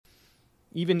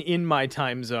even in my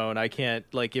time zone, I can't,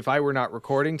 like, if I were not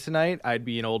recording tonight, I'd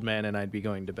be an old man and I'd be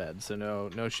going to bed. So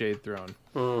no shade thrown.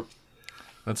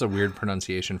 That's a weird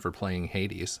pronunciation for playing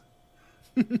Hades.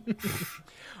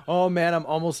 Oh man, I'm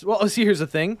almost, well, see, here's the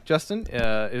thing, Justin,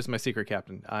 here's my secret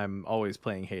captain. I'm always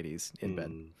playing Hades in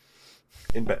bed.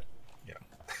 In bed. Yeah.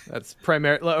 That's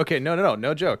primarily, okay,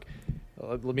 no joke.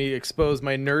 Let me expose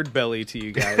my nerd belly to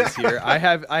you guys here. I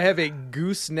have a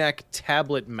gooseneck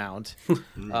tablet mount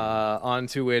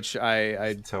onto which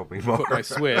I Tell me more. put my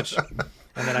Switch,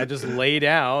 and then I just lay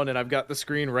down, and I've got the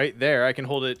screen right there. I can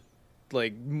hold it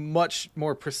like much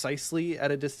more precisely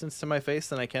at a distance to my face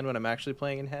than I can when I'm actually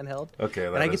playing in handheld. Okay,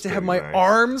 and I get to have my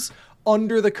arms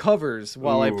under the covers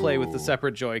while I play with the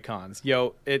separate Joy-Cons.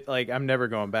 Yo, I'm never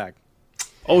going back.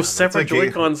 Oh, separate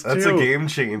Joy-Cons too. That's a game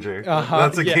changer.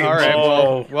 That's a game changer. Right,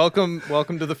 well,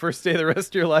 welcome to the first day of the rest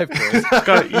of your life, boys.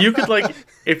 God, you could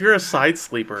if you're a side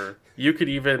sleeper, you could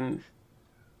lay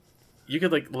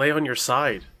on your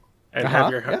side and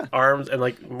have your arms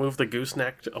and move the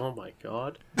gooseneck. Oh my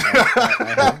God.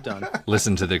 I have done.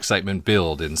 Listen to the excitement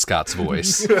build in Scott's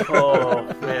voice. Oh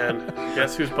man,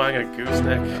 guess who's buying a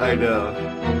gooseneck? I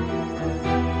know.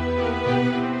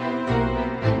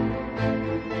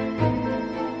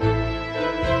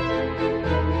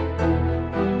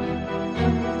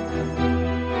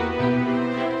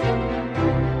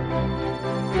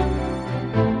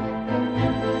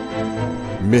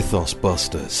 Mythos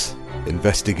Busters,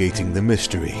 investigating the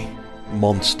mystery,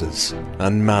 monsters,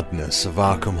 and madness of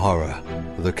Arkham Horror,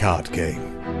 the card game.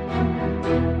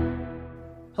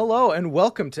 Hello and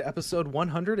welcome to episode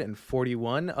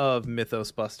 141 of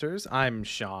Mythos Busters. I'm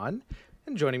Sean,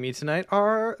 and joining me tonight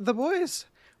are the boys.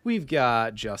 We've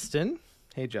got Justin.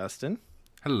 Hey, Justin.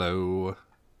 Hello.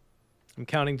 I'm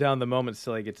counting down the moments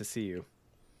till I get to see you.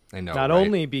 I know. Not right?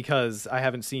 only because I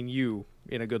haven't seen you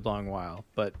in a good long while,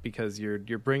 but because you're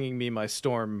bringing me my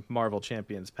Storm Marvel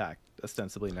Champions pack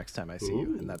ostensibly next time I see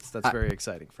you, and that's very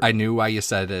exciting for me. I knew why you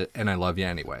said it, and I love you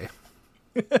anyway.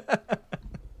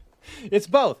 It's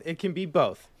both. It can be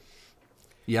both.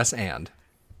 Yes, and.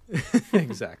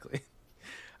 Exactly.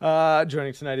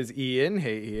 Joining tonight is Ian.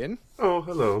 Hey, Ian. Oh,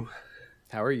 hello.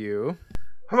 How are you?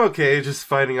 I'm okay, just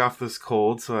fighting off this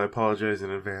cold, so I apologize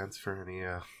in advance for any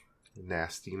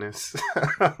nastiness.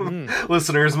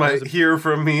 Listeners might hear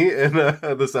from me in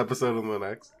this episode and the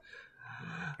next.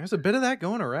 There's a bit of that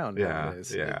going around. Yeah,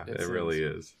 nowadays. it really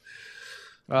is.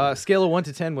 Scale of 1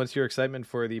 to 10, what's your excitement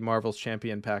for the Marvel's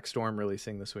Champion Pack Storm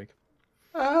releasing this week?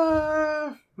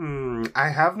 I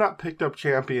have not picked up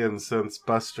Champions since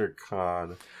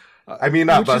BusterCon. I mean,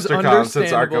 not BusterCon,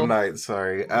 since Arkham Nights,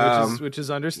 sorry. Which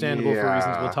is understandable for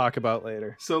reasons we'll talk about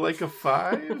later. So, a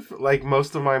 5?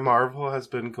 Most of my Marvel has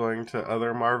been going to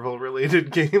other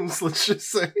Marvel-related games, let's just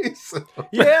say. So.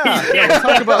 Yeah, we'll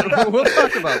talk about that We'll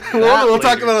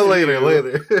talk about it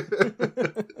later.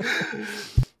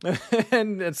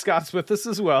 And Scott's with us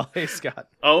as well. Hey, Scott.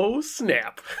 Oh,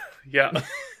 snap. Yeah.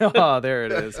 Oh, there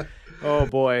it is. Oh,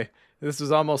 boy. This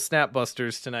was almost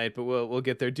Snapbusters tonight, but we'll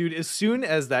get there. Dude, as soon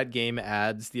as that game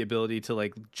adds the ability to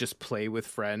just play with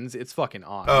friends, it's fucking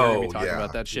on. We're going to be talking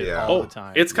about that shit all the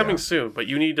time. It's coming soon, but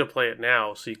you need to play it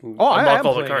now so you can unlock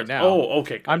all the cards. Now. Oh,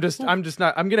 okay. I'm just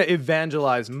not. I'm going to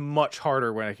evangelize much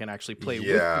harder when I can actually play with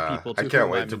the people. I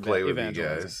can't wait to play with you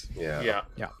guys. Yeah.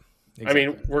 Exactly. I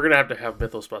mean, we're going to have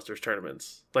Mythos Busters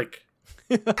tournaments, on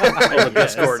the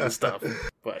Discord and stuff.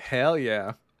 But hell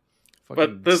yeah.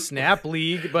 But this Snap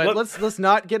League, but let's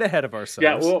not get ahead of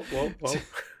ourselves. Yeah, well.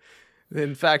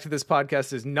 In fact, this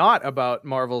podcast is not about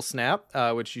Marvel Snap,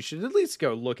 which you should at least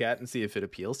go look at and see if it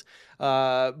appeals.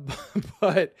 But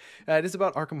it is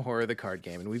about Arkham Horror, the card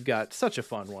game, and we've got such a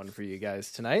fun one for you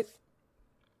guys tonight.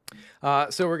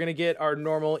 So we're going to get our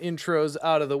normal intros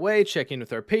out of the way, check in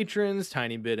with our patrons,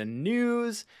 tiny bit of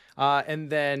news, and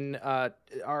then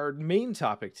our main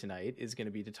topic tonight is going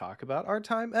to be to talk about our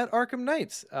time at Arkham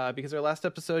Nights, because our last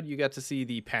episode you got to see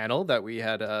the panel that we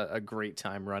had a great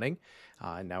time running,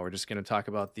 and now we're just going to talk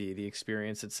about the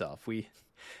experience itself. We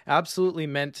absolutely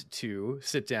meant to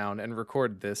sit down and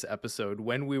record this episode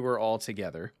when we were all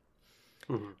together.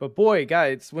 But boy,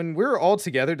 guys, when we're all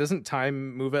together, doesn't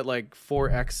time move at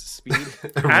 4x speed?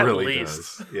 It really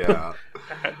does. Yeah.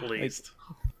 At least.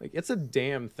 It's a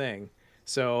damn thing.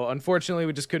 So unfortunately,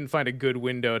 we just couldn't find a good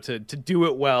window to do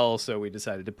it well, so we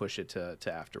decided to push it to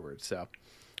afterwards. So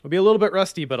we'll be a little bit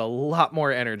rusty, but a lot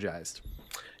more energized.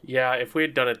 Yeah, if we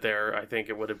had done it there, I think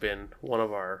it would have been one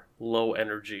of our low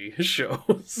energy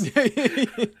shows.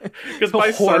 Because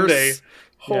by Sunday,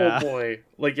 boy,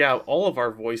 all of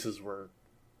our voices were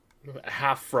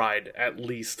half fried at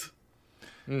least.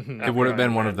 It would have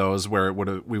been one of those where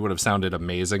we would have sounded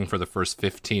amazing for the first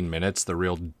 15 minutes, the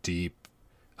real deep,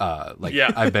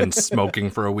 I've been smoking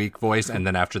for a week voice, and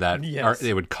then after that,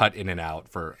 they would cut in and out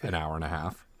for an hour and a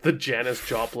half. The Janis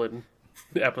Joplin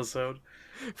episode.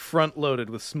 Front-loaded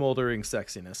with smoldering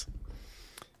sexiness.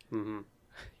 Mm-hmm.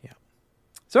 Yeah.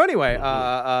 So anyway,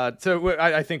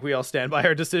 I think we all stand by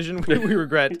our decision. We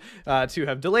regret to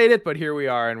have delayed it, but here we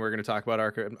are, and we're going to talk about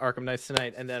Arkham Nights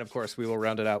tonight, and then, of course, we will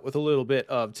round it out with a little bit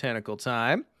of Tentacle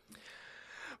time.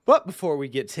 But before we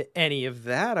get to any of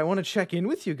that, I want to check in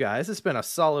with you guys. It's been a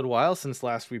solid while since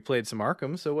last we played some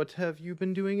Arkham, so what have you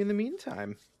been doing in the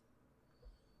meantime?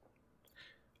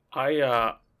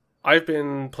 I've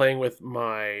been playing with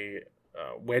my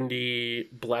Wendy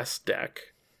Bless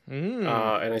deck, and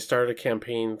I started a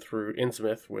campaign through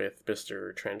Innsmouth with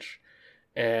Mr. Trench,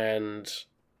 and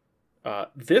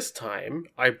this time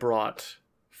I brought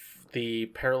the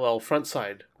parallel front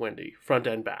side Wendy, front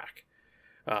and back.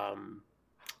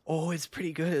 It's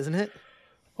pretty good, isn't it?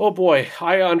 Oh boy,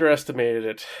 I underestimated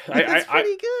it. It's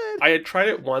pretty good. I had tried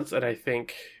it once, and I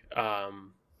think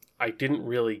I didn't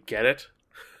really get it.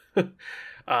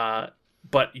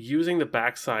 But using the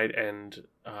backside and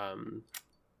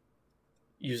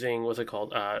using what's it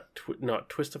called?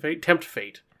 Twist of Fate, Tempt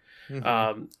Fate.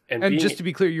 Mm-hmm. And just to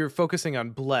be clear, you're focusing on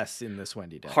Bless in this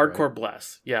Wendy deck. Hardcore right?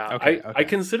 Bless, yeah. Okay. I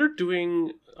considered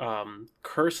doing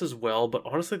Curse as well, but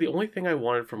honestly, the only thing I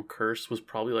wanted from Curse was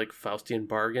probably like Faustian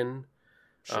Bargain,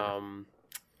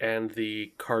 and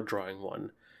the card drawing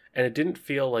one, and it didn't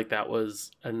feel like that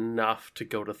was enough to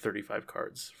go to 35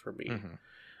 cards for me.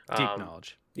 Mm-hmm. Deep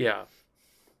knowledge. Yeah.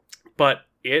 But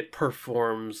it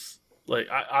performs like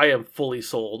I am fully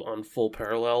sold on full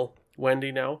parallel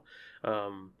Wendy now.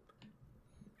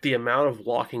 The amount of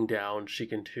locking down she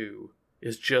can do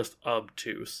is just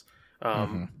obtuse.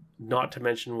 Not to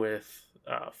mention with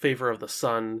Favor of the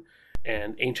Sun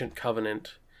and Ancient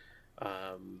Covenant.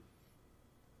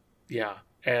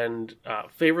 And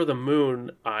Favor of the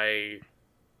Moon, I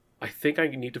think I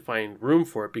need to find room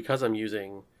for it because I'm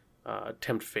using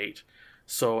Tempt Fate.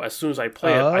 So as soon as I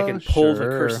play it, I can pull the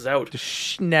curses out. Just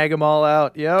snag them all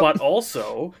out, yeah. But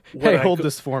also... hey, hold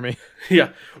this for me.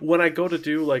 Yeah. When I go to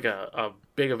do like a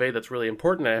big evade that's really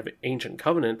important, I have Ancient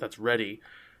Covenant that's ready.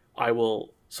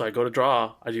 So I go to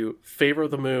draw, I do Favor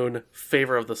of the Moon,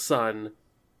 Favor of the Sun,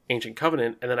 Ancient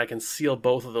Covenant, and then I can seal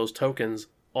both of those tokens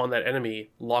on that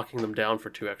enemy, locking them down for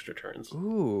 2 extra turns.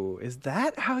 Ooh, is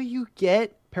that how you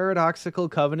get Paradoxical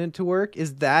Covenant to work?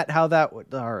 Is that how that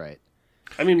would... All right.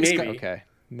 I mean, maybe. Okay,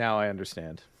 now I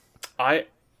understand. I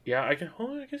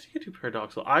guess you could do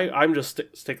Paradoxical. I'm just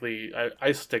stickly.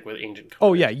 I stick with Ancient Covenant.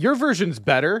 Oh yeah, your version's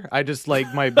better. I just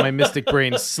like my Mystic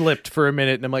brain slipped for a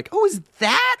minute, and I'm like, oh, is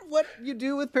that what you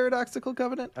do with Paradoxical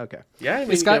Covenant? Okay. Yeah, I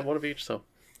mean, you have one of each. So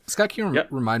Scott, can you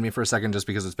remind me for a second, just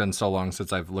because it's been so long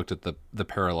since I've looked at the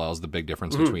parallels, the big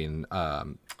difference between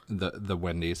the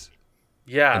Wendy's.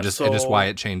 Yeah, and just why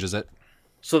it changes it.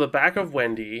 So the back of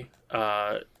Wendy,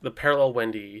 the parallel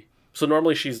Wendy. So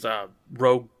normally she's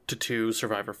Rogue to 2,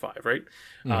 Survivor 5, right?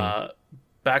 Mm-hmm.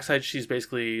 Backside, she's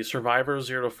basically Survivor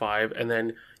 0 to 5, and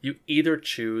then you either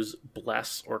choose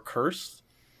Bless or Curse,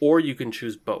 or you can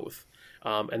choose both.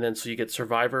 And then so you get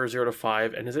Survivor 0 to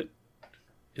 5, and is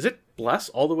it Bless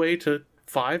all the way to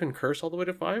 5 and Curse all the way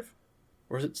to 5?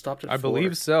 Or is it stopped at 4? I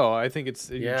believe so. I think it's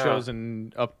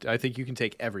chosen up. I think you can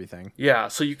take everything. Yeah,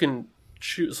 so you can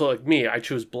choose. So like me, I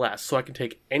choose Bless, so I can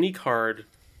take any card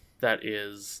that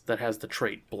has the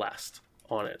trait Blessed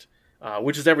on it,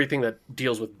 which is everything that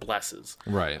deals with blesses.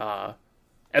 Right.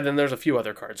 And then there's a few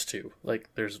other cards too, like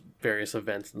there's various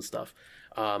events and stuff.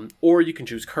 Or you can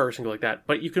choose Curse and go like that.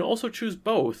 But you can also choose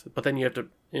both, but then you have to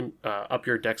up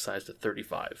your deck size to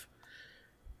 35.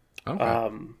 Okay.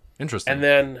 Interesting. And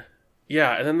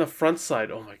then the front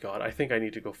side, oh my god, I think I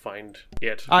need to go find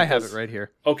it. I have it right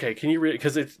here. Okay, can you read it?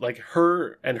 Because it's like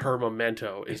her and her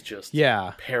memento is just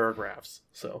paragraphs.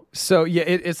 So yeah,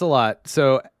 it's a lot.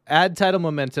 So add title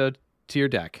memento to your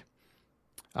deck.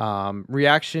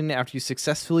 Reaction after you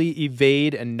successfully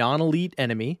evade a non-elite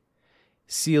enemy.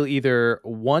 Seal either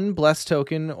 1 Bless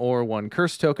token or 1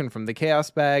 Curse token from the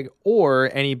Chaos Bag, or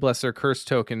any Bless or Curse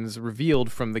tokens revealed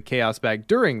from the Chaos Bag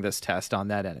during this test on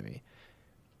that enemy.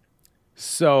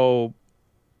 So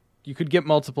you could get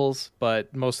multiples,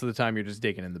 but most of the time you're just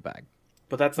digging in the bag.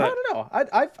 But that's I don't know.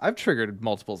 I've triggered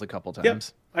multiples a couple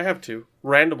times. Yep, I have too.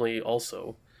 Randomly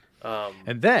also.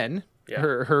 And then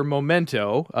her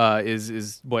memento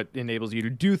is what enables you to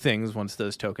do things once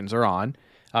those tokens are on.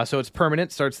 So it's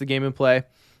permanent, starts the game in play.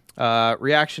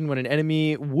 Reaction: when an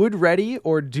enemy would ready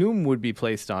or doom would be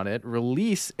placed on it,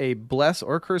 release a Bless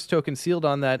or Curse token sealed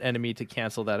on that enemy to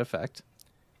cancel that effect.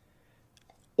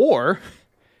 Or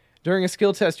during a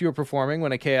skill test you were performing,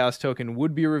 when a chaos token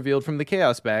would be revealed from the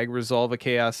chaos bag, resolve a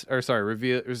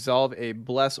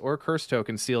bless or curse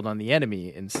token sealed on the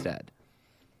enemy instead.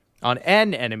 On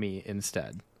an enemy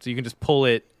instead. So you can just pull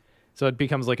it, so it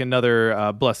becomes like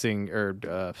another blessing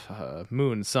or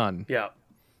moon, sun. Yeah.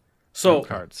 So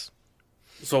cards.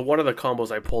 So one of the combos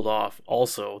I pulled off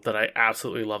also that I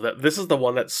absolutely love, that this is the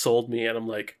one that sold me, and I'm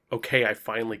like, okay, I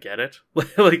finally get it.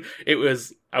 Like it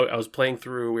was, we were playing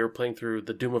through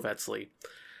the Doom of Etsley,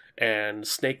 and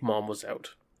Snake Mom was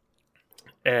out,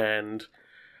 and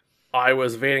I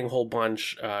was evading a whole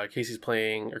bunch. Casey's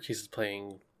playing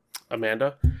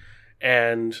Amanda,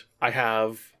 and I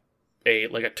have a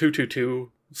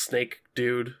 2/2/2 snake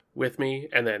dude with me,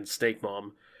 and then Snake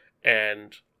Mom,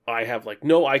 and I have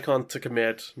no icon to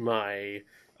commit. My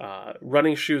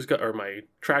running shoes my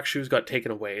track shoes got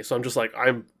taken away, so I'm just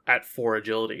I'm at 4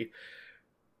 agility.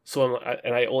 So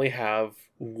I only have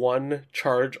 1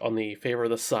 charge on the Favor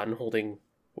of the Sun, holding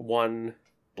 1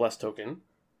 bless token,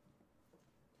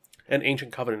 and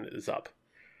Ancient Covenant is up.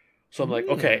 So I'm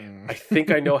okay, I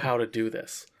think I know how to do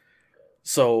this.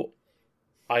 So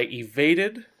I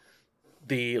evaded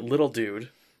the little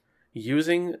dude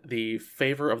using the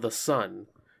Favor of the Sun,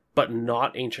 but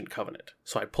not Ancient Covenant.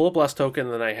 So I pull a Bless token,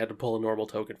 and then I had to pull a normal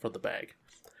token from the bag.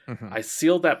 Mm-hmm. I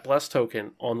sealed that Bless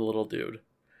token on the little dude.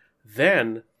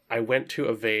 Then I went to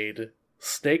evade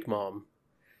Snake Mom.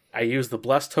 I used the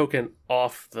Bless token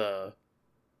off the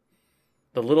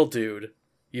little dude,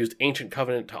 used Ancient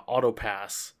Covenant to auto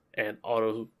pass, and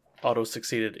auto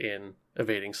succeeded in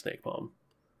evading Snake Mom.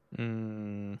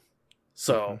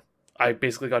 So I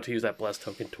basically got to use that Bless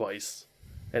token twice,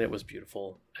 and it was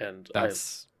beautiful. And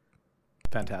that's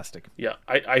fantastic. Yeah,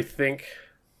 I think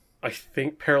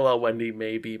Parallel Wendy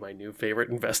may be my new favorite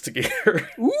investigator.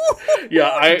 Ooh,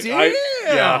 yeah,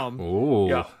 damn.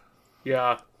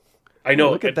 Yeah. I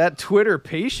know. Look at that Twitter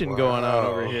patient going on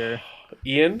over here.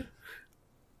 Ian,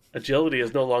 agility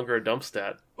is no longer a dump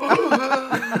stat.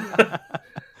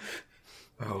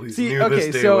 Oh, he knew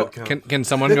this day would come. Can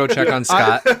someone go check on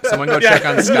Scott? Someone go check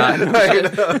on Scott.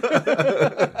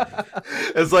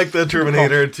 It's like the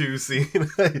Terminator 2 scene.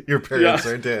 Your parents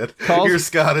are dead. Your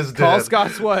Scott is dead. Call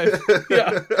Scott's wife.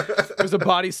 Yeah. There's a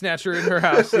body snatcher in her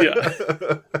house.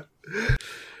 Yeah.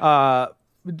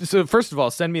 So first of all,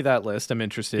 send me that list. I'm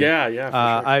interested. Yeah, for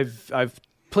sure. I've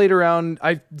played around.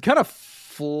 I kind of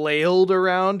flailed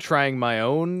around trying my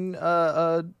own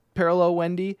Parallel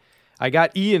Wendy. I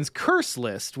got Ian's curse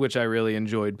list, which I really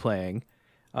enjoyed playing.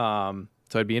 So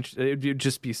I'd be interested. It'd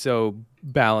just be so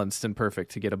balanced and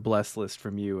perfect to get a bless list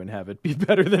from you and have it be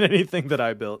better than anything that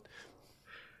I built.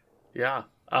 Yeah.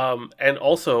 And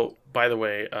also, by the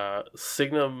way,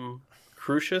 Signum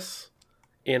Crucius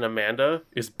in Amanda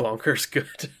is bonkers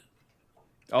good.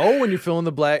 Oh, when you're filling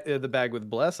the bag with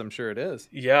bless, I'm sure it is.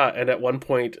 Yeah, and at one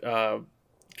point,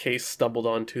 Case stumbled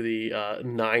onto the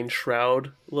 9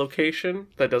 Shroud location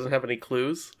that doesn't have any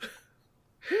clues.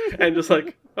 And just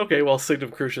okay, well,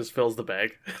 Signum Crucius fills the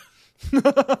bag.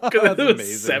 Because it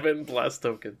was 7 bless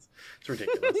tokens. It's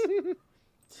ridiculous.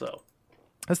 So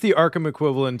that's the Arkham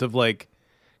equivalent of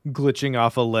glitching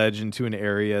off a ledge into an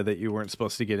area that you weren't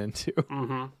supposed to get into.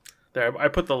 Mm-hmm. There, I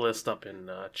put the list up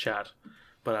in chat,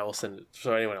 but I will send it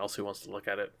so anyone else who wants to look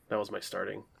at it. That was my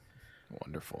starting.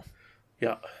 Wonderful.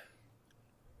 Yeah.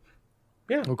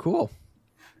 Yeah. Oh, cool.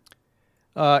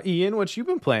 Ian, what you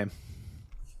been playing?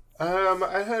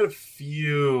 I had a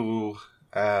few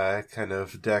kind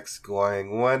of decks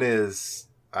going. One is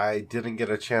I didn't get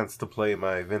a chance to play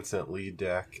my Vincent Lee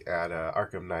deck at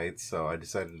Arkham Nights, so I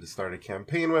decided to start a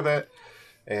campaign with it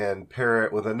and pair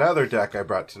it with another deck I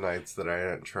brought to Nights that I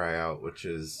didn't try out, which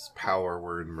is Power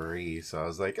Word Marie. So I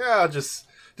was like, I'll just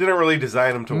didn't really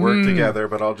design them to work together,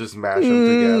 but I'll just mash them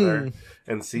together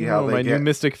and see how they get.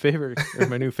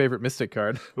 My new favorite Mystic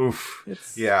card. Oof.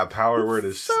 Yeah, Power Word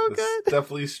is so good. It's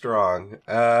definitely strong.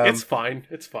 It's fine.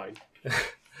 It's fine.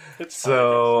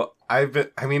 So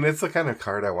it's the kind of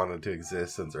card I wanted to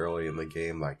exist since early in the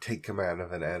game, take command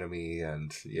of an enemy,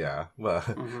 and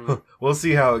we'll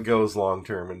see how it goes long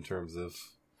term in terms of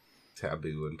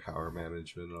taboo and power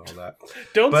management and all that.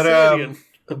 Don't say it,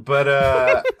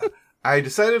 But I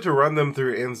decided to run them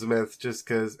through Innsmouth just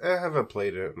because I haven't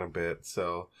played it in a bit.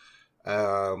 So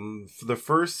for the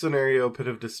first scenario, Pit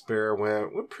of Despair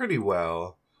went pretty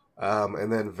well.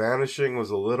 And then Vanishing was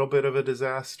a little bit of a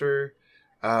disaster.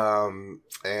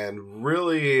 And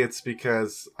really it's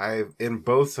because in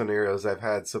both scenarios, I've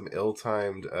had some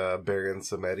ill-timed Baron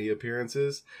Samedi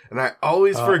appearances. And I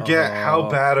always forget how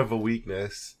bad of a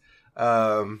weakness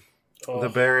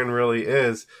the Baron really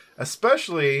is.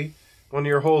 Especially when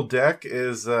your whole deck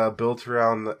is built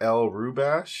around El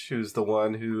Rubash, who's the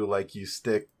one who like you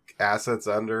stick assets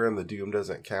under and the doom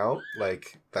doesn't count.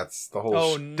 Like that's the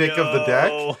whole shtick of the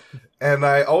deck. And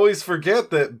I always forget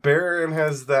that Baron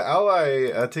has the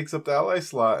ally takes up the ally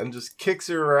slot and just kicks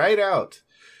her right out.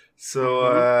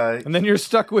 So and then you're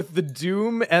stuck with the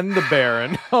Doom and the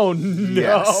Baron. Oh no.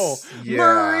 Yes, yeah.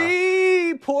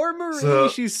 Marie! Poor Marie.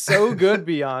 She's so good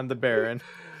beyond the Baron.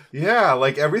 Yeah,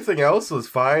 like everything else was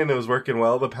fine. It was working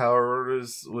well. The power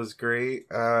was great.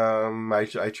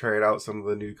 I tried out some of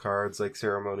the new cards like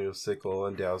Ceremonial Sickle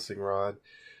and Dowsing Rod.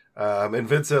 And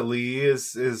Vincent Lee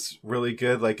is really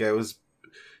good. Like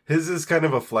his is kind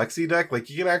of a flexi deck. Like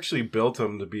you can actually build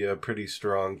him to be a pretty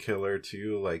strong killer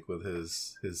too, like with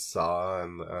his saw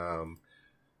and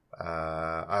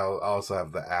I'll also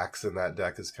have the axe in that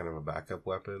deck as kind of a backup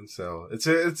weapon. So it's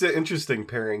an interesting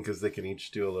pairing because they can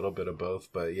each do a little bit of both.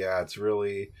 But yeah, it's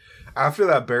really after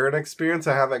that Baron experience,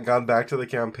 I haven't gone back to the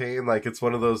campaign. Like it's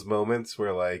one of those moments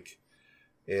where like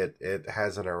it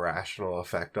has an irrational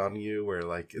effect on you where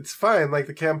like it's fine, like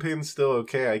the campaign's still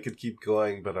okay, I could keep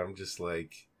going, but I'm just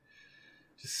like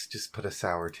just put a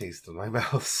sour taste in my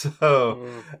mouth. So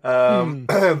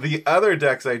the other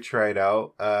decks I tried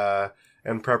out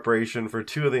in preparation for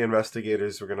two of the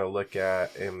investigators we're going to look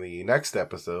at in the next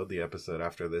episode, the episode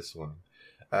after this one,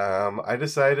 I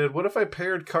decided, what if I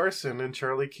paired Carson and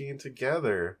Charlie Keene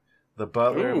together, the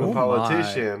butler and the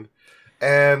politician?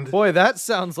 And boy, that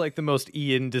sounds like the most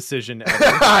Ian decision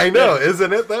ever. I know,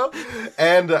 isn't it though?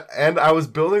 And I was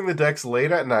building the decks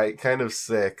late at night, kind of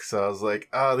sick. So I was like,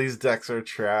 oh, these decks are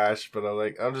trash, but I'm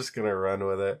like, I'm just gonna run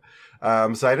with it.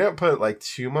 So I didn't put like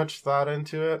too much thought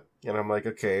into it. And I'm like,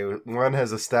 okay, one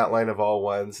has a stat line of all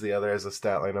ones, the other has a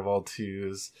stat line of all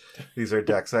twos. These are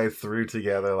decks I threw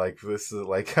together. Like, this is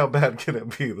like, how bad can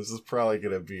it be? This is probably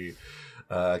gonna be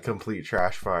complete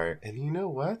trash fire. And you know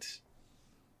what?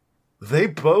 They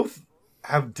both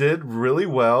did really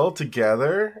well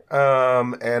together,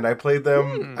 and I played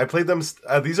them.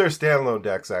 These are standalone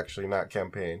decks, actually, not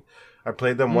campaign. I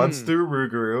played them once through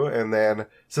Ruguru, and then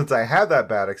since I had that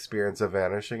bad experience of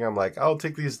Vanishing, I'm like, I'll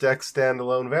take these decks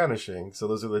standalone Vanishing. So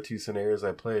those are the two scenarios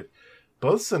I played.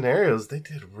 Both scenarios, they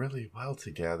did really well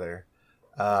together.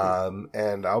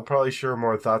 And I'll probably share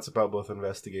more thoughts about both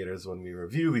investigators when we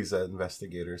review these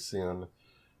investigators soon.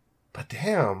 But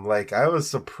damn, like, I was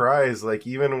surprised, like,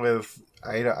 even with,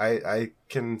 I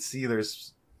can see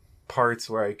there's parts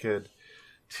where I could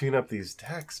tune up these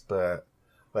decks, but,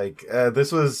 like,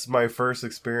 this was my first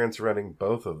experience running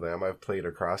both of them. I've played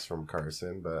across from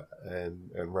Carson,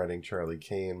 and running Charlie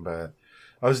Keene, but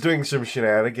I was doing some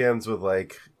shenanigans with,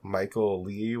 like, Michael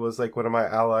Lee was, like, one of my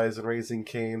allies in Raising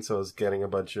Cain, so I was getting a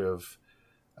bunch of,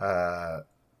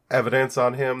 evidence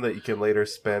on him that you can later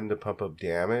spend to pump up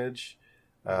damage.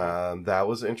 That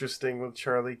was interesting with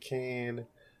Charlie Keene.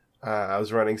 I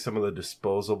was running some of the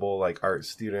disposable like art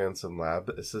students and lab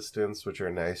assistants, which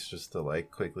are nice just to like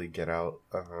quickly get out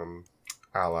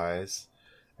allies,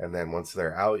 and then once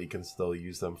they're out you can still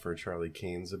use them for Charlie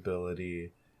Keene's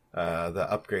ability. The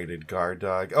upgraded guard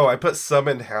dog. Oh, I put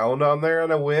Summoned Hound on there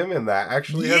on a whim, and that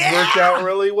actually has worked out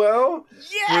really well.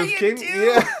 Yeah, with King.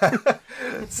 Yeah.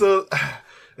 So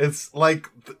it's like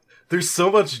there's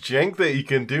so much jank that you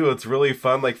can do. It's really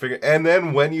fun, like and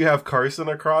then when you have Carson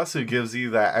across who gives you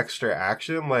that extra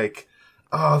action, like,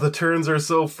 oh, the turns are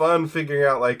so fun figuring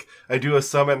out, like, I do a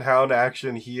Summon Hound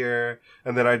action here,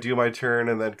 and then I do my turn,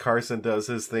 and then Carson does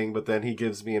his thing, but then he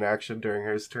gives me an action during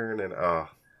his turn, and I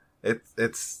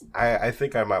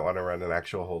think I might want to run an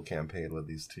actual whole campaign with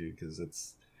these two, because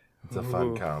it's a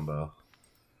fun combo.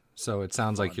 So it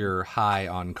sounds like you're high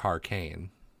on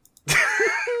Carcane.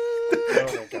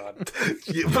 Oh my god.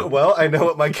 Yeah, well, I know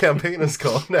what my campaign is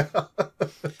called now.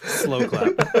 Slow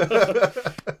clap.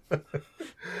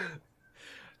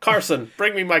 Carson,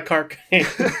 bring me my Carcane.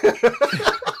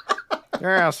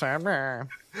 Yes, I'm there.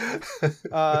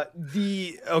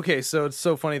 Okay, so it's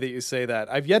so funny that you say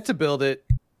that. I've yet to build it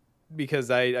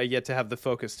because I yet to have the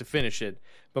focus to finish it.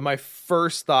 But my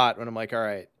first thought when I'm like, all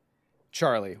right,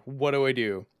 Charlie, what do I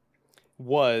do?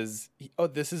 Was,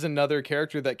 this is another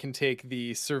character that can take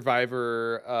the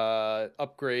Survivor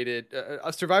upgraded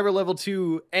Survivor level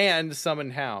 2 and Summon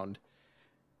Hound,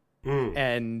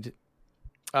 and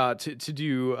to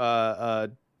do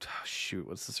shoot,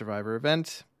 what's the Survivor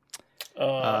event?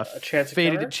 A chance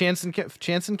Fated encounter?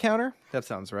 chance encounter. That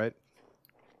sounds right.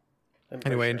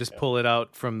 Anyway, and just pull it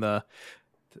out from the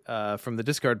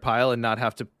discard pile and not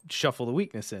have to shuffle the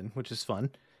weakness in, which is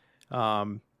fun.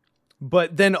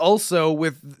 But then also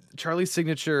with Charlie's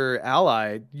signature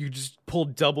ally, you just pull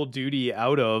double duty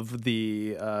out of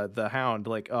the Hound.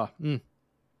 Like,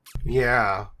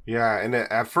 Yeah. And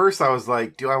at first I was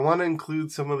like, do I want to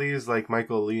include some of these, like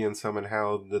Michael Lee and Summon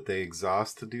How, that they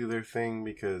exhaust to do their thing?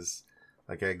 Because,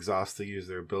 like, I exhaust to use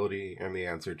their ability, and the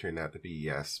answer turned out to be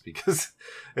yes, because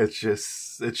it's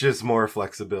just more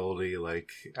flexibility.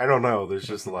 Like, I don't know, there's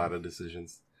just a lot of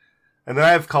decisions. And then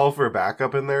I have Call for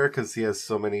Backup in there, because he has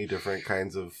so many different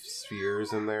kinds of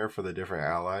spheres in there for the different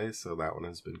allies, so that one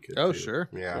has been good, Oh, too. sure.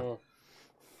 Yeah. Oh.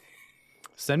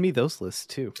 Send me those lists,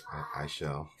 too. I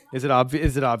shall. Is it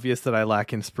obvious that I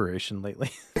lack inspiration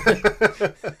lately?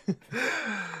 But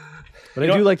I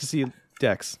do like to see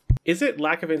decks. Is it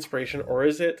lack of inspiration, or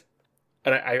is it,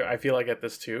 and I feel like at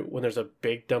this too, when there's a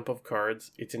big dump of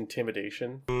cards, it's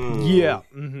intimidation? Yeah.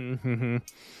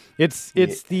 It's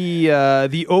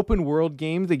the open world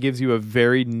game that gives you a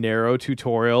very narrow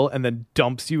tutorial and then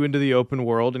dumps you into the open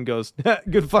world and goes,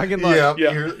 good fucking luck.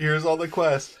 Yeah. Here's all the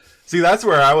quests. See, that's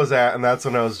where I was at, and that's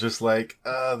when I was just like,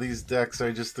 these decks,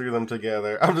 I just threw them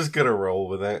together. I'm just gonna roll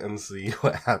with it and see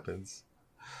what happens.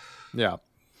 Yeah.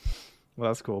 Well,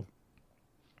 that's cool.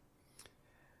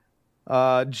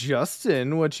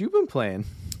 Justin, what you been playing?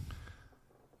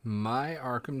 My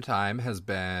Arkham time has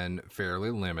been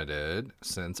fairly limited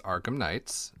since Arkham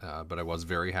Nights, but I was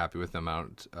very happy with the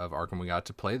amount of Arkham we got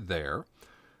to play there.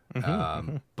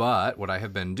 But what I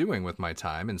have been doing with my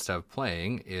time instead of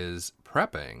playing is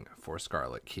prepping for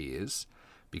Scarlet Keys,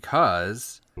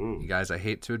 because, you guys, I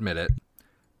hate to admit it,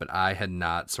 but I had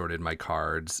not sorted my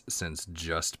cards since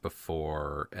just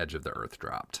before Edge of the Earth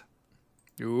dropped.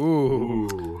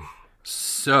 Ooh.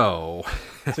 So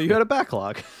you had a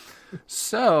backlog.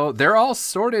 So they're all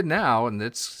sorted now, and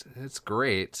it's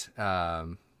great.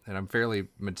 And I'm fairly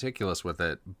meticulous with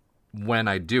it when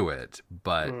I do it.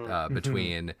 But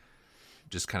between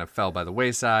just kind of fell by the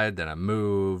wayside, then I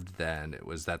moved, then it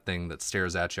was that thing that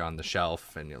stares at you on the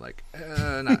shelf, and you're like,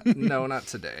 not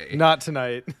today. Not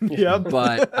tonight. Yep.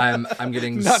 But I'm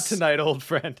getting not tonight, old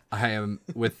friend. I am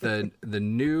with the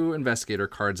new investigator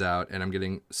cards out, and I'm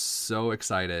getting so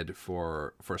excited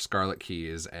for Scarlet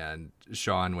Keys. And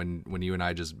Sean, when you and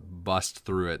I just bust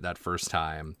through it that first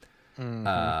time,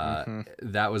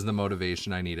 that was the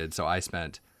motivation I needed. So I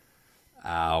spent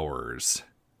hours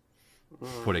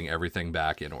putting everything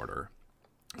back in order.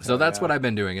 So that's what I've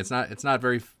been doing. It's not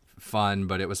very fun,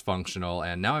 but it was functional,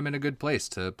 and now I'm in a good place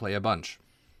to play a bunch.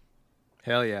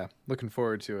 Hell yeah. Looking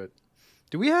forward to it.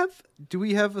 Do we have a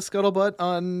scuttlebutt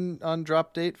on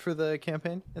drop date for the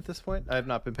campaign at this point? I have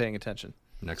not been paying attention.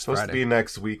 Next Supposed Friday. to be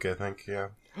next week, I think, yeah.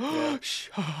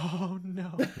 Oh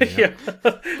no. Yeah.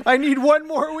 I need one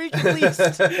more week at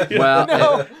least. Well,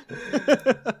 no.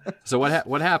 So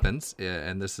what happens,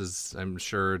 and this is, I'm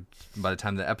sure by the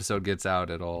time the episode gets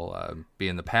out, it'll be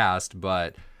in the past,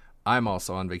 but I'm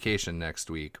also on vacation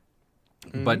next week,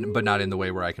 but not in the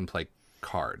way where I can play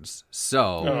cards.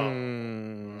 So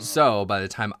by the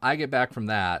time I get back from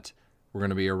that, we're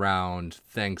going to be around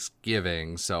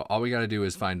Thanksgiving. So all we got to do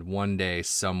is find one day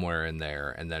somewhere in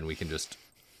there, and then we can just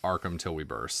Arkham till we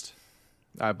burst.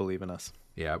 I believe in us.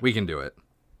 Yeah, we can do it.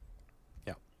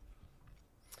 Yeah.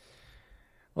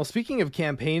 Well, speaking of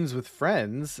campaigns with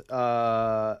friends,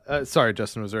 sorry,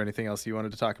 Justin, was there anything else you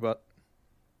wanted to talk about?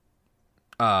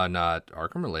 Not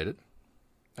Arkham related.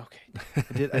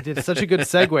 Okay. I did such a good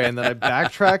segue, and then I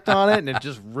backtracked on it, and it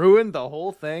just ruined the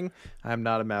whole thing. I'm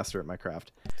not a master at my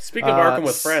craft. Speaking of Arkham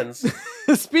with friends.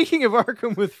 Speaking of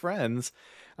Arkham with friends,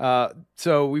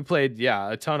 so we played,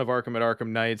 a ton of Arkham at Arkham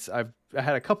Nights. I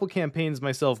had a couple campaigns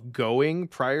myself going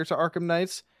prior to Arkham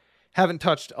Nights. Haven't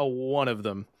touched a one of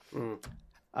them.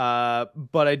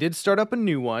 But I did start up a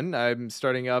new one. I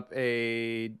started up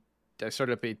a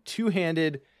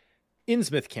two-handed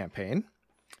Innsmouth campaign,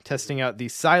 testing out the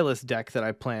Silas deck that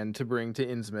I planned to bring to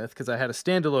Innsmouth, because I had a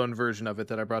standalone version of it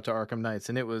that I brought to Arkham Nights,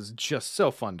 and it was just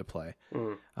so fun to play.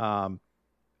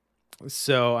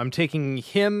 So I'm taking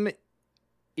him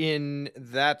in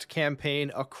that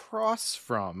campaign across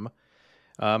from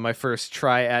my first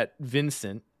try at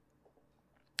Vincent,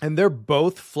 and they're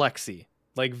both flexy.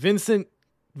 Like Vincent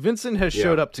has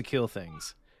showed up to kill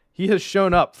things. He has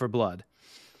shown up for blood.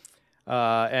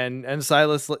 And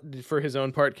Silas, for his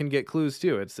own part, can get clues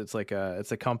too. It's like a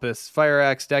Compass Fire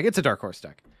Axe deck. It's a Dark Horse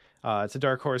deck. It's a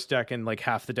Dark Horse deck, and like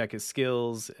half the deck is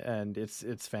skills, and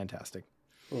it's fantastic.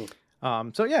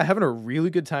 So yeah, having a really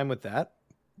good time with that.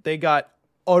 They got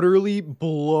utterly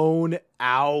blown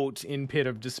out in Pit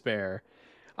of Despair.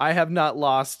 I have not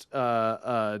lost.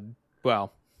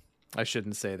 Well, I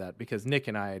shouldn't say that, because Nick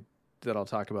and I, that I'll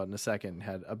talk about in a second,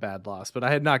 had a bad loss, but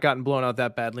I had not gotten blown out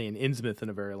that badly in Innsmouth in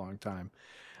a very long time.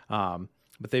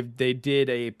 But they did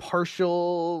a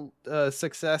partial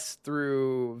success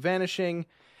through Vanishing,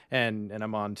 and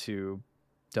I'm on to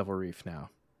Devil Reef now.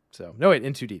 So no, wait,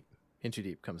 In Too Deep. In Too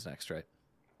Deep comes next, right?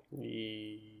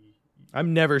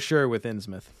 I'm never sure with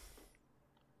Innsmouth.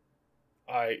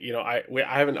 I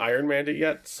haven't Ironmanned it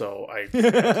yet, so I.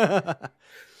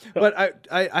 But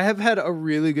I have had a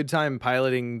really good time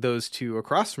piloting those two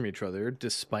across from each other,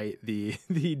 despite the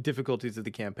difficulties of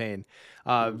the campaign.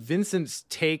 Vincent's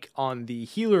take on the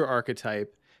healer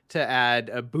archetype to add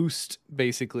a boost,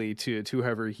 basically, to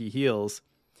whoever he heals,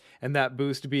 and that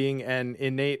boost being an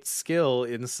innate skill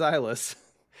in Silas,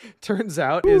 turns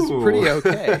out is pretty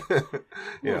okay.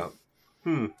 Yeah.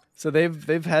 So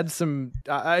they've had some.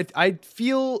 I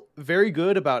feel very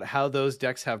good about how those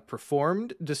decks have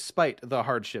performed despite the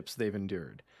hardships they've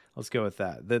endured. Let's go with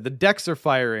that. The decks are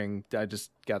firing. I just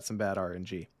got some bad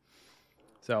RNG.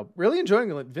 So really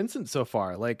enjoying Vincent so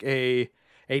far. Like a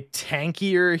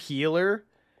tankier healer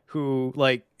who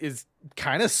like is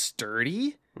kind of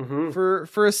sturdy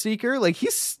for a seeker. Like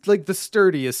he's like the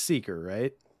sturdiest seeker,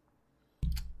 right?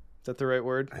 Is that the right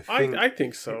word? I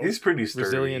think so. He's pretty sturdy.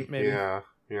 Resilient, maybe.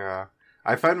 Yeah.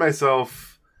 I find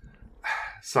myself,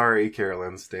 sorry,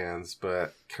 Carolyn stands,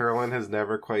 but Carolyn has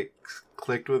never quite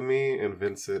clicked with me, and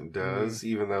Vincent does,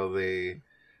 even though they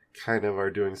kind of are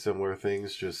doing similar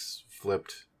things, just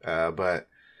flipped. But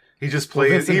he just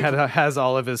plays. Vincent has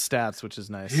all of his stats, which is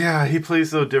nice. Yeah, he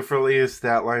plays so differently. His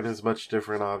stat line is much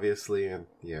different, obviously, and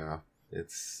yeah, it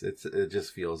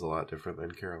just feels a lot different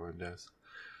than Carolyn does.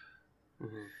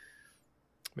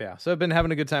 Yeah, so I've been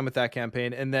having a good time with that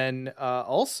campaign. And then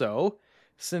also,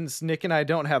 since Nick and I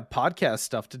don't have podcast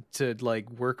stuff to like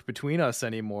work between us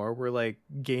anymore, we're like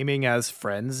gaming as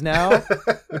friends now,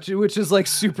 which is like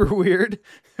super weird,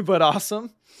 but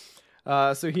awesome.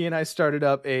 So he and I started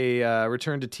up a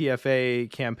Return to TFA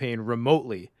campaign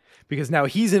remotely because now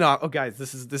he's in. Oh, guys,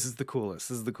 this is the coolest.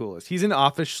 This is the coolest. He's in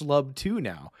Office Schlub 2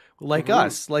 now, like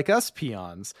us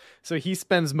peons. So he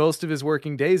spends most of his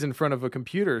working days in front of a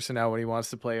computer. So now when he wants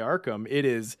to play Arkham, it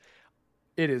is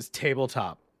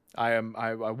tabletop. I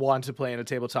want to play in a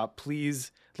tabletop.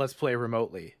 Please, let's play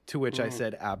remotely. To which I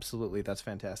said, absolutely, that's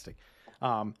fantastic.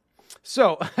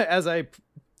 So as I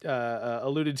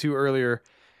alluded to earlier,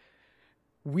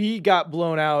 we got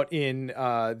blown out in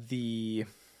the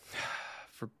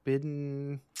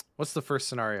Forbidden. What's the first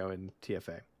scenario in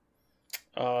TFA?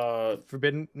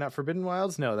 Not Forbidden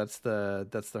Wilds. No, that's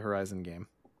the Horizon game.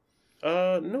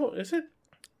 No, is it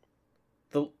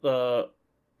the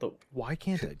Why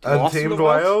can't it? Untamed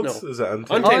Wilds? No. Is that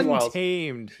Untamed?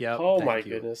 Untamed. Yep. Oh my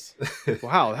goodness!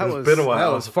 Wow, that was been a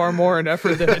while. That was far more an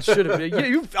effort than it should have been. Yeah,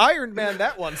 you've Ironman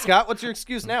that one, Scott. What's your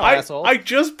excuse now, asshole? I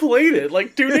just played it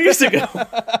like 2 days ago.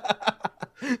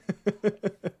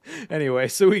 Anyway,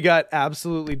 so we got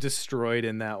absolutely destroyed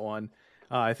in that one.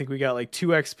 I think we got like 2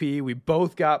 XP. We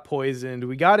both got poisoned.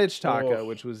 We got Ichtaka,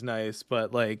 which was nice,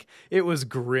 but like it was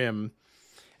grim.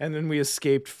 And then we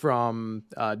escaped from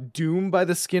Doom by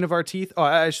the skin of our teeth. Oh,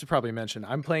 I should probably mention,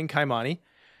 I'm playing Kaimani,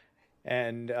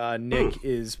 and Nick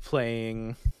is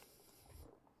playing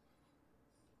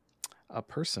a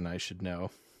person I should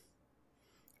know.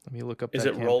 Let me look up. Is that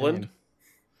it campaign. Roland?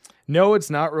 No,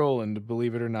 it's not Roland,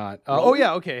 believe it or not. Oh,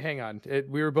 yeah, okay, hang on.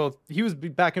 We were both... He was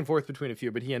back and forth between a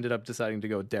few, but he ended up deciding to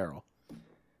go with Daryl.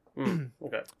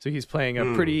 Okay. So he's playing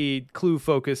a pretty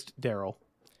clue-focused Daryl.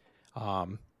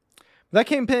 That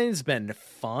campaign's been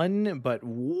fun, but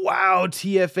wow,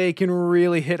 TFA can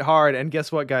really hit hard. And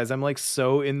guess what, guys? I'm like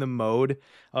so in the mode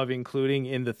of including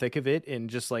in the thick of it in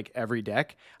just like every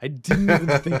deck. I didn't even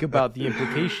think about the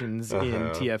implications in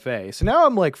TFA. So now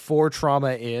I'm like 4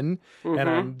 trauma in, and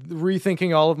I'm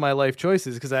rethinking all of my life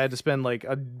choices because I had to spend like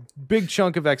a big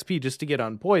chunk of XP just to get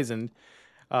unpoisoned.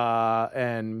 But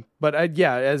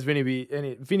as Vinny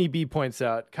B points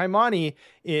out, Kaimani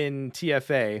in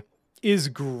TFA is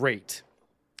great.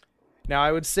 Now,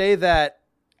 I would say that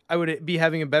I would be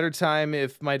having a better time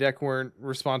if my deck weren't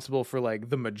responsible for like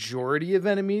the majority of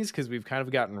enemies, because we've kind of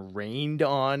gotten rained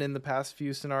on in the past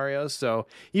few scenarios. So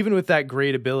even with that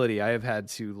great ability, I have had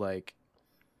to like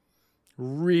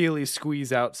really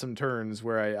squeeze out some turns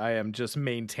where I am just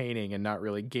maintaining and not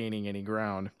really gaining any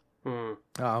ground.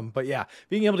 But yeah,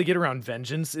 being able to get around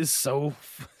Vengeance is so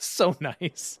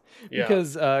nice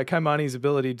because Kaimani's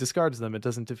ability discards them. It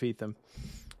doesn't defeat them.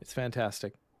 It's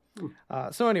fantastic.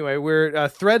 So anyway, we're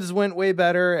Threads went way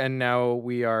better, and now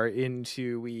we are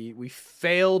into we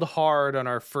failed hard on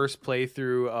our first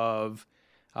playthrough of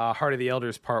Heart of the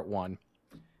Elders Part 1.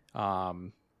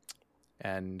 And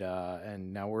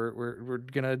now we're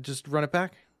gonna just run it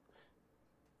back.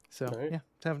 So right.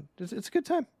 Yeah, it's a good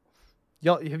time.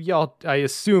 Y'all, I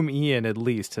assume Ian at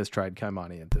least has tried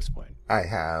Kaimani at this point. I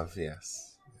have,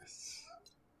 yes.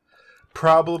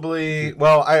 Probably.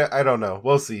 Well, I don't know.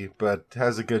 We'll see. But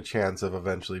has a good chance of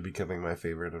eventually becoming my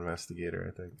favorite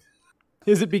investigator, I think.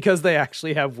 Is it because they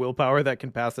actually have willpower that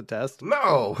can pass a test?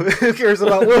 No. Who cares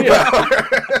about willpower?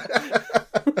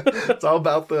 It's all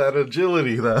about that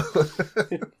agility, though.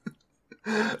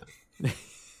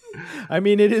 I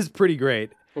mean, it is pretty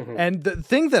great. And the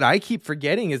thing that I keep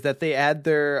forgetting is that they add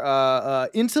their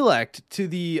intellect to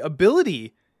the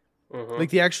ability, like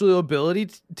the actual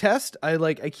ability test.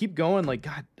 I keep going like,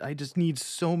 God, I just need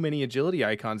so many agility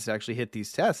icons to actually hit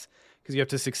these tests because you have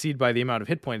to succeed by the amount of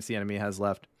hit points the enemy has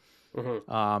left.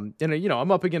 And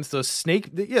I'm up against those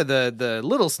snake. The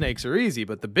little snakes are easy,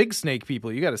 but the big snake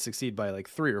people, you got to succeed by like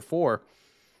 3 or 4.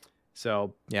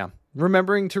 So yeah,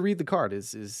 remembering to read the card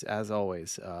is as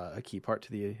always a key part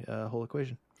to the whole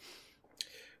equation.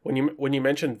 When you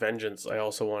mentioned vengeance, I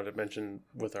also wanted to mention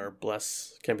with our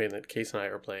Bless campaign that Case and I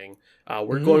are playing,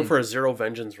 we're going for a 0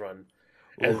 vengeance run,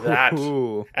 and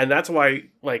that's why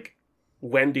like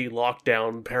Wendy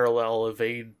lockdown parallel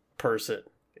evade person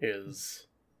is.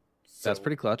 That's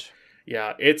pretty clutch.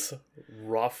 Yeah, it's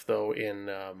rough though in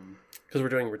because we're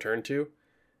doing Return to,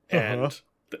 and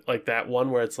like that one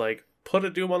where it's like put a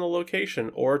doom on the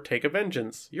location or take a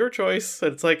vengeance, your choice.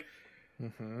 And it's like,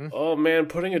 oh man,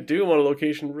 putting a doom on a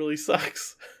location really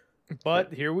sucks.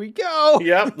 But here we go.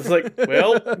 Yeah, it's like,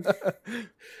 well,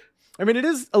 I mean, it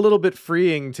is a little bit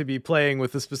freeing to be playing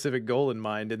with a specific goal in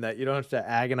mind, in that you don't have to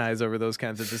agonize over those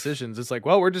kinds of decisions. It's like,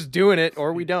 well, we're just doing it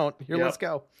or we don't. Here, let's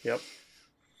go. Yep.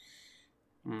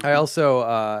 I also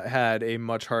had a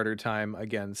much harder time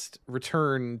against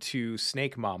Return to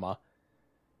Snake Mama,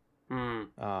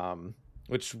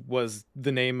 which was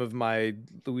the name of my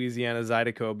Louisiana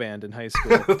Zydeco band in high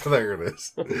school. There it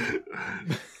is.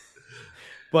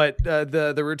 But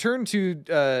the Return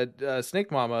to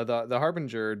Snake Mama, the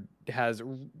Harbinger, has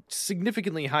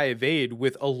significantly high evade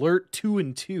with alert 2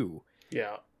 and 2.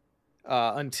 Yeah.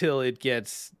 Until it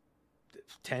gets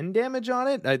 10 damage on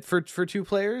it for 2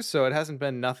 players, so it hasn't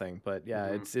been nothing. But yeah,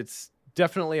 it's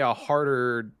definitely a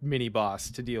harder mini boss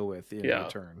to deal with in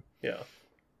Return. Yeah,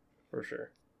 for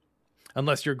sure.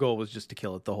 Unless your goal was just to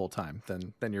kill it the whole time,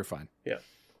 then you're fine. Yeah.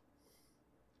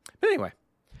 But anyway,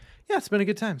 yeah, it's been a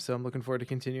good time, so I'm looking forward to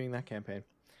continuing that campaign.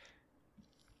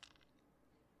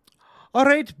 All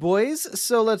right, boys,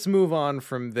 so let's move on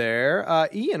from there.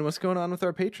 Ian, what's going on with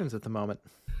our patrons at the moment?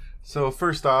 So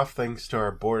first off, thanks to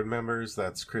our board members.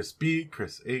 That's Chris B,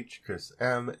 Chris H, Chris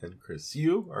M, and Chris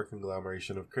U, our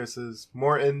conglomeration of Chris's.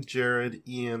 Morton, Jared,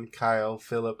 Ian, Kyle,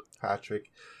 Philip, Patrick,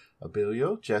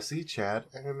 Abilio, Jesse, Chad,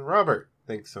 and Robert.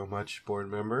 Thanks so much, board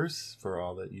members, for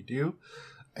all that you do.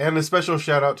 And a special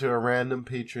shout out to a random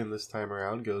patron this time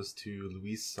around goes to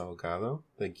Luis Salgado.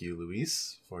 Thank you,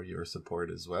 Luis, for your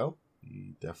support as well.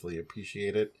 We definitely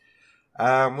appreciate it.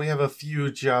 We have a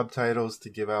few job titles to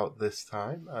give out this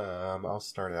time. I'll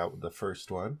start out with the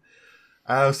first one.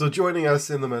 So joining us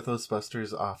in the Mythos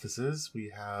Busters offices,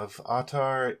 we have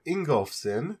Ottar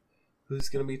Ingolfsson, who's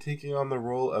going to be taking on the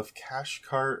role of cash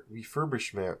cart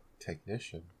refurbishment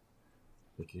technician,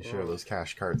 making sure those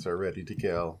cash carts are ready to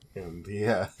go in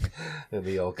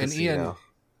the old casino.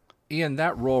 Ian,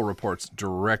 that role reports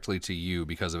directly to you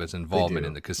because of its involvement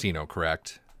in the casino,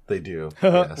 correct? They do.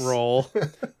 Yes. Roll.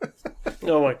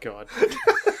 Oh my god.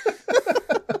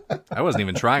 I wasn't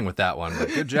even trying with that one, but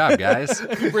good job, guys.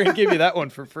 We're going to give you that one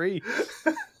for free.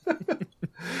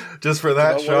 Just for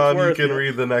that, Sean, you can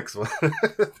read the next one.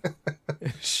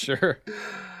 Sure.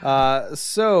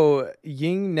 So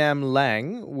Ying Nam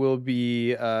Lang will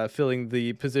be filling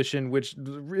the position which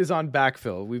is on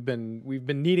backfill. We've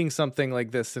been needing something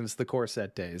like this since the core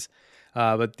set days.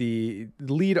 But the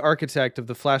lead architect of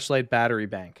the flashlight battery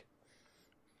bank,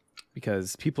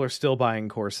 because people are still buying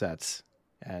core sets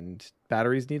and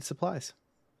batteries need supplies.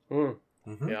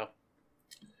 Yeah.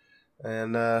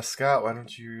 And Scott, why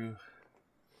don't you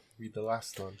read the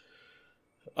last one?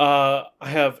 I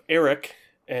have Eric,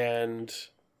 and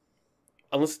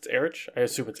unless it's Eric, I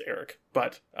assume it's Eric,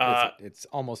 but it's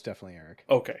almost definitely Eric.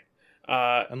 Okay.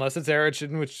 Unless it's Eric,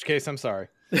 in which case I'm sorry.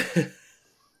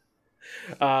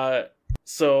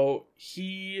 So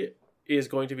he is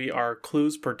going to be our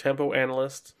clues per tempo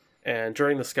analyst, and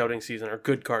during the scouting season, our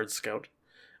good cards scout.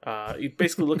 You're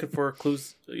basically looking for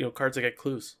clues, cards that get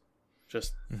clues.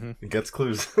 Just He gets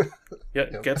clues.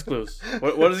 Gets clues.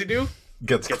 What does he do?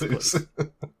 Gets clues.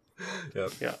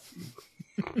 Yep. Yeah.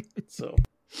 So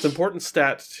it's an important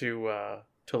stat to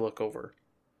look over.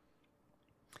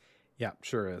 Yeah,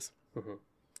 sure is. Mm-hmm.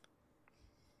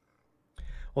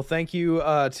 Well, thank you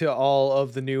to all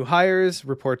of the new hires.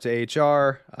 Report to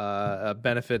HR.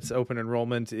 Benefits open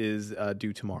enrollment is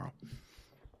due tomorrow.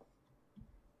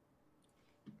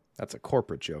 That's a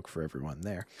corporate joke for everyone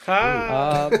there.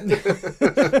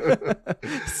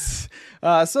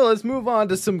 So let's move on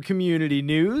to some community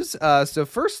news. So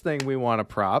first thing we want to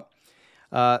prop.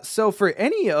 So for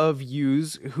any of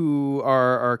yous who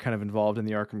are kind of involved in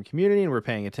the Arkham community and we're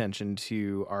paying attention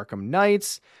to Arkham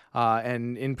Nights,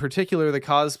 and in particular the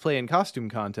cosplay and costume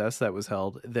contest that was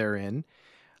held therein,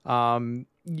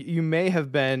 you may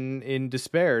have been in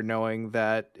despair knowing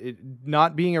that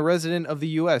not being a resident of the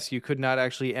U.S., you could not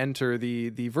actually enter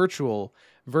the virtual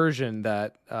version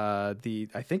that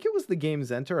I think it was the Game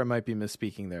Center. I might be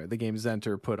misspeaking there. The Game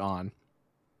Center put on.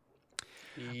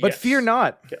 Yes. But fear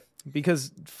not,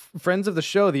 because friends of the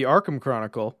show, the Arkham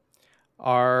Chronicle,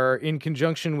 are in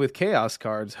conjunction with Chaos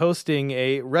Cards hosting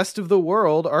a Rest of the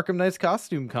World Arkham Nights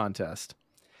costume contest.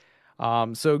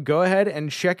 So go ahead and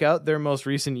check out their most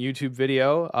recent YouTube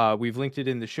video. We've linked it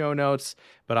in the show notes,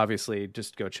 but obviously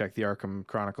just go check the Arkham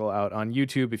Chronicle out on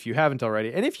YouTube if you haven't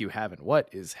already. And if you haven't, what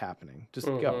is happening? Just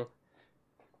go.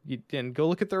 And go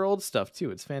look at their old stuff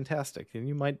too. It's fantastic. And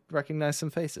you might recognize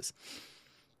some faces.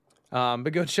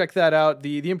 But go check that out.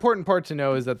 The important part to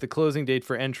know is that the closing date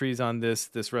for entries on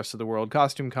this Rest of the World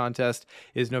costume contest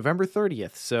is November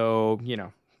 30th. So,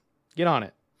 get on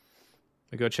it.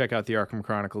 Go check out the Arkham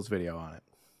Chronicles video on it.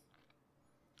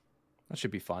 That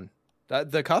should be fun.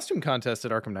 The costume contest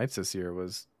at Arkham Nights this year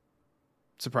was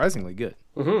surprisingly good.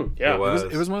 Mm-hmm. Yeah,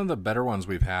 it was one of the better ones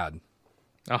we've had.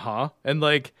 And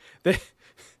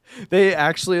they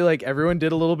actually everyone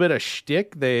did a little bit of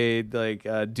shtick. They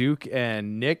Duke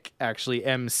and Nick actually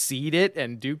emceed it,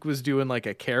 and Duke was doing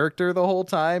a character the whole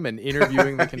time and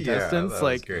interviewing the contestants. That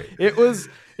was great.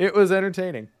 It was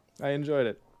entertaining. I enjoyed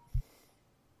it.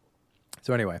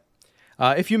 So anyway,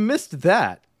 if you missed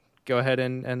that, go ahead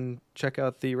and check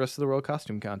out the Rest of the World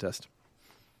costume contest.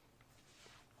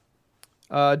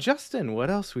 Justin,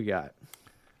 what else we got?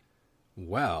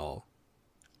 Well,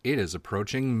 it is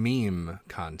approaching meme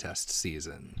contest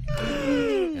season.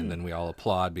 And then we all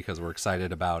applaud because we're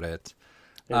excited about it.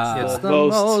 It's the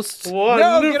most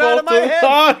wonderful no, get out of my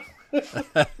head!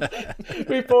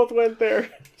 We both went there.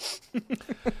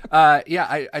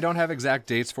 I don't have exact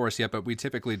dates for us yet, but we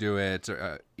typically do it,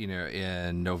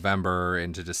 in November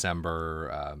into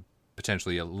December,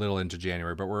 potentially a little into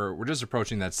January. But we're just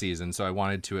approaching that season, so I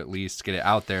wanted to at least get it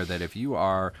out there that if you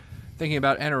are thinking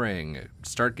about entering,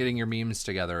 start getting your memes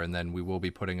together, and then we will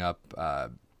be putting up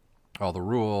all the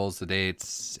rules, the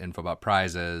dates, info about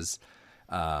prizes.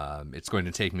 It's going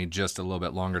to take me just a little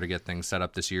bit longer to get things set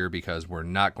up this year because we're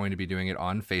not going to be doing it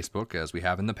on Facebook as we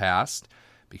have in the past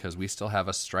because we still have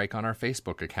a strike on our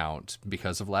Facebook account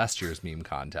because of last year's meme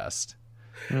contest.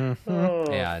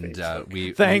 Mm-hmm.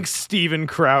 And thanks, Steven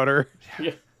Crowder.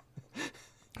 Yeah.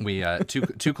 We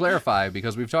to clarify,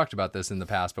 because we've talked about this in the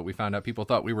past, but we found out people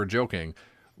thought we were joking.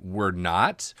 We're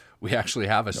not. We actually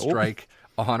have a strike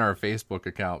on our Facebook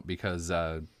account because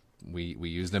we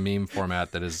used a meme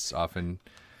format that is often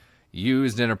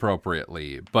used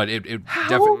inappropriately, but it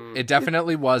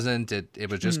definitely wasn't. It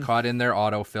was just caught in their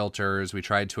auto filters. We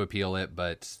tried to appeal it,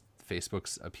 but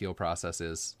Facebook's appeal process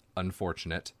is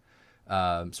unfortunate.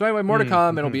 So anyway, more to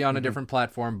come. It'll be on a different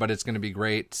platform, but it's going to be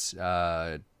great.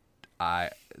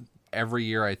 Every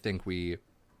year I think we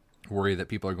worry that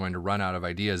people are going to run out of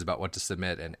ideas about what to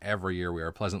submit, and every year we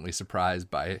are pleasantly surprised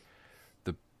by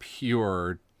the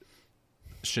pure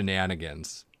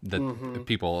shenanigans that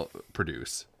people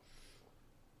produce.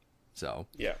 So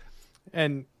yeah.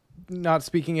 And not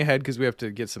speaking ahead because we have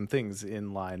to get some things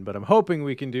in line, but I'm hoping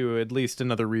we can do at least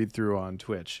another read through on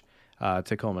Twitch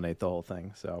to culminate the whole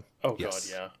thing. So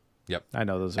yes. God, yeah. Yep. I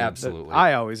know those are absolutely.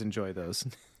 I always enjoy those.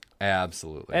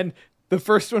 Absolutely. And the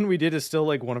first one we did is still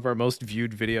one of our most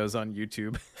viewed videos on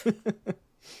YouTube.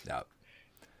 Yeah.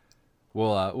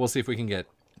 We'll see if we can get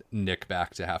Nick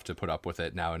back to have to put up with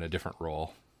it now in a different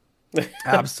role.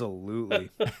 Absolutely.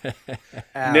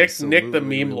 Nick the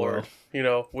meme lord. We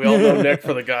all know Nick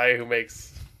for the guy who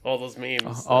makes all those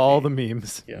memes. All the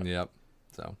memes. Yeah. Yep.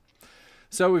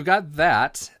 So we've got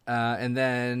that, and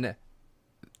then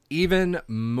even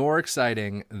more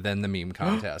exciting than the meme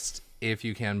contest, if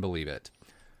you can believe it,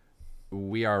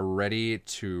 we are ready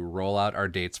to roll out our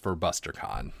dates for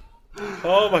BusterCon.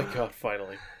 Oh my God!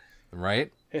 Finally,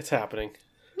 right? It's happening.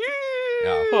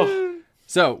 Yeah. Oh.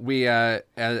 So we,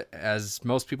 as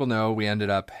most people know, we ended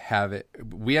up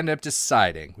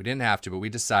deciding, we didn't have to, but we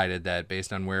decided that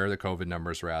based on where the COVID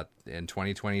numbers were at in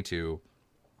 2022,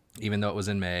 even though it was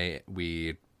in May,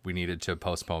 we needed to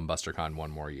postpone BusterCon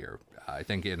one more year. I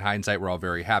think in hindsight, we're all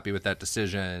very happy with that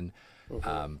decision.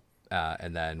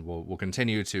 And then we'll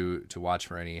continue to watch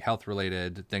for any health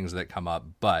related things that come up.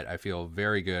 But I feel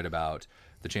very good about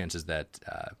the chances that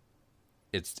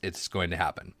it's going to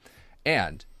happen.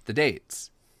 And the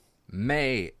dates,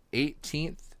 May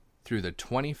 18th through the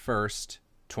 21st,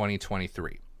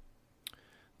 2023.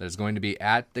 That is going to be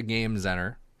at the Game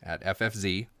Center at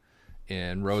FFZ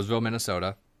in Roseville,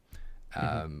 Minnesota.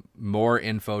 More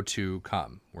info to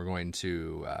come. We're going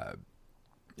to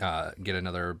get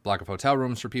another block of hotel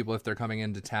rooms for people if they're coming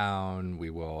into town. We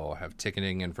will have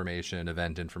ticketing information,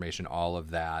 event information, all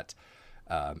of that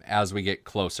as we get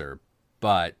closer.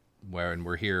 But when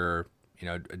we're here,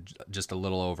 just a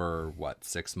little over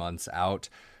 6 months out,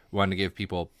 we want to give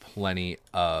people plenty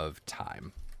of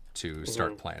time to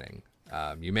start planning.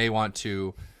 You may want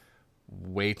to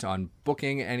wait on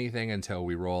booking anything until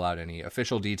we roll out any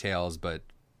official details, but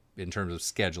in terms of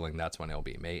scheduling, that's when it'll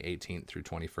be May 18th through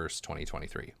 21st,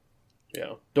 2023.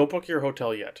 Yeah. Don't book your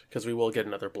hotel yet, because we will get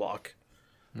another block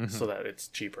so that it's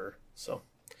cheaper. So,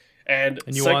 and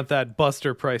you want that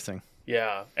Buster pricing.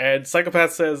 Yeah. And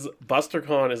Psychopath says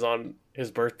BusterCon is on his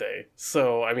birthday.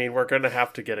 So, I mean, we're going to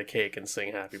have to get a cake and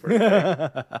sing happy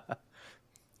birthday.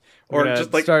 Or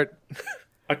just start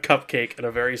a cupcake and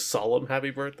a very solemn happy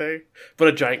birthday, but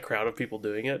a giant crowd of people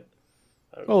doing it.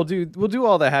 We'll do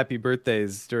all the happy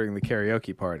birthdays during the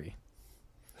karaoke party.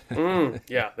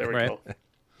 Yeah, there we go.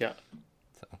 Yeah.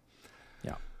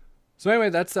 So anyway,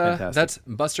 that's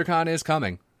BusterCon is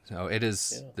coming. So it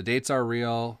is. The dates are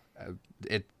real.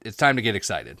 It's time to get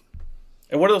excited.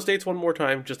 And what are those dates one more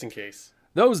time, just in case?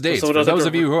 Those dates, for those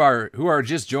of you who are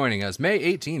just joining us, May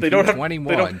 18th through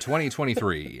 21,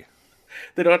 2023.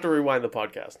 They don't have to rewind the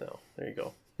podcast now. There you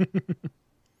go.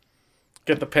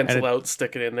 Get the pencil out,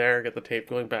 stick it in there, get the tape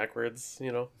going backwards,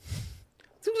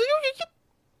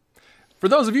 For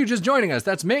those of you just joining us,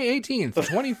 that's May 18th,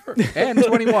 21st, and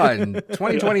 21,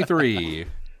 2023.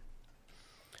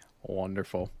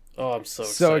 Wonderful. Oh, I'm so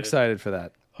excited. So excited for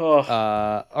that.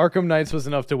 Arkham Nights was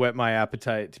enough to whet my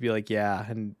appetite to be like, yeah,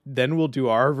 and then we'll do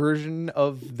our version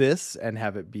of this and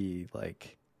have it be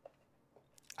like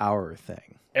our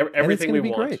thing. Everything we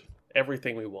want. Great.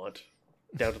 Everything we want.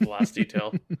 Down to the last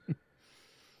detail.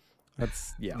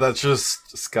 That's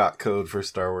just Scott code for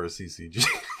Star Wars CCG.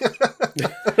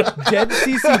 Dead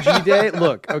CCG Day.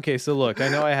 Look, I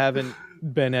know I haven't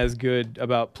been as good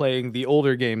about playing the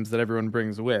older games that everyone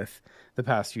brings with the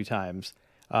past few times.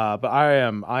 But I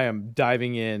am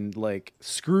diving in like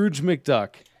Scrooge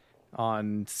McDuck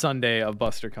on Sunday of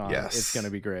BusterCon. Yes. It's going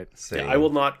to be great. Yeah, I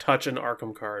will not touch an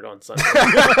Arkham card on Sunday.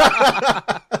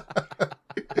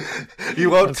 You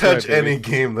won't touch any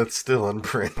game that's still in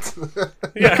print.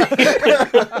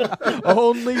 Yeah.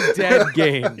 Only dead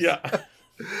games. Yeah.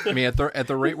 I mean, at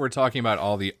the rate we're talking about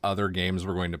all the other games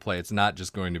we're going to play, it's not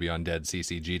just going to be on Dead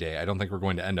CCG Day. I don't think we're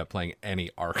going to end up playing any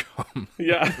Arkham.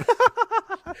 Yeah.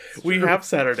 We have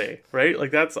Saturday, right?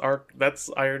 Like that's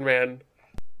Ironman.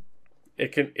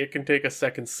 It can take a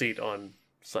second seat on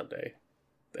Sunday,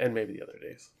 and maybe the other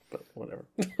days, but whatever.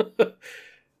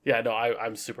 Yeah, no,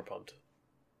 I'm super pumped.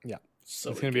 Yeah,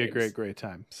 so it's gonna be a great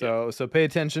time. So pay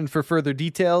attention for further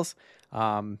details. We've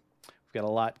got a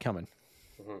lot coming.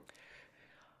 Mm-hmm.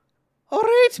 All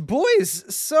right, boys.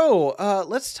 So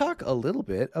let's talk a little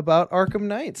bit about Arkham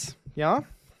Nights. Yeah.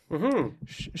 Mm-hmm.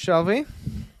 Shall we?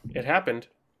 It happened.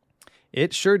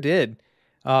 It sure did.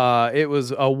 It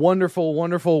was a wonderful,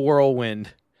 wonderful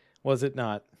whirlwind, was it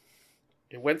not?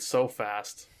 It went so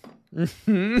fast.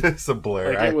 It's a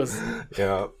blur. Like it was.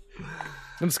 Yeah.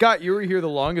 And Scott, you were here the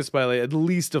longest by like at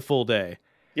least a full day.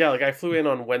 Yeah, like I flew in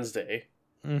on Wednesday,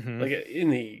 like in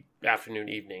the afternoon,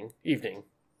 evening.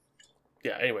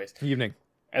 Yeah. Anyways, evening,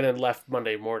 and then left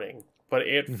Monday morning. But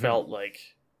it felt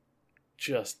like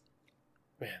man,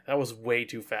 that was way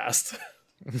too fast.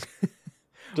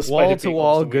 Wall to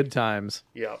wall, good times.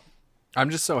 Yeah. I'm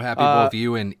just so happy both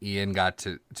you and Ian got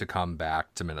to come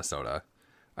back to Minnesota.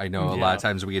 I know a lot of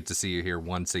times we get to see you here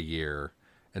once a year,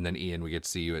 and then Ian, we get to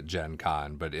see you at Gen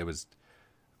Con, but it was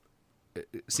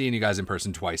seeing you guys in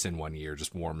person twice in 1 year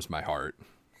just warms my heart.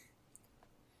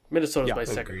 Minnesota's my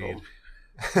second home.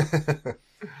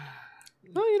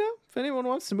 Well, if anyone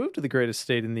wants to move to the greatest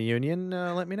state in the union,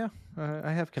 let me know.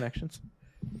 I have connections.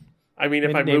 I mean,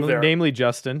 if I move there, namely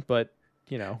Justin, but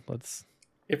let's.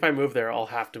 If I move there, I'll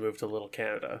have to move to Little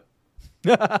Canada.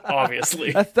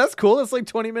 Obviously, that's cool. It's like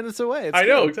 20 minutes away. I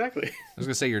know exactly. I was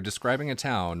gonna say you're describing a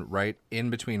town right in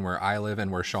between where I live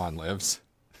and where Sean lives.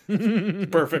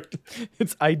 Perfect.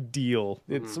 It's ideal.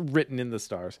 It's written in the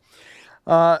stars.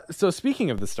 So speaking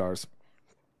of the stars,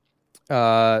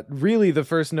 really the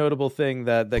first notable thing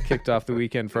that kicked off the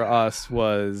weekend for us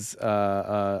was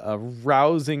a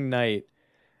rousing night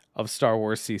of Star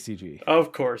Wars CCG.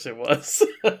 Of course it was.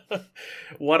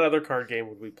 What other card game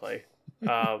would we play?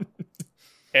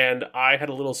 And I had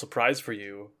a little surprise for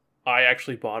you. I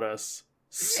actually bought us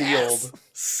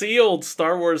sealed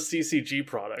Star Wars CCG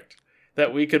product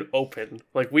that we could open.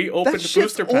 Like, we opened that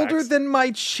booster packs. Older than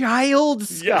my child,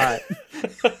 Scott.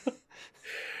 Yeah,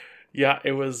 yeah,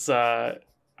 it was. I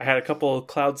had a couple of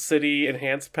Cloud City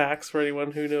enhanced packs for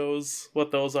anyone who knows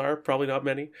what those are. Probably not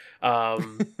many. Or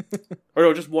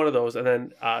no, just one of those, and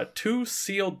then 2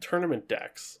 sealed tournament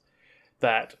decks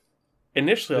that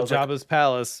initially The I was Jabba's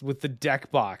Palace with the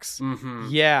deck box. Mm-hmm.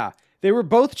 Yeah. They were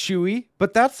both chewy,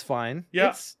 but that's fine.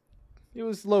 Yeah. It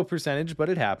was low percentage, but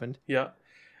it happened. Yeah.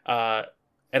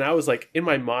 And I was like, in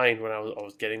my mind when I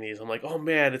was getting these, I'm like, oh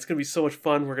man, it's going to be so much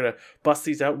fun. We're going to bust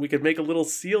these out. We could make a little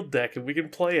sealed deck and we can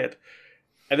play it.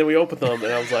 And then we opened them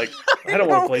and I was like, I don't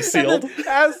want to play sealed.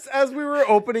 As we were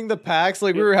opening the packs,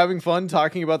 like we were having fun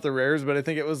talking about the rares, but I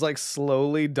think it was like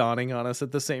slowly dawning on us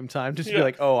at the same time to be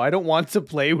like, oh, I don't want to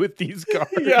play with these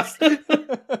cards. Yeah.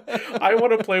 I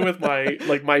want to play with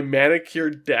my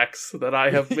manicured decks that I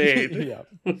have made. Yeah.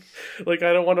 Like,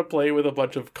 I don't want to play with a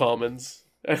bunch of commons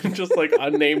and just like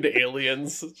unnamed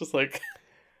aliens. It's just like,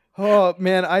 oh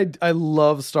man, I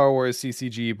love Star Wars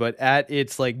CCG, but at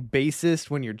its like basest,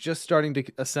 when you're just starting to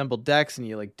assemble decks and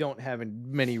you like don't have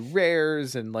many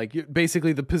rares and like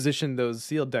basically the position those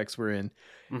sealed decks were in,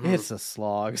 it's a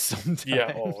slog sometimes.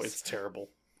 Yeah, oh, it's terrible.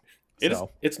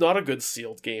 It's not a good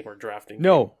sealed game or drafting game.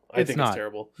 No, I think it's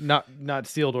terrible. Not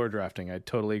sealed or drafting. I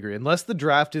totally agree. Unless the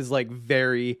draft is like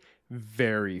very,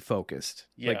 very focused.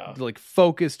 Yeah. Like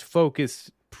focused,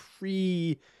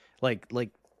 like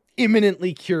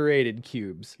imminently curated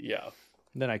cubes. Yeah.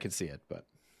 Then I could see it, but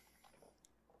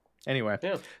anyway.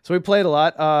 Yeah. So we played a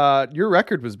lot. Your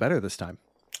record was better this time.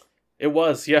 It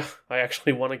was, yeah. I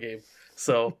actually won a game.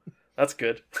 So that's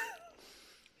good.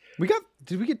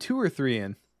 Did we get 2 or 3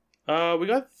 in? We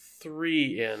got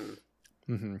 3 in.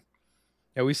 Mm-hmm.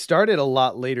 Yeah, we started a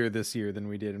lot later this year than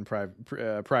we did in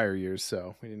prior years,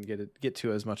 so we didn't get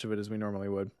to as much of it as we normally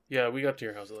would. Yeah, we got to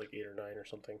your house at like 8 or 9 or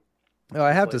something. Oh,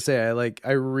 I have to say,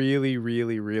 I really,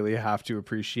 really, really have to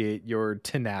appreciate your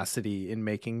tenacity in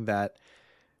making that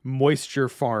moisture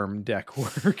farm deck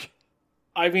work.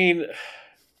 I mean,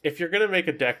 if you're gonna make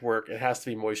a deck work, it has to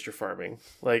be moisture farming.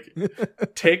 Like,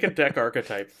 take a deck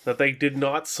archetype that they did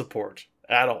not support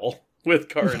at all with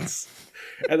cards,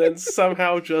 and then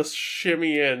somehow just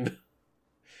shimmy in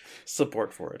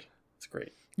support for it. It's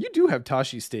great. You do have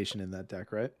Tashi Station in that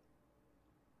deck, right?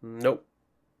 Nope.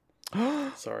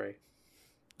 Sorry.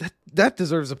 That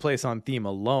deserves a place on theme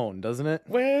alone, doesn't it?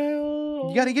 Well,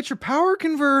 you got to get your power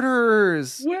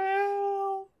converters.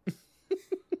 Well.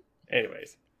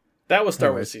 Anyways, that was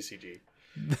Star Wars CCG.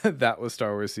 That was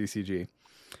Star Wars CCG.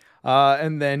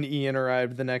 And then Ian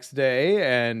arrived the next day,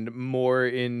 and more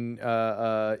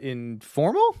informal,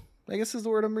 I guess is the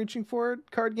word I'm reaching for,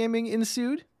 card gaming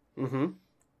ensued. Mm-hmm.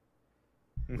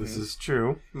 This is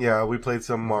true. Yeah, we played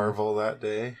some Marvel that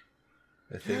day.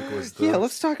 I think was the... Yeah,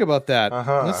 let's talk about that.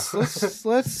 Let's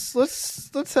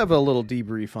have a little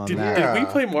debrief on that. Did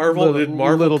we play Marvel? Did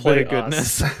Marvel play bit of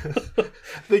goodness? us? I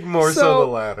think more so the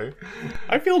latter.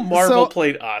 I feel Marvel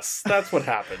played us. That's what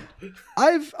happened.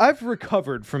 I've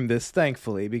recovered from this,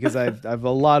 thankfully, because I've a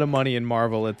lot of money in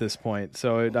Marvel at this point.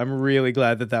 So I'm really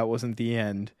glad that wasn't the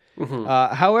end. Mm-hmm.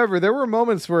 However, there were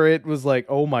moments where it was like,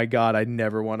 oh my god, I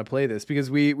never want to play this,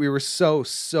 because we were so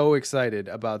excited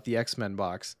about the X-Men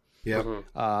box. Yeah.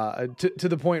 To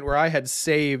the point where I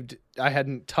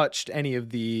hadn't touched any of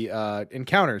the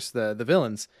encounters, the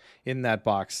villains in that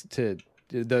box, despite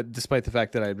the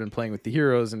fact that I had been playing with the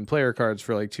heroes and player cards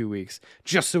for like 2 weeks,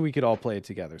 just so we could all play it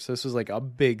together. So this was like a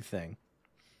big thing.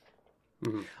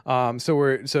 Mm-hmm.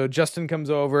 So Justin comes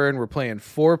over and we're playing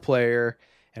 4-player,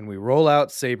 and we roll out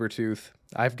Sabretooth.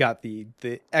 I've got the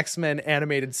X-Men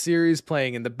animated series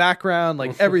playing in the background,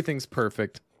 like everything's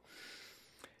perfect.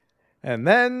 And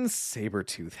then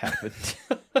Sabretooth happened.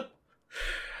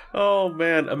 Oh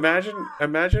man,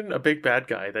 imagine a big bad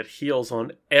guy that heals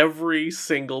on every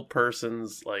single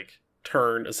person's like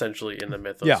turn, essentially, in the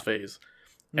Mythos phase.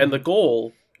 And the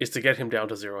goal is to get him down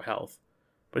to 0 health.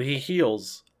 But he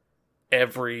heals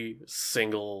every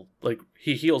single,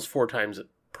 he heals 4 times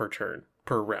per turn,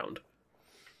 per round.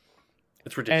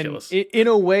 It's ridiculous. And in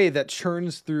a way that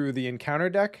churns through the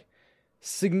encounter deck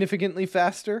significantly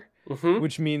faster. Mm-hmm.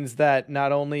 Which means that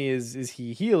not only is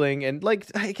he healing, and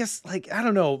I guess I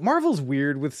don't know, Marvel's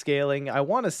weird with scaling. I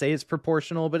want to say it's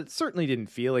proportional, but it certainly didn't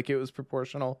feel like it was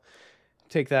proportional.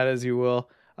 Take that as you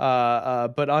will.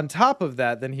 But on top of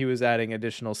that, then he was adding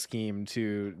additional scheme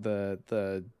to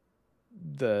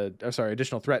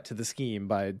additional threat to the scheme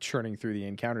by churning through the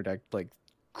encounter deck like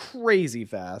crazy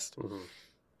fast. Mm-hmm.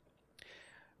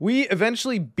 We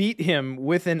eventually beat him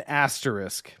with an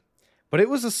asterisk, but it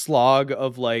was a slog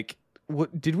of like,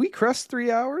 what did we crest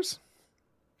 3 hours?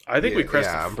 I think we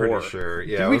crested 4. I'm pretty sure.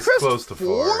 Yeah, Did it we was crest close to 4.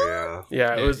 4? Yeah.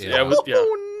 Yeah, it was. Yeah. Yeah, it was. Yeah,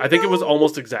 Oh, I think it was no.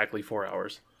 almost exactly 4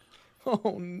 hours.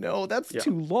 Oh no, that's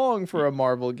too long for a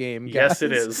Marvel game, guys. Yes,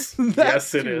 it is. That's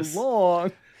Yes, it too is.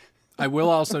 long. I will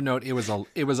also note it was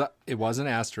an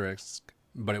asterisk,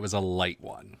 but it was a light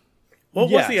one.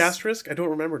 What was the Yes. asterisk? I don't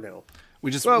remember now.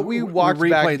 We walked replayed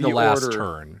back the the last order.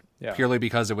 turn Yeah. purely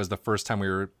because it was the first time we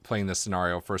were playing this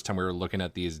scenario, first time we were looking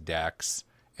at these decks,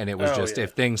 and it was just yeah.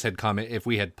 if things had come, if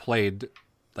we had played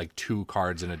like 2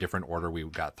 cards in a different order, we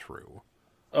got through.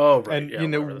 Oh, right. And yeah, you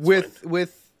know, whatever, that's fine.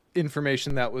 with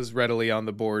information that was readily on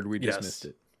the board, we just Yes. missed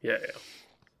it. Yeah.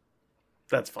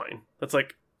 That's fine. That's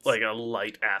like a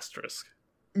light asterisk.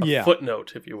 Yeah.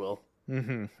 Footnote, if you will.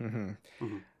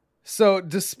 So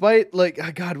despite like,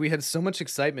 oh God, we had so much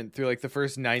excitement through like the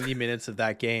first 90 minutes of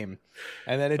that game.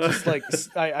 And then it just like,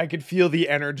 I could feel the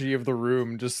energy of the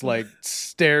room just like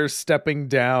stairs stepping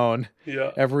down.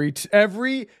 Yeah. Every,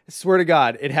 swear to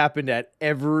God, it happened at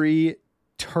every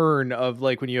turn of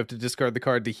like when you have to discard the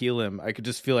card to heal him. I could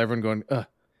just feel everyone going,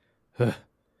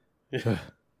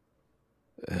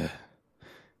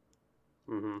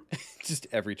 just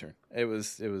every turn. It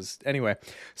was anyway.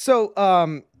 So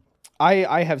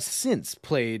I have since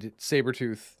played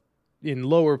Sabretooth in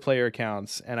lower player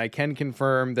counts, and I can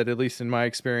confirm that at least in my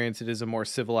experience, it is a more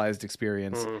civilized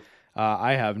experience.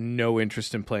 I have no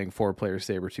interest in playing 4-player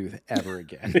Sabretooth ever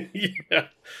again.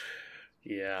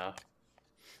 Yeah.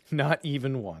 Not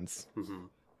even once.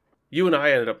 You and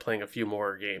I ended up playing a few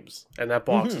more games, and that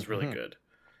box is really good.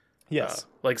 Yes.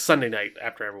 Like Sunday night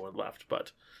after everyone left,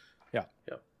 but yeah.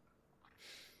 Yeah.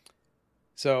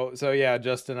 So yeah,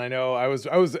 Justin, I know I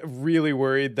was really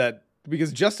worried that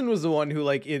because Justin was the one who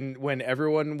like when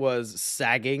everyone was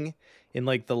sagging in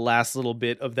like the last little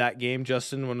bit of that game,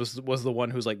 Justin was the one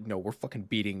who's like, no, we're fucking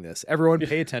beating this. Everyone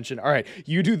pay attention. All right,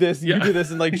 you do this, you do this.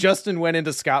 And like Justin went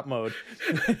into Scott mode.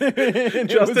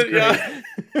 Justin,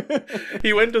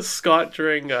 he went to Scott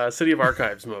during City of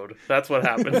Archives mode. That's what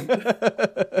happened.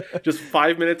 Just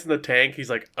 5 minutes in the tank. He's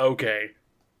like, okay.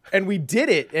 And we did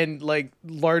it, and like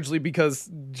largely because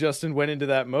Justin went into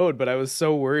that mode. But I was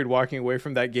so worried walking away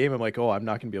from that game. I'm like, oh, I'm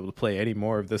not gonna be able to play any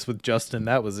more of this with Justin.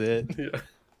 That was it. Yeah.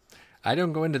 I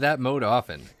don't go into that mode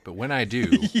often, but when I do,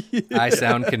 I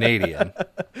sound Canadian.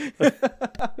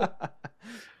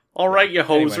 All right, you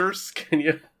hosers, can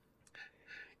you?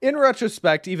 In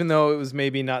retrospect, even though it was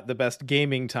maybe not the best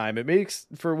gaming time, it makes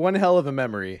for one hell of a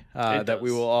memory that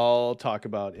we will all talk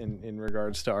about in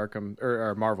regards to Arkham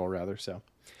or Marvel rather. So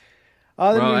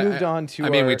then we moved on to. I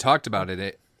mean, we talked about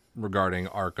it regarding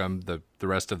Arkham the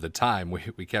rest of the time.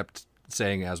 We kept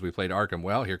saying as we played Arkham,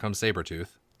 well, here comes Sabretooth.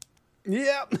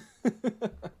 Yeah.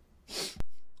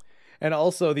 And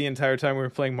also the entire time we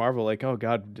were playing Marvel, like, oh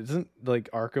God, doesn't like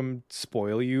Arkham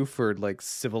spoil you for like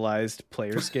civilized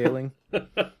player scaling?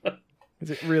 'Cause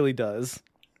it really does.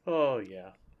 Oh yeah.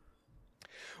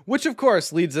 Which of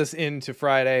course leads us into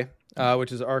Friday,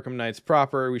 which is Arkham Nights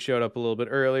proper. We showed up a little bit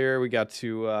earlier. We got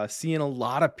to seeing a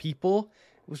lot of people,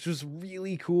 which was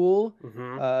really cool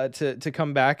to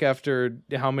come back after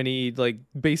how many, like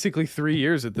basically 3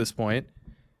 years at this point.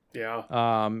 Yeah.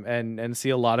 And see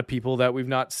a lot of people that we've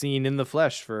not seen in the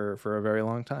flesh for a very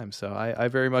long time. So I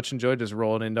very much enjoyed just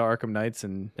rolling into Arkham Nights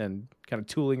and kind of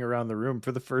tooling around the room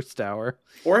for the first hour.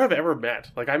 Or have ever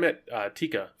met. Like I met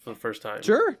Tika for the first time.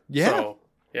 Sure. Yeah. So,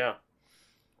 yeah.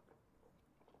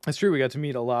 That's true. We got to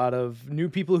meet a lot of new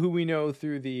people who we know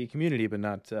through the community, but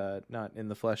not in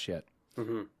the flesh yet,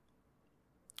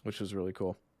 which was really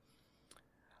cool.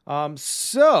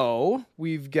 So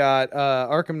we've got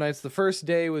Arkham Nights. The first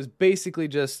day was basically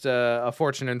just a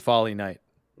Fortune Folly night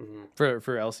for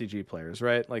LCG players,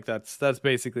 right? Like that's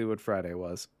basically what Friday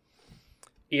was.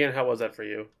 Ian, how was that for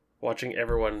you? Watching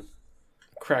everyone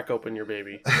crack open your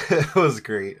baby. It was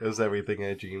great. It was everything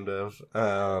I dreamed of.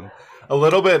 A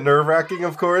little bit nerve-wracking,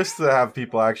 of course, to have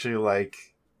people actually like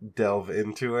delve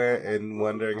into it and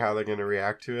wondering how they're going to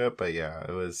react to it. But yeah,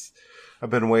 it was. I've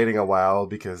been waiting a while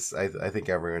because I think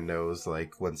everyone knows,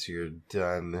 like, once you're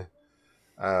done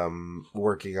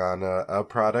working on a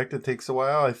product, it takes a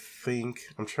while.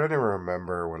 I'm trying to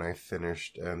remember when I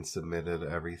finished and submitted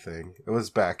everything. It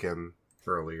was back in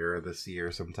earlier this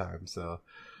year sometime, so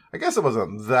I guess it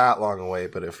wasn't that long away,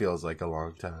 but it feels like a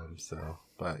long time. So,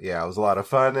 but yeah, it was a lot of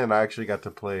fun, and I actually got to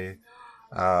play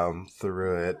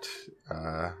through it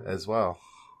as well.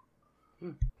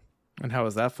 And how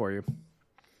was that for you?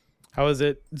 How is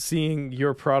it seeing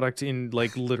your product in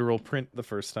like literal print the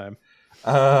first time?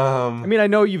 I mean, I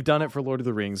know you've done it for Lord of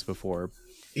the Rings before,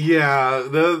 Yeah,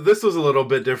 this was a little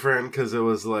bit different because it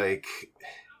was like,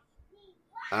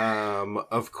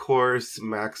 of course,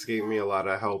 Max gave me a lot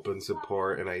of help and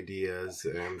support and ideas,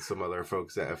 and some other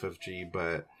folks at FFG,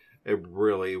 but it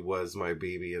really was my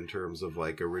baby in terms of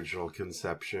like original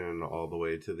conception all the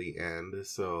way to the end.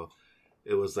 So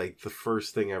it was like the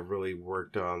first thing I've really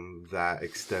worked on that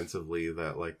extensively,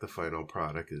 that like the final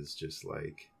product is just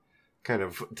like kind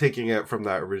of taking it from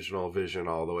that original vision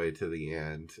all the way to the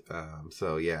end.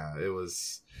 So yeah, it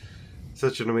was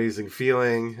such an amazing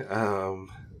feeling,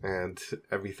 and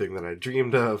everything that I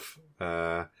dreamed of.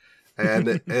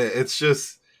 And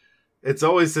it's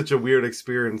always such a weird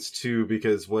experience too,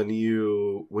 because when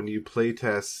you play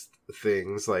test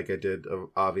things, like I did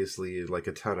obviously like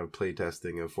a ton of play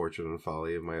testing of Fortune and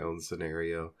Folly in my own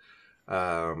scenario.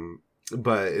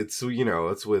 But it's,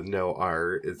 it's with no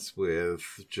art. It's with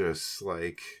just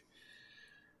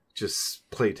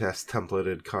playtest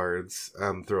templated cards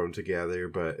thrown together.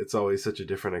 But it's always such a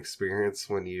different experience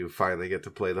when you finally get to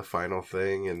play the final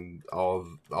thing, and all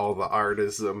the art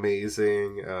is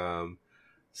amazing.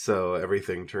 So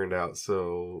everything turned out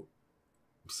so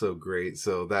great.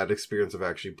 So that experience of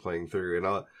actually playing through,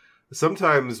 and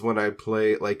sometimes when I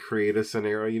play, like, create a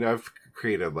scenario, I've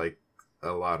created like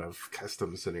a lot of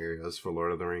custom scenarios for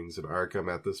Lord of the Rings and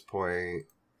Arkham at this point.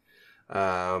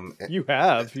 You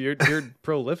have. You're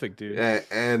prolific, dude.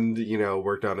 And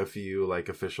worked on a few like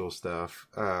official stuff.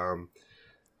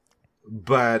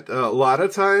 But a lot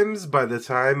of times, by the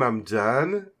time I'm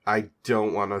done, I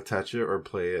don't want to touch it or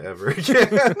play it ever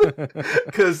again.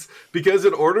 Because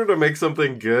in order to make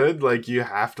something good, like, you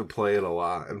have to play it a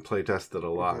lot and play test it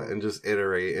a lot and just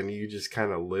iterate, and you just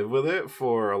kind of live with it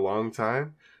for a long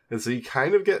time. And so you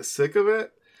kind of get sick of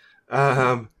it.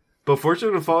 But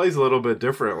Fortune and Folly is a little bit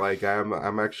different. Like,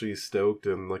 I'm actually stoked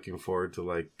and looking forward to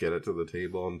like get it to the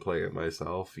table and play it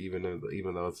myself, even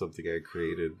though it's something I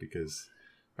created, because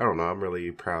I don't know, I'm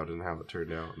really proud in how it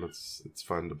turned out, and it's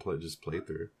fun to play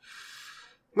through.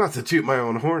 Not to toot my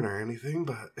own horn or anything,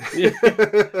 but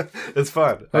it's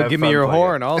fun. Oh, give me your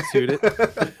horn, I'll toot it.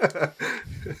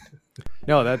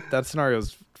 No, that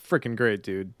scenario's freaking great,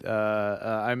 dude.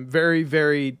 I'm very,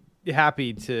 very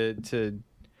happy to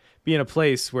be in a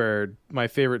place where my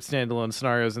favorite standalone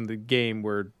scenarios in the game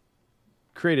were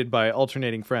created by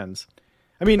alternating friends.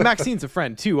 I mean, Maxine's a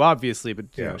friend too, obviously, but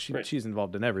she's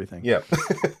involved in everything. Yep.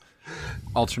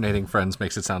 Alternating friends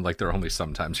makes it sound like they're only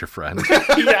sometimes your friend.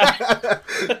 Yeah.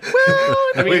 Well,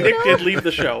 I mean, Nick did leave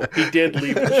the show. He did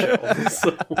leave the show.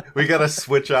 So. We gotta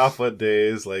switch off what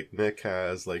days. Like, Nick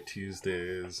has like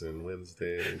Tuesdays and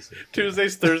Wednesdays.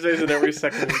 Tuesdays, Thursdays, and every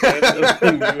second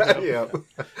weekend. Yeah.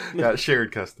 Got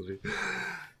shared custody.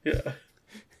 Yeah.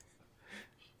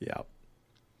 Yeah.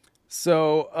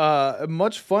 So,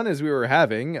 much fun as we were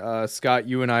having, Scott,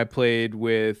 you and I played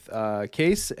with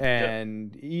Case,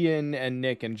 and Ian and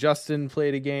Nick and Justin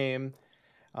played a game.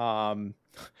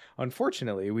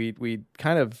 Unfortunately, we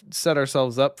kind of set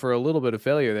ourselves up for a little bit of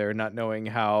failure there, not knowing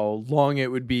how long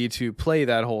it would be to play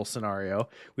that whole scenario.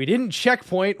 We didn't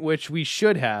checkpoint, which we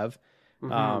should have.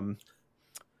 Mm-hmm.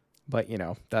 But,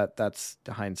 that's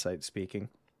hindsight speaking.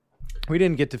 We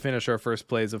didn't get to finish our first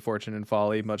plays of Fortune and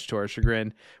Folly, much to our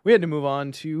chagrin. We had to move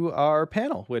on to our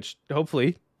panel, which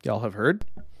hopefully y'all have heard.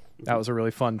 That was a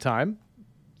really fun time.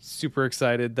 Super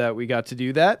excited that we got to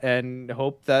do that, and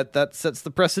hope that sets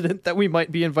the precedent that we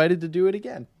might be invited to do it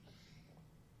again.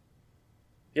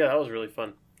 Yeah, that was really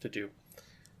fun to do.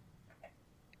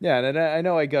 Yeah, and I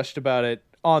know I gushed about it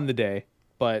on the day,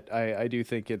 but I do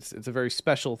think it's a very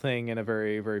special thing and a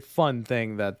very, very fun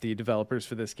thing that the developers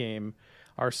for this game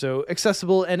are so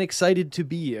accessible and excited to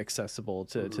be accessible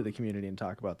to the community and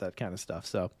talk about that kind of stuff.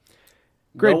 So,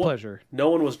 great pleasure. No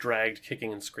one was dragged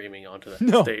kicking and screaming onto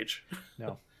that stage.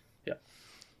 No. Yeah.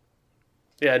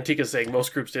 Yeah, and Tika's saying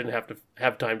most groups didn't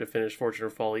have time to finish Fortune or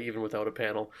Folly even without a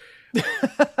panel.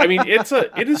 I mean,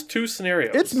 it is two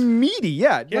scenarios. It's meaty,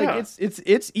 yeah. Like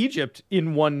it's Egypt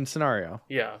in one scenario.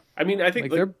 Yeah. I mean, I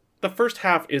think the first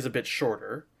half is a bit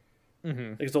shorter.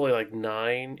 Mm-hmm. It's only like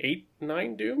 9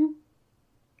 Doom.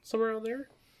 Somewhere around there.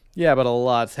 Yeah, but a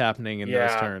lot's happening in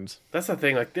those turns. That's the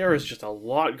thing. Like, there is just a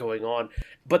lot going on.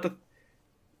 But the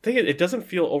thing is, it doesn't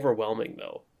feel overwhelming,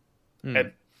 though.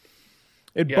 And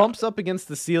it bumps up against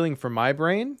the ceiling for my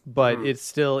brain, but it's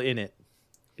still in it.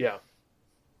 Yeah.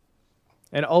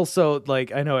 And also,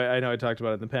 like, I know I talked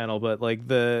about it in the panel, but like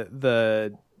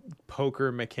the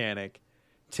poker mechanic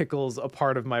tickles a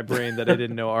part of my brain that I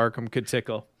didn't know Arkham could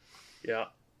tickle. Yeah.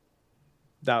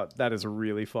 That is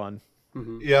really fun.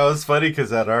 Mm-hmm. Yeah, it was funny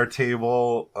because at our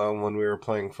table, when we were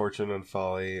playing Fortune and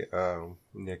Folly,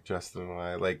 Nick, Justin, and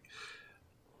I, like,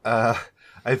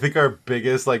 I think our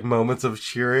biggest like moments of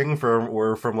cheering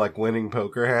were from like winning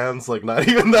poker hands, like not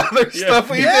even the other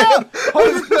stuff we did.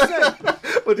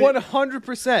 100%.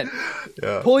 100%.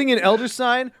 Yeah. Pulling an Elder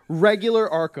Sign, regular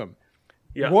Arkham.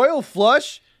 Yeah. Royal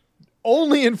Flush,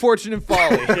 only in Fortune and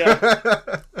Folly.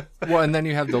 Yeah. Well, and then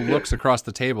you have the looks across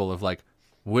the table of like,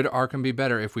 would Arkham be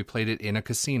better if we played it in a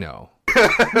casino?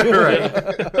 Right.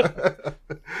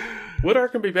 Would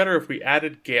Arkham be better if we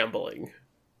added gambling?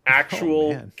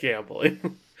 Actual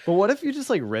gambling. But what if you just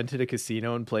like rented a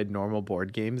casino and played normal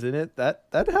board games in it?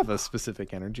 That'd have a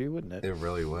specific energy, wouldn't it? It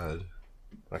really would.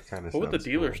 That kind of. What would the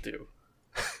dealers do?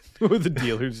 What would the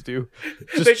dealers do?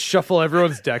 Just shuffle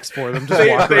everyone's decks for them. Just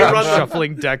They walk run around the-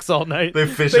 shuffling decks all night. They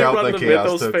fish They out run the the chaos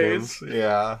Mythos tokens. phase.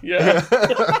 Yeah. Yeah.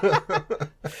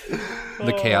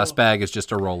 The chaos bag is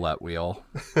just a roulette wheel.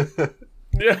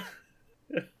 Yeah.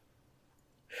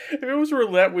 If it was a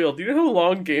roulette wheel, do you know how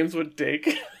long games would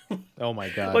take? Oh my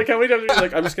god! Like how many times are you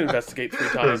like, I'm just gonna investigate 3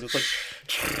 times? It's like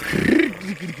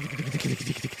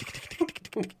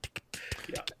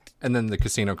And then the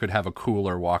casino could have a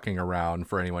cooler walking around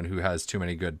for anyone who has too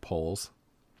many good pulls.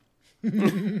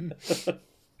 Look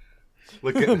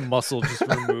at muscle just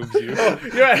removes you.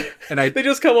 yeah. And I They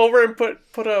just come over and put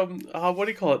what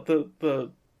do you call it?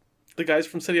 The guys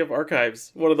from City of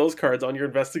Archives, one of those cards on your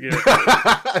investigator.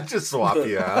 just swap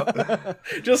you out.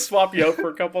 Just swap you out for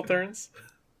a couple turns.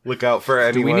 Look out for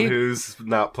anyone need- who's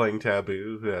not playing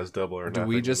Taboo, who has double or do nothing.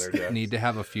 we in just their decks. need to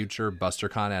have a future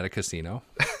BusterCon at a casino?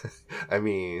 I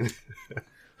mean,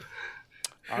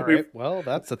 All right. Well,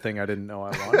 that's a thing I didn't know I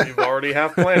wanted. You've already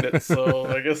half planned it, so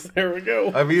I guess there we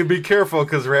go. be careful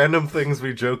because random things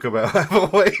we joke about have a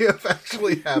way of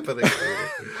actually happening.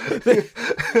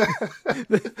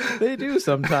 They do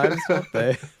sometimes, don't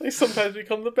they? They sometimes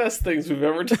become the best things we've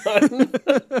ever done.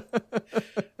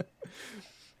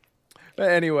 But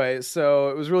anyway, so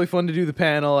it was really fun to do the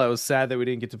panel. I was sad that we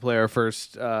didn't get to play our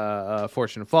first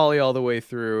Fortune Folly all the way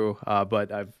through,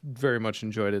 but I've very much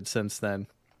enjoyed it since then.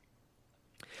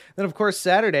 Then, of course,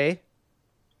 Saturday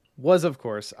was, of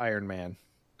course, Ironman.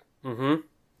 Mm-hmm.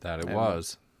 That it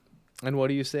was. And what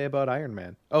do you say about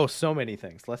Ironman? Oh, so many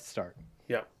things. Let's start.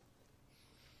 Yeah.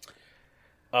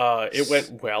 It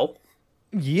went well.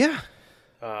 Yeah.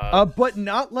 But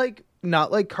not like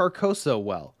Carcosa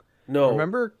well. No.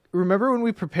 Remember when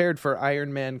we prepared for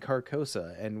Ironman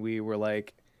Carcosa and we were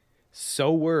like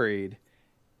so worried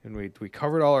and we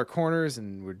covered all our corners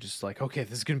and we're just like, okay,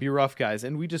 this is going to be rough, guys.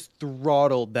 And we just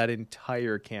throttled that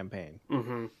entire campaign.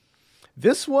 Mm-hmm.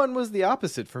 This one was the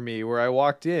opposite for me, where I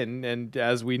walked in and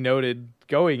as we noted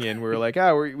going in, we were like,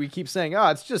 we keep saying,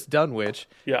 it's just Dunwich.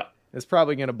 Yeah. It's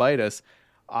probably going to bite us.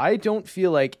 I don't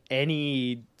feel like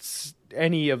any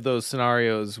of those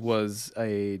scenarios was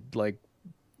a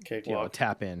Cakewalk.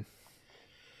 tap in.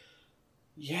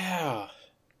 Yeah.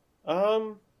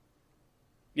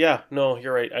 Yeah, no,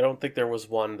 you're right. I don't think there was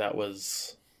one that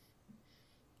was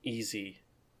easy.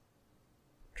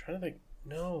 I'm trying to think.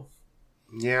 No.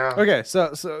 Yeah. Okay,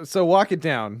 so walk it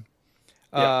down.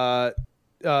 Yeah.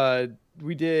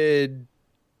 We did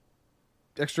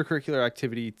extracurricular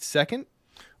activity second.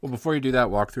 Well, before you do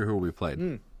that, walk through who we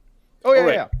played. Oh yeah,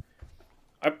 right. yeah.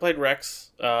 I played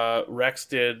Rex. Rex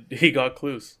he got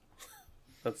clues.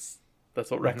 That's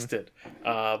what Rex did.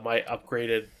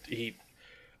 He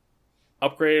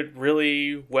upgraded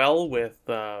really well with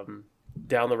Down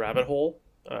the Rabbit Hole.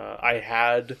 I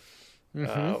had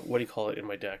what do you call it in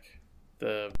my deck?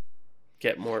 The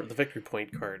victory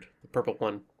point card, the purple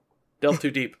one. Delve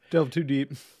too deep. Delve too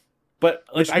deep. But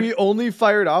like We only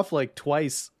fired off like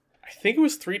twice. I think it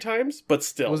was 3 times, but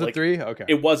still, Was it like, 3? Okay.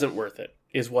 it wasn't worth it,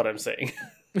 is what I'm saying.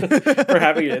 For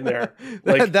having it in there.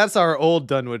 Like, That's our old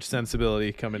Dunwich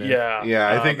sensibility coming in. yeah. Yeah,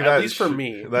 I think at least for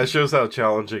me. that shows how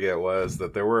challenging it was.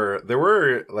 That there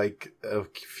were like a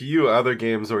few other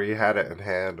games where you had it in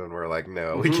hand and we're like,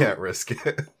 no, we can't risk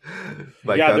it.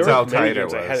 Like Yeah, that's there how were many tight it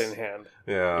games was. I had in hand.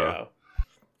 Yeah.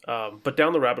 But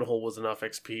Down the Rabbit Hole was enough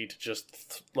XP to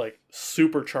just like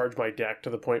supercharge my deck to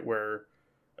the point where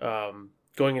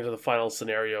going into the final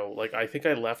scenario, like I think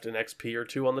I left an XP or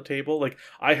 2 on the table. Like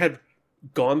I had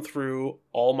gone through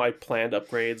all my planned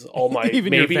upgrades, all my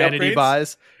Even maybe your vanity upgrades.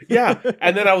 buys. Yeah,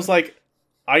 and then I was like,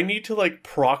 I need to like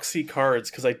proxy cards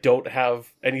because I don't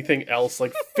have anything else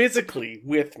like physically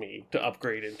with me to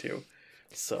upgrade into.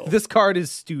 So This card is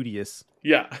studious.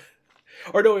 yeah,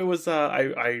 or no, it was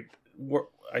I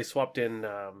swapped in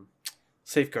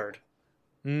Safeguard.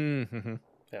 Mm-hmm.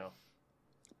 Yeah.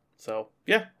 So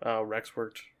yeah, Rex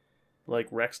worked like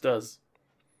Rex does.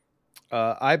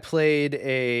 I played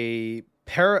a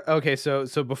Okay, so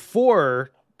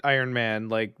before Iron Man,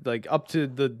 like up to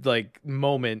the like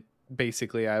moment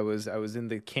basically I was in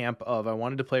the camp of I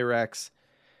wanted to play Dexter.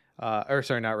 I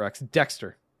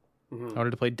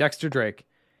wanted to play Dexter Drake,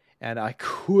 and I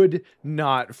could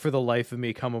not for the life of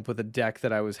me come up with a deck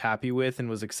that I was happy with and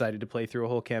was excited to play through a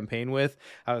whole campaign with.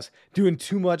 I was doing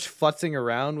too much futzing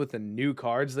around with the new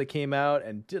cards that came out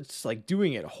and just like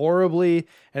doing it horribly,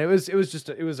 and it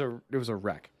was a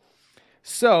wreck.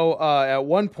 So at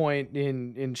one point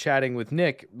in chatting with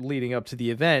Nick leading up to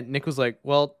the event, Nick was like,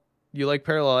 "Well, you like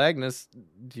Parallel Agnes?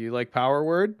 Do you like Power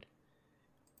Word?"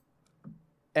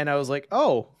 And I was like,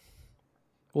 "Oh,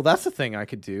 well, that's a thing I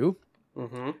could do."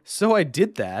 So I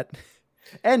did that,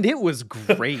 and it was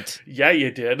great. Yeah, you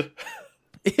did.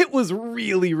 It was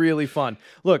really, really fun.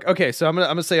 Look, okay, so I'm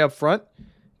gonna say up front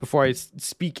before I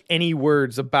speak any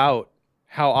words about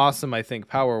how awesome I think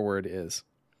Power Word is.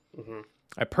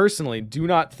 I personally do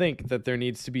not think that there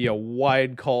needs to be a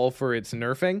wide call for its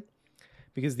nerfing,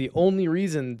 because the only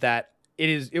reason that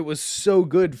it was so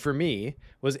good for me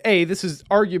was A, this is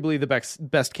arguably the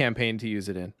best campaign to use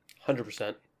it in.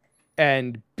 100%.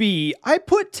 And B, I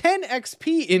put 10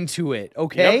 XP into it,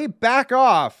 okay? Yep. Back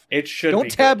off. It should Don't be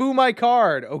taboo good. my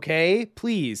card, okay?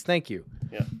 Please, thank you.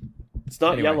 Yeah. It's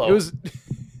not yellow. It was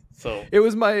so it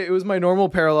was my normal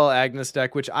Parallel Agnes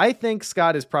deck, which I think,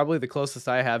 Scott, is probably the closest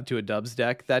I have to a Dubs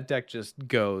deck. That deck just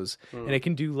goes, and it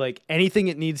can do like anything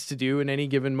it needs to do in any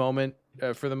given moment,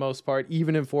 for the most part,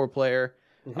 even in 4-player.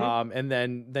 And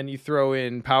then you throw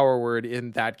in Power Word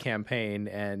in that campaign,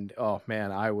 and oh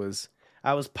man, I was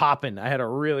popping. I had a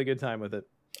really good time with it.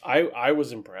 I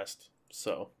was impressed.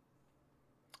 So.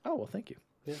 Oh well, thank you.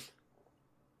 Yeah.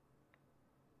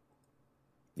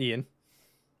 Ian.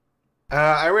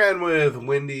 I ran with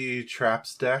Windy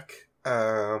Trap's deck.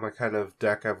 A kind of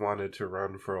deck I've wanted to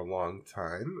run for a long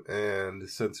time, and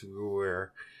since we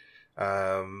were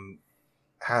hashtag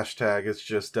it's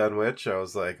just Dunwich, I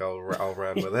was like, I'll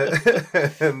run with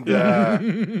it. And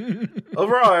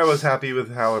overall, I was happy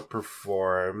with how it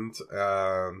performed.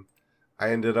 I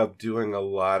ended up doing a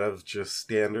lot of just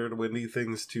standard Windy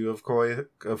things too, of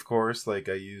course. Like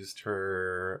I used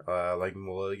her like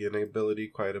mulligan ability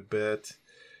quite a bit.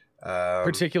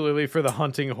 Particularly for the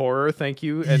hunting horror, thank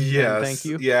you. And thank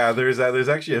you. Yeah, there's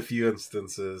actually a few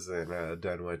instances in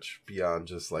Dunwich beyond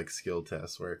just like skill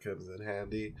tests where it comes in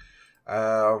handy.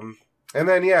 And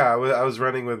then I was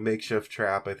running with Makeshift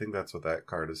Trap. I think that's what that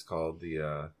card is called,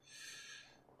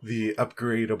 the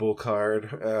upgradable card.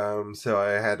 So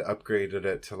I had upgraded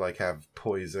it to like have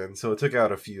poison, so it took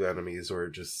out a few enemies where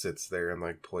it just sits there and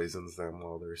like poisons them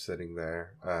while they're sitting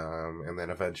there. And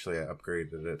then eventually I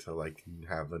upgraded it to like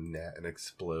have a net and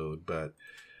explode. But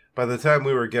by the time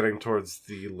we were getting towards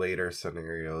the later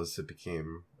scenarios, it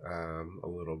became a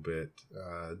little bit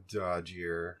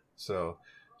dodgier. So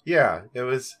yeah, it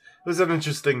was an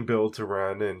interesting build to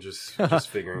run, and just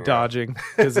figuring dodging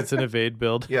because it's an evade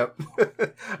build. Yep.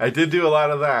 I did do a lot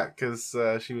of that because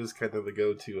she was kind of the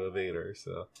go-to evader.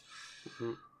 So.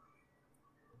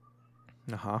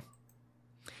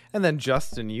 And then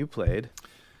Justin, you played.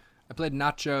 I played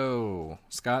Nacho.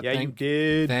 Scott, you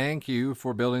did. Thank you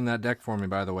for building that deck for me,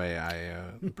 by the way. I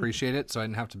appreciate it, so I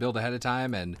didn't have to build ahead of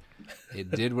time, and it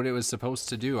did what it was supposed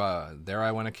to do. There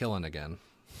I went a killing again.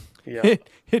 Yeah.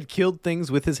 It killed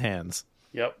things with his hands.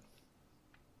 Yep.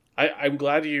 I'm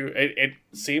glad it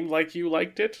seemed like you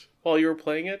liked it while you were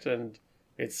playing it, and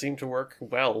it seemed to work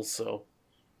well, so.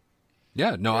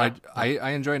 Yeah, no, yeah. I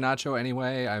enjoy Nacho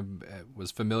anyway. I was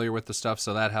familiar with the stuff,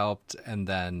 so that helped. And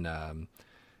then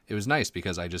it was nice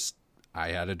because I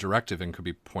had a directive and could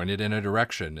be pointed in a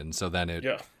direction, and so then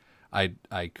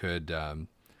I could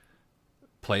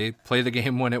play the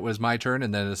game when it was my turn,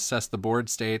 and then assess the board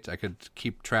state. I could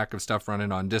keep track of stuff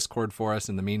running on Discord for us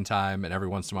in the meantime, and every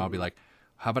once in a while I'll be like,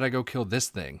 how about I go kill this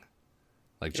thing?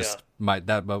 Like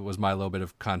that was my little bit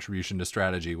of contribution to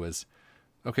strategy was,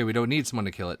 okay, we don't need someone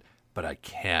to kill it, but I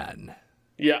can.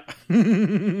 Yeah.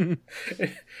 You're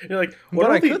like,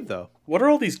 what are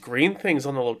all these green things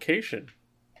on the location?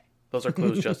 Those are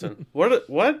clues, Justin. What are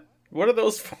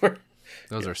those for?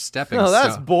 Those are stepping stones. Oh,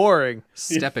 that's boring.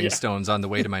 Stepping stones on the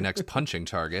way to my next punching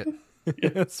target. Yeah,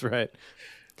 that's right.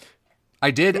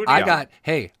 I got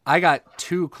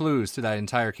 2 clues to that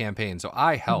entire campaign, so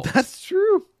I helped. That's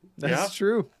true. That's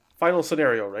true. Final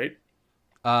scenario, right?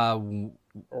 Well,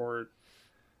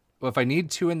 if I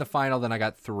need 2 in the final, then I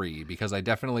got 3, because I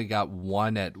definitely got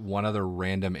 1 at one other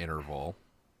random interval.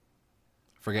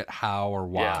 Forget how or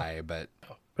why, but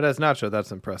as Nacho,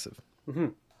 that's impressive. Mm-hmm.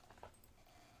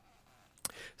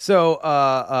 So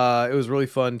it was really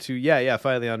fun to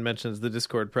Phileon mentions the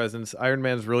Discord presence.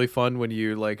 Ironman's really fun when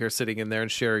you like are sitting in there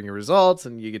and sharing your results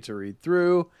and you get to read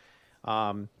through.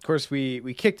 Of course,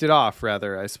 we kicked it off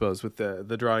rather, I suppose, with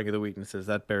the drawing of the weaknesses.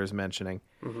 That bears mentioning.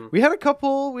 Mm-hmm. We had a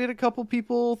couple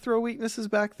people throw weaknesses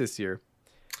back this year,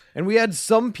 and we had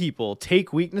some people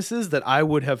take weaknesses that I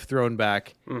would have thrown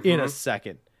back in a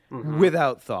second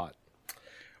without thought.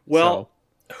 Well,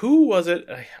 who was it?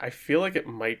 I feel like it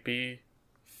might be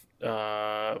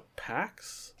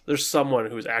Pax. There's someone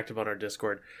who's active on our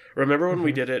Discord. Remember when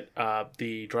we did it,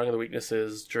 the drawing of the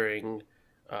weaknesses during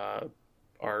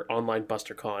our online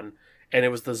BusterCon, and it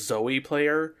was the Zoe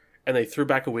player, and they threw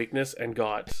back a weakness and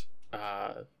got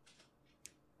a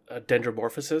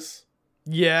dendromorphosis.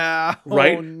 Yeah.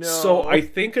 Right? Oh, no. So I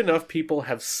think enough people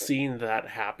have seen that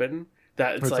happen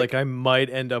that it's like I might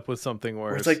end up with something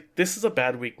worse. It's like, this is a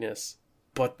bad weakness,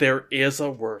 but there is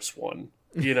a worse one,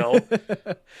 you know?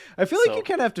 I feel like you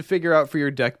kind of have to figure out for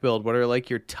your deck build what are like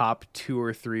your top 2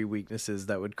 or 3 weaknesses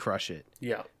that would crush it.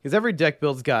 Yeah. Because every deck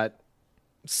build's got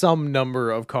some number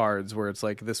of cards where it's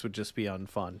like, this would just be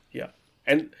unfun. Yeah.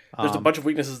 And there's a bunch of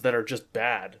weaknesses that are just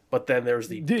bad, but then there's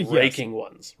the breaking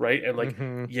ones, right? And like,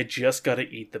 you just got to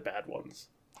eat the bad ones.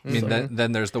 I mean,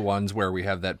 then there's the ones where we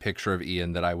have that picture of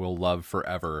Ian that I will love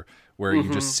forever, where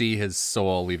you just see his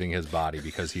soul leaving his body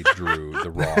because he drew the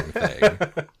wrong thing.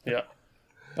 Yeah.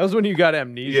 That was when you got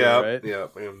amnesia, right? Yeah,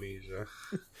 amnesia.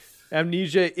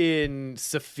 Amnesia in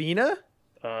Safina?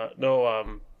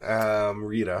 No,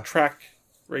 Rita.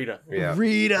 Rita. Yeah.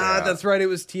 Rita, Yeah. that's right, it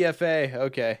was TFA.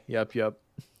 Okay, yep.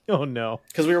 Oh, no.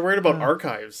 Because we were worried about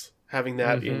archives, having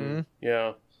that in,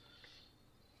 yeah.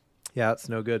 Yeah, it's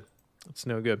no good. It's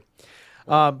no good.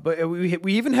 But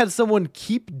we even had someone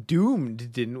keep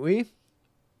doomed, didn't we?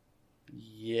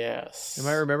 Yes. Am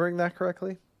I remembering that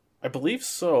correctly? I believe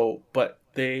so, but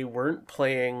they weren't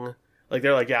playing... Like,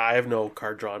 they're like, yeah, I have no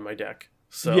card draw in my deck.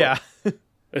 So Yeah.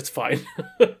 it's fine.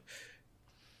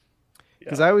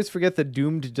 Because I always forget that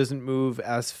doomed doesn't move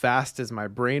as fast as my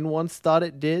brain once thought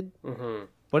it did. Mm-hmm.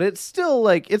 But it's still,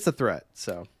 like, it's a threat,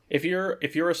 so... If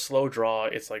you're a slow draw,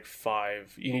 it's like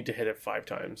 5. You need to hit it 5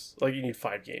 times. Like, you need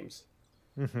 5 games.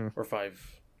 Or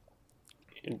 5...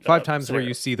 5 times scenarios. where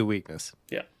you see the weakness.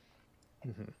 Yeah.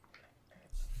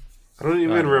 I don't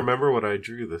even remember what I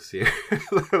drew this year.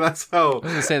 That's how. I was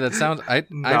gonna say that sounds. I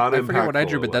forget what I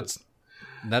drew, but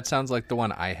that sounds like the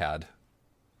one I had.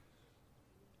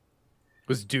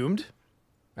 Was doomed?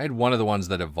 I had one of the ones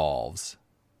that evolves.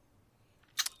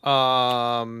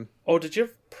 Oh, did you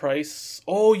have Price?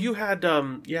 Oh, you had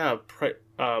the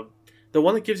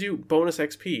one that gives you bonus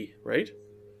XP, right?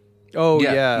 Oh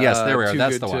yeah. Yes, there we are. Too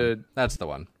That's Good the one. That's the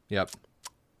one. Yep.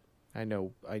 I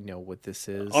know what this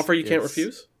is. Offer you can't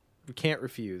refuse? You can't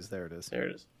refuse. There it is. There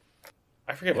it is.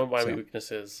 I forget what my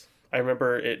weakness is. I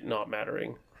remember it not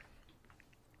mattering.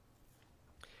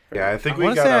 Yeah, I think I we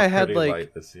wanna got say off I had, pretty like-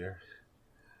 light this year.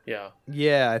 Yeah.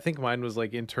 Yeah, I think mine was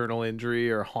like internal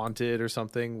injury or haunted or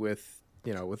something with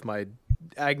my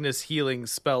Agnes healing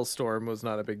spell storm was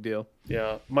not a big deal.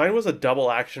 Yeah. Mine was a double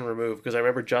action remove because I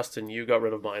remember, Justin, you got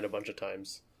rid of mine a bunch of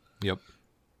times. Yep.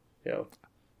 Yeah.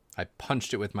 I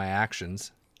punched it with my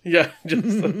actions. Yeah, just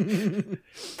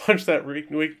punch that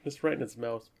weakness right in its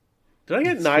mouth. Did I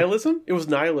get nihilism? It was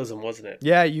nihilism, wasn't it?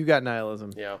 Yeah, you got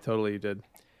nihilism. Yeah. Totally you did.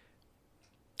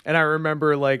 And I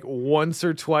remember like once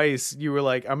or twice you were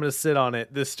like, I'm going to sit on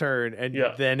it this turn. And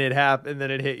then it happened and then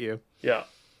it hit you. Yeah.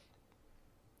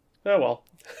 Oh, well.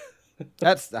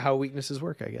 That's how weaknesses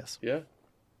work, I guess. Yeah.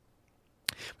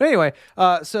 But anyway,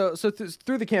 so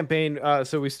through the campaign,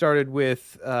 so we started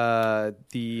with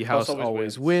the House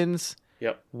Always Wins.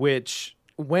 Yep. Which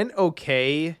went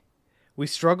okay. We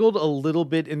struggled a little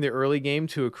bit in the early game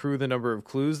to accrue the number of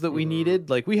clues that we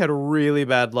needed. Like, we had really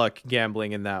bad luck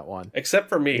gambling in that one. Except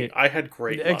for me. I had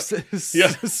great luck. Yeah.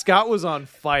 Scott was on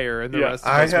fire, and the rest of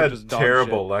us were just I dog had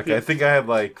terrible shit. luck. I think I had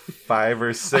like 5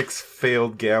 or 6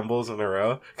 failed gambles in a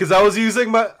row because I was using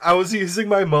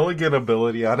my mulligan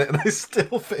ability on it, and I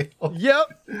still failed.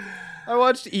 Yep. I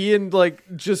watched Ian like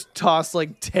just toss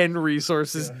like 10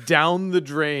 resources down the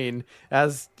drain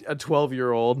as a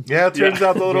 12-year-old. Yeah, it turns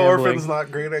out the little Gambling. orphan's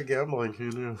not great at gambling. Who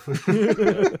knew?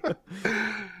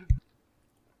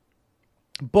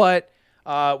 But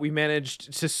we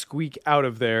managed to squeak out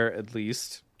of there at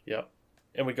least. Yep.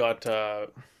 And we got,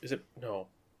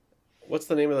 what's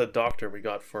the name of the doctor we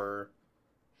got for...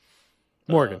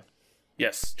 Morgan.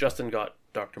 Yes, Justin got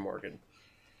Dr. Morgan.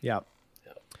 Yeah.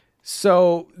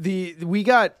 So we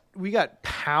got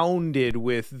pounded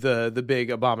with the big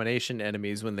abomination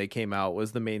enemies when they came out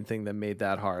was the main thing that made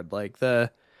that hard. Like the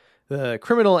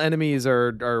criminal enemies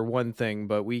are one thing,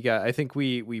 but I think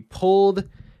we pulled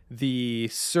the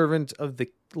servant of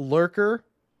the lurker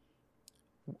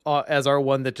as our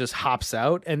one that just hops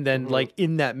out, and then like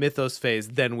in that Mythos phase,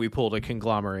 then we pulled a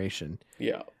conglomeration.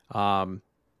 Yeah.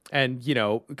 And you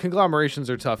know, conglomerations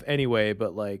are tough anyway,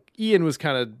 but like Ian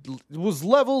was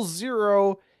level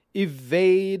 0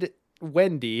 evade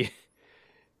Wendy,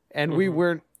 and we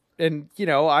weren't. And you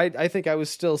know, I think I was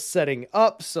still setting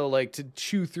up, so like to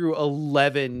chew through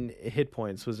 11 hit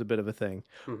points was a bit of a thing.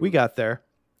 We got there,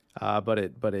 but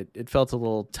it felt a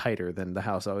little tighter than the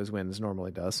House Always Wins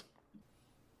normally does.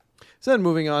 So then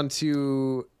moving on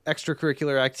to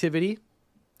extracurricular activity.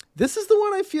 This is the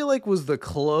one I feel like was the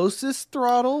closest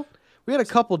throttle. We had a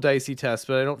couple dicey tests,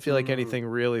 but I don't feel like anything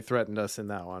really threatened us in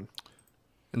that one.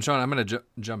 And Sean, I'm going to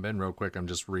jump in real quick. I'm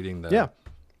just reading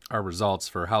our results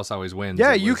for House Always Wins.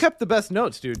 Yeah, you kept the best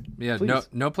notes, dude. Yeah,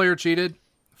 no player cheated.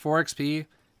 4 XP.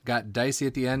 Got dicey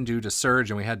at the end due to Surge,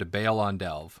 and we had to bail on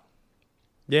Delve.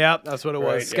 Yeah, that's what it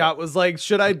was. Scott was like,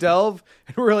 should I delve?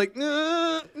 And we're like,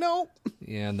 no.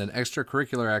 Yeah, and then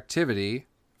extracurricular activity,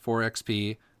 4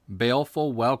 XP.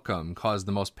 Baleful Welcome caused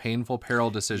the most painful peril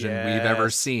decision we've ever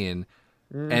seen.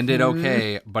 Ended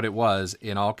okay, but it was,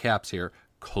 in all caps here,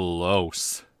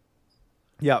 close.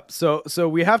 Yep. So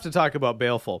we have to talk about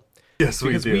Baleful. Yes,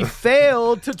 we do. Because we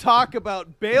failed to talk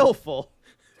about Baleful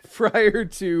prior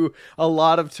to a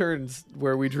lot of turns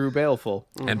where we drew Baleful.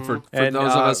 And for those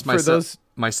of us,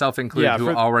 myself included, who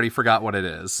already forgot what it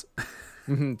is.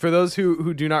 For those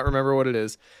who do not remember what it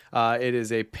is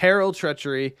a peril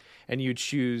treachery, and you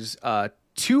choose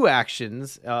 2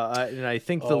 actions, and I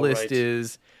think the list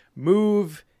is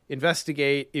move,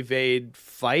 investigate, evade,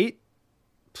 fight.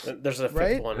 There's a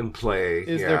fifth one. And play.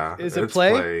 Is it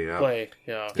play? Play,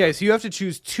 yeah. Okay, so you have to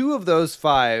choose 2 of those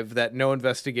 5 that no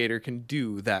investigator can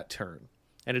do that turn,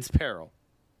 and it's peril.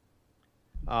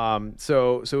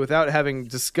 So without having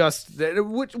discussed that,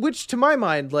 which to my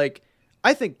mind, like,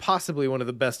 I think possibly one of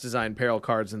the best designed peril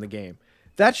cards in the game.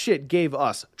 That shit gave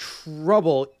us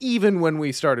trouble even when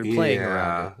we started playing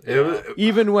around it.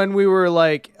 Even when we were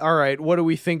like, all right, what do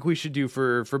we think we should do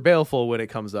for Baleful when it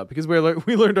comes up? Because we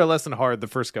learned our lesson hard the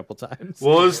first couple times.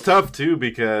 Well, it was tough too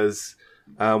because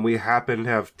we happen to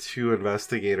have 2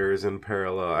 investigators in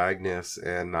parallel, Agnes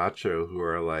and Nacho, who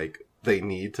are like, they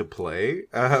need to play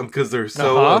because they're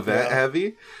so event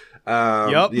heavy.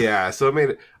 Yeah, so I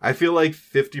mean, I feel like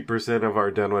 50% of our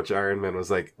Dunwich Ironman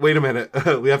was like, wait a minute,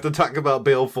 we have to talk about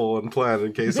Baleful and plan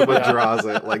in case someone draws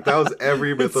it. Like, that was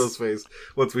every Mythos phase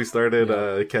once we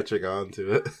started catching on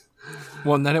to it.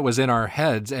 Well, and then it was in our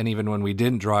heads, and even when we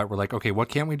didn't draw it, we're like, okay, what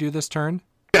can't we do this turn?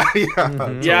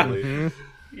 Totally.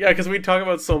 Yeah, because we talk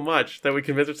about so much that we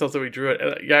convinced ourselves that we drew it.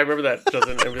 And, I remember that,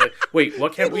 Justin. And we're like, wait,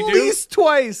 what can't we do? At least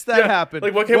twice that happened.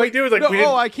 Like, what can't we do? It's like,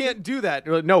 I can't do that.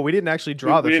 Like, no, we didn't actually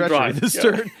draw the treachery this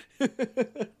turn.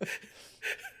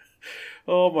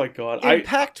 Oh, my God.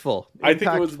 Impactful. I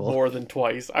think it was more than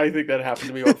twice. I think that happened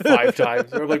to me about 5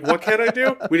 times. We're like, what can I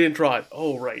do? We didn't draw it.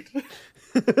 Oh, right.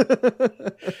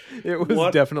 It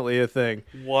was definitely a thing.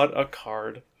 What a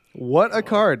card. What a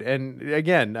card. And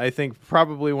again, I think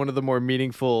probably one of the more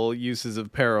meaningful uses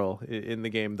of peril in the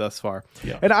game thus far.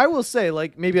 Yeah. And I will say,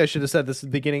 like, maybe I should have said this at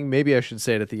the beginning, maybe I should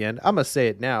say it at the end. I'm going to say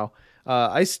it now.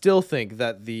 I still think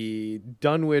that the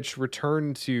Dunwich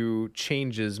return to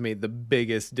changes made the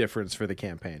biggest difference for the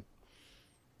campaign.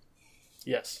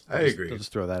 Yes. I agree. I'll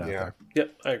just throw that out there.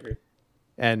 Yep, I agree.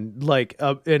 And like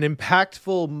an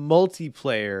impactful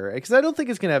multiplayer, because I don't think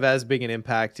it's going to have as big an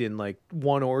impact in like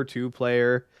 1 or 2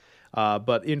 player.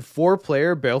 But in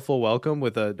 4-player, Baleful Welcome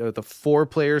with a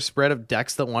 4-player spread of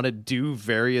decks that want to do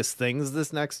various things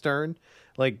this next turn,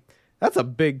 like, that's a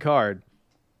big card.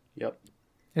 Yep.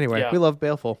 Anyway, we love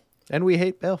Baleful, and we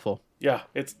hate Baleful. Yeah,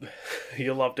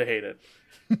 you'll love to hate it.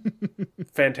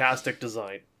 Fantastic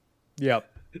design.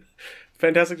 Yep.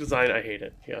 Fantastic design. I hate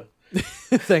it. Yeah.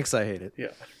 Thanks, I hate it.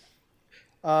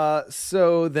 Yeah.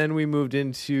 So then we moved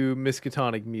into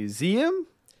Miskatonic Museum,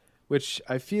 which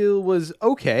I feel was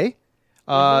okay.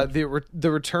 The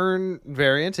return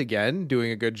variant, again,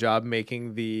 doing a good job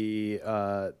making the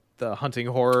hunting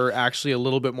horror actually a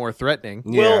little bit more threatening.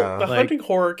 Well, the hunting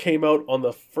horror came out on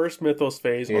the first Mythos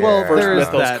phase, on the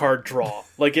first Mythos card draw.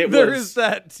 Like, there is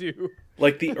that too.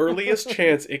 Like, the earliest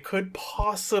chance it could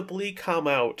possibly come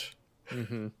out.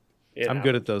 Mm-hmm. I'm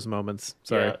good at those moments.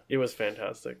 Sorry. Yeah, it was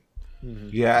fantastic. Mm-hmm.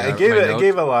 Yeah, it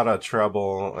gave a lot of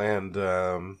trouble and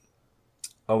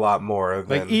a lot more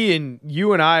than... Like, Ian,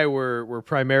 you and I were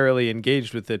primarily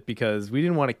engaged with it because we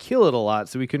didn't want to kill it a lot,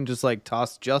 so we couldn't just like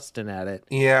toss Justin at it.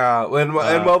 Yeah, and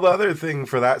well, the other thing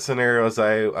for that scenario is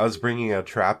I was bringing a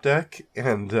trap deck,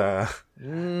 and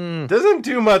doesn't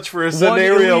do much for a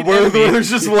scenario where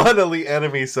there's just one elite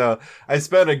enemy. So I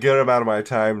spent a good amount of my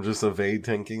time just evade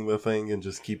tanking the thing and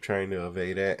just keep trying to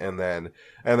evade it. And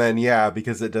then yeah,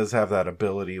 because it does have that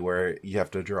ability where you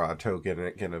have to draw a token and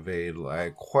it can evade.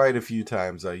 Like quite a few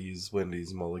times I use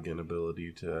Wendy's mulligan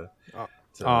ability to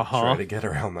try to get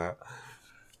around that.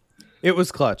 It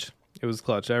was clutch.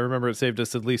 I remember it saved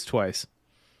us at least twice.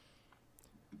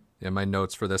 Yeah, my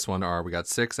notes for this one are we got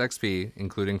 6 XP,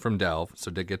 including from Delve,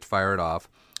 so did get to fire it off.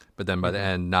 But then by the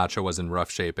end, Nacho was in rough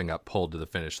shape and got pulled to the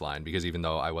finish line because even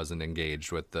though I wasn't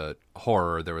engaged with the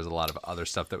horror, there was a lot of other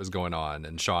stuff that was going on.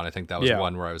 And Sean, I think that was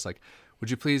one where I was like, would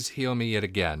you please heal me yet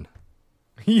again?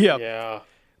 Yep. Yeah.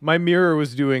 My mirror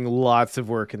was doing lots of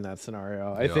work in that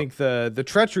scenario. I think the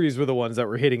treacheries were the ones that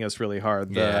were hitting us really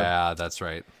hard. Yeah, that's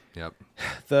right. Yep.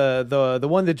 The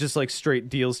one that just like straight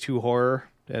deals 2 horror.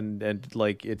 And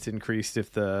like it's increased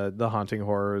if the haunting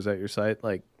horror is at your site,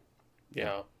 like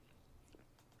yeah.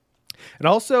 And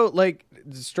also like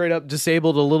straight up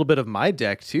disabled a little bit of my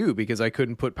deck too because I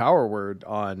couldn't put power word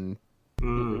on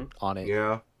it.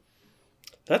 Yeah,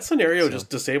 that scenario just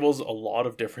disables a lot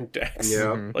of different decks.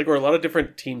 Yeah, like or a lot of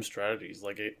different team strategies.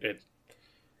 Like it.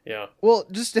 Yeah. Well,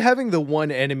 just having the one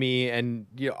enemy, and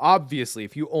obviously,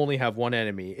 if you only have one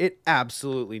enemy, it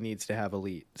absolutely needs to have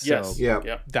elite. So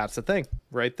yeah, that's the thing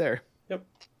right there. Yep.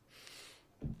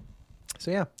 So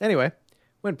yeah. Anyway,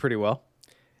 went pretty well.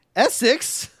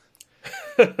 Essex.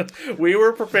 We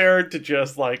were prepared to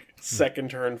just like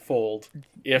second turn fold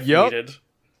if needed.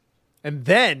 And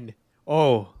then,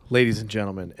 ladies and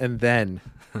gentlemen, and then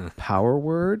power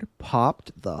word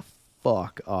popped the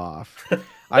fuck off.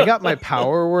 I got my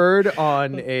power word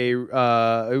on it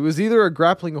was either a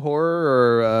grappling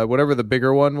horror or whatever the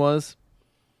bigger one was.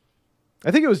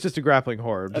 I think it was just a grappling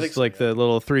horror, just like the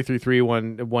little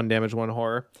 3/3 one damage 1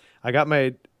 horror. I got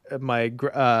my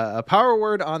power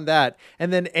word on that,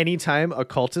 and then anytime a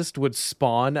cultist would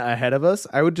spawn ahead of us,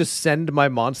 I would just send my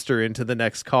monster into the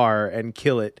next car and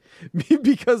kill it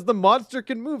because the monster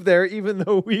can move there even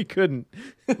though we couldn't.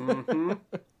 Mm-hmm.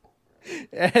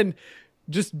 And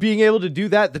just being able to do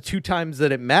that the 2 times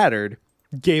that it mattered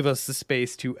gave us the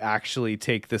space to actually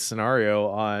take this scenario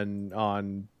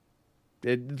on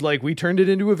it. Like we turned it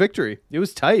into a victory. It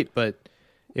was tight, but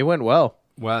it went well.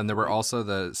 Well, and there were also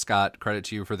the Scott, credit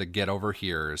to you for the get over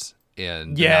here's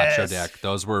in the Nacho deck.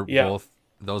 Those were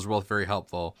both very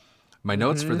helpful. My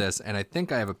notes for this, and I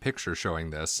think I have a picture showing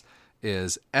this,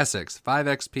 is Essex 5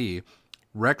 XP,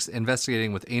 Rex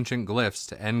investigating with ancient glyphs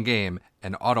to end game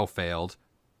and auto failed.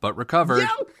 But recovered.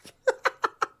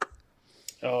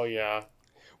 Oh yeah.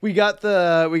 We got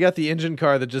the engine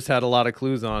car that just had a lot of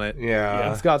clues on it. Yeah.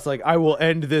 And Scott's like, I will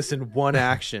end this in one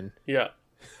action. Yeah.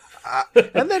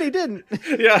 And then he didn't.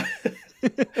 Yeah.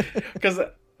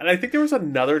 And I think there was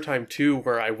another time too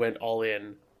where I went all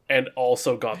in and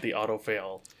also got the auto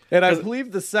fail. And I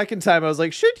believe the second time I was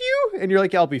like, should you? And you're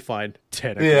like, I'll be fine.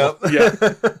 Tentacle. Yeah.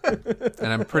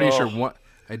 And I'm pretty sure one.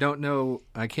 I don't know.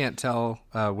 I can't tell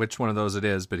which one of those it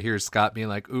is, but here's Scott being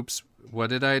like, oops, what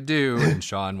did I do? And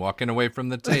Sean walking away from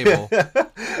the table.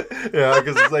 Yeah,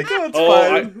 because it's like, it's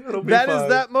fine. It'll be fine. That is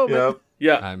that moment. Yep.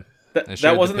 Yeah.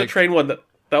 That wasn't the train one.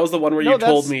 That was the one where you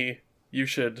told me you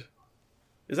should.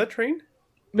 Is that train?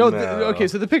 No. Okay,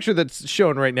 so the picture that's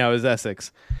shown right now is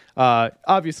Essex.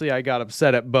 Obviously, I got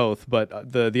upset at both,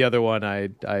 but the other one,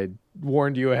 I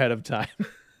warned you ahead of time.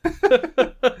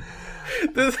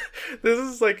 This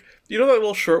is like, you know that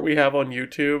little short we have on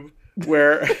YouTube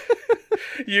where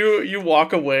you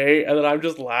walk away and then I'm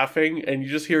just laughing and you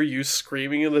just hear you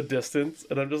screaming in the distance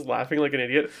and I'm just laughing like an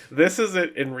idiot. This is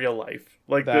it in real life.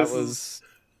 Like that was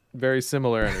very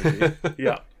similar energy.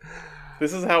 Yeah.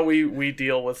 This is how we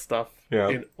deal with stuff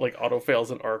in like auto fails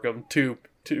in Arkham. Two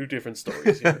different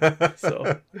stories here.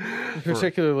 So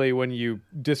particularly when you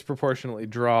disproportionately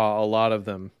draw a lot of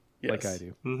them like I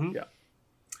do. Mm-hmm. Yeah.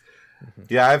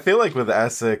 Yeah, I feel like with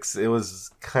Essex, it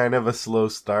was kind of a slow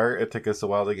start. It took us a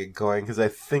while to get going because I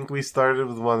think we started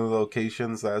with one of the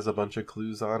locations that has a bunch of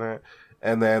clues on it.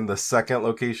 And then the second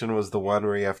location was the one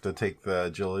where you have to take the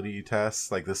agility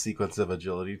test, like the sequence of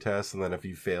agility tests. And then if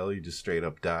you fail, you just straight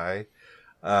up die.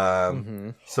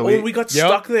 So we got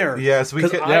stuck there. Yes, we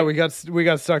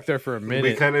got stuck there for a minute.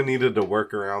 We kind of needed to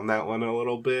work around that one a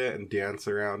little bit and dance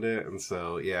around it, and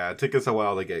so it took us a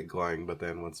while to get going. But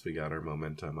then once we got our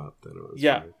momentum up, then it was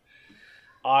fine.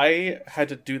 I had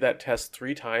to do that test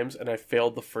 3 times, and I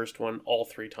failed the first one all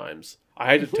 3 times.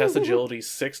 I had to test agility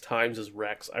 6 times as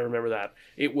Rex. I remember that.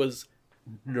 It was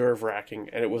nerve-wracking,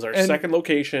 and it was our second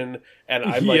location, and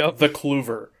I'm like the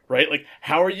Clover, right? Like,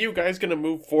 how are you guys going to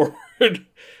move forward?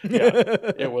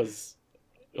 It was...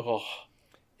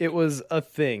 It was a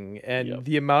thing, and Yep.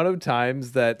 the amount of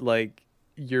times that like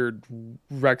your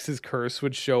Rex's curse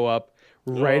would show up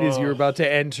right as you were about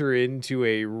to enter into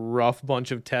a rough bunch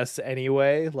of tests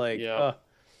anyway, like. Yeah.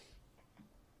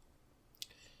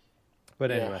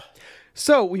 But anyway,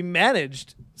 so we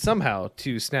managed somehow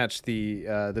to snatch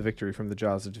the victory from the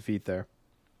jaws of defeat there,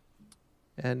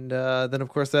 and then of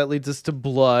course that leads us to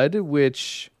Blood,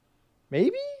 which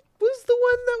maybe was the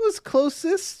one that was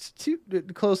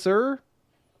closer.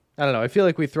 I don't know. I feel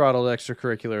like we throttled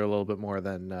extracurricular a little bit more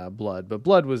than Blood, but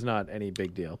Blood was not any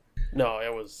big deal. No,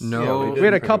 it was. No. Yeah, We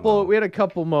had a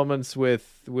couple moments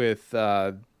with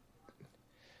trying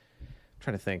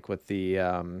to think with the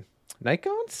Night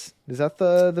Gaunts. Is that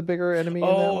the bigger enemy? In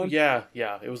that Oh one? yeah.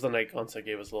 It was the Night Gaunts that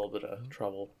gave us a little bit of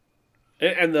trouble.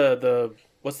 And the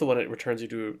what's the one that returns you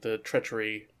to the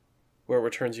treachery, where it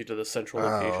returns you to the central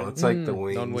location? It's like the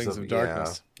on Wings of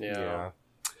Darkness. Yeah.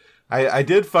 I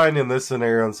did find in this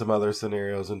scenario and some other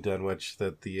scenarios in Dunwich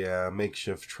that the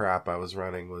makeshift trap I was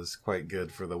running was quite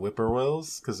good for the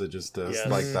whippoorwills, because it just does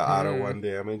like the auto 1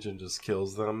 damage and just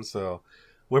kills them. So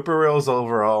whippoorwills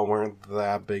overall weren't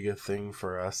that big a thing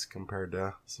for us compared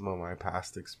to some of my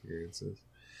past experiences.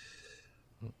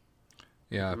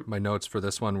 Yeah, my notes for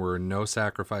this one were no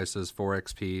sacrifices, 4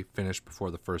 XP, finished before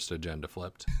the first agenda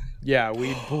flipped. Yeah,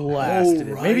 we blasted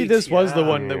it. right, Maybe this was the yeah.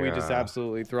 one that we just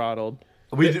absolutely throttled.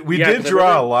 We Yeah, did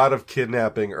draw a lot of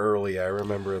kidnapping early. I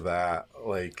remember that.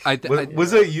 Like,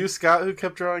 was it you, Scott, who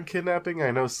kept drawing kidnapping?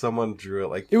 I know someone drew it.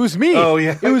 Like, It was me. Oh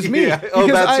yeah, It was me. Yeah. Oh,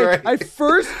 Because that's right. I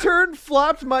first turn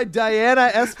flopped my Diana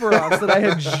Esperance that I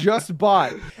had just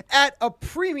bought at a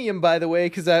premium, by the way,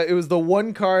 because it was the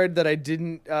one card that I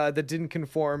didn't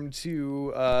conform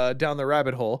to Down the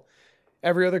Rabbit Hole.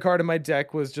 Every other card in my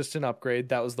deck was just an upgrade.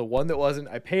 That was the one that wasn't.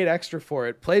 I paid extra for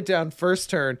it. Played down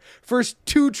first turn. First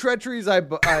 2 treacheries I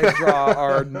draw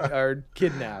are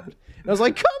kidnapped. And I was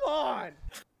like, come on.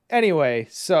 Anyway,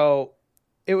 so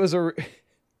it was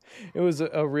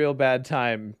a real bad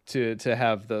time to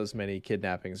have those many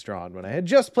kidnappings drawn when I had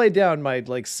just played down my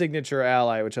like signature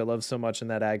ally, which I love so much in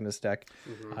that Agnes deck.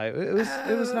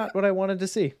 It was not what I wanted to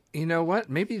see. You know what?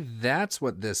 Maybe that's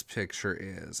what this picture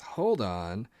is. Hold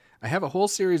on. I have a whole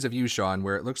series of you, Sean,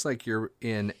 where it looks like you're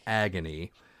in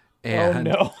agony. And,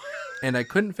 Oh no. and I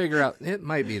couldn't figure out. It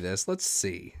might be this. Let's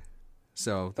see.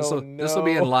 So this will no.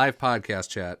 be in live podcast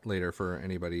chat later for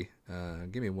anybody.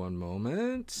 Give me one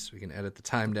moment. We can edit the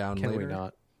time down Can later. we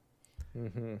not?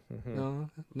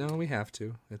 No, we have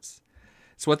to. It's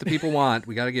what the people want.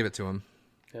 We got to give it to them.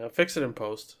 Yeah, fix it in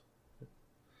post.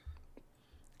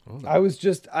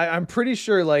 I'm pretty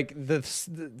sure like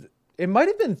it might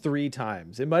have been 3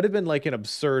 times. It might have been like an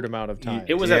absurd amount of time.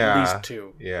 It was at least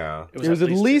 2. Yeah. It was at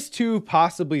least 2,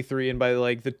 possibly 3, and by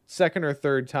like the second or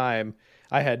third time,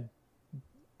 I had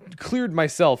cleared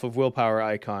myself of willpower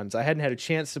icons. I hadn't had a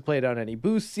chance to play down any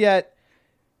boosts yet.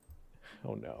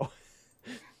 Oh no.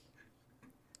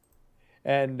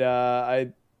 And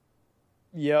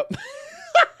yep.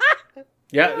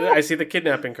 Yeah, I see the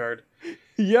kidnapping card.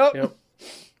 Yep.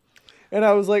 And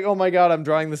I was like, oh my God, I'm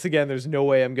drawing this again. There's no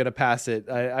way I'm going to pass it.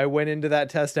 I went into that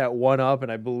test at 1 up,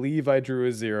 and I believe I drew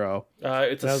a 0.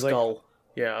 It's a skull.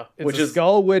 Yeah. It's a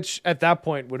skull, which at that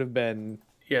point would have been...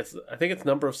 Yeah, I think it's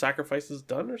number of sacrifices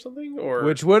done or something. Or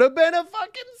Which would have been a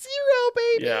fucking 0,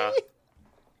 baby! Yeah.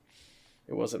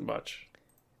 It wasn't much.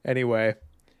 Anyway,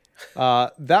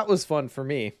 that was fun for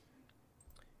me.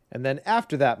 And then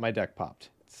after that, my deck popped.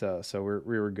 So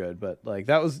we were good, but like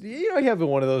that was, you have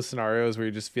one of those scenarios where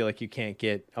you just feel like you can't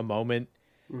get a moment,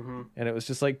 and it was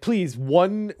just like, please,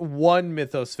 one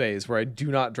Mythos phase where I do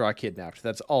not draw kidnapped.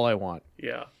 That's all I want.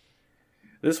 Yeah,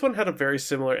 this one had a very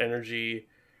similar energy.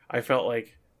 I felt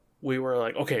like we were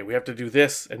like, okay, we have to do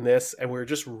this, and we were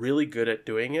just really good at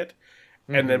doing it,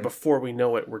 and then before we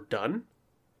know it, we're done.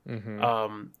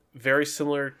 Very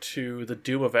similar to the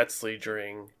Doom of Etsley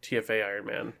during TFA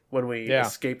Ironman when we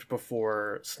escaped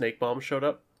before Snake Bomb showed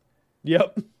up.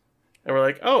 Yep. And we're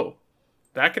like, oh,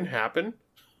 that can happen.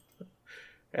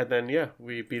 And then,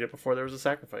 we beat it before there was a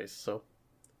sacrifice. So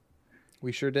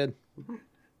We sure did.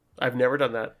 I've never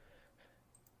done that.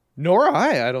 Nor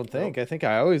I don't think. I think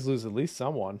I always lose at least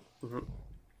someone.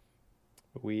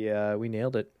 We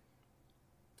nailed it.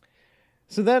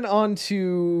 So then on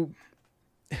to...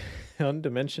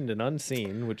 Undimensioned and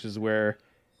Unseen, which is where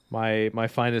my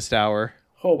finest hour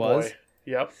was. Boy.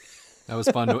 Yep. That was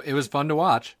fun. It was fun to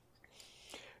watch.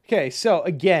 Okay, so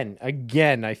again,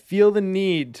 I feel the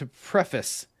need to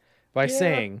preface by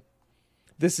saying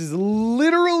this is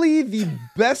literally the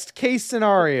best case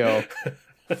scenario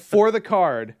for the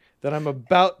card that I'm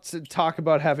about to talk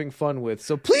about having fun with.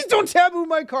 So please don't taboo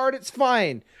my card. It's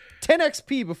fine. 10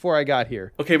 XP before I got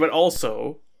here. Okay, but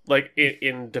also, like,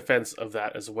 in defense of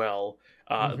that as well,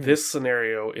 this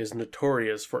scenario is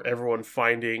notorious for everyone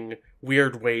finding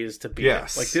weird ways to beat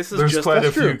it. Like, this is there's just quite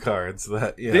a few cards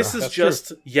that. Yeah, this is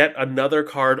just yet another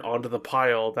card onto the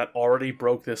pile that already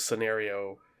broke this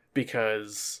scenario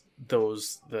because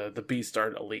the beasts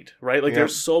aren't elite, right? Like,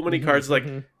 there's so many cards. Like,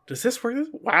 does this work?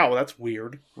 Wow, that's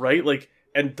weird, right? Like,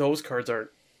 and those cards aren't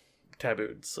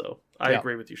tabooed, so I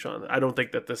agree with you, Sean. I don't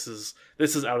think that this is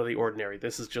out of the ordinary.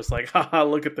 This is just like, haha,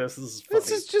 look at this. This is funny.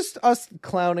 This is just us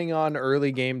clowning on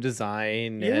early game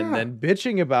design and then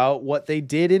bitching about what they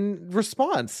did in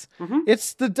response.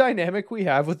 It's the dynamic we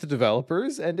have with the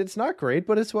developers, and it's not great,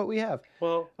 but it's what we have.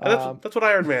 Well, that's what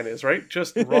Ironman is, right?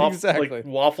 Just raw, like,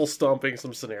 waffle stomping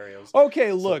some scenarios.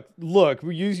 Okay, look,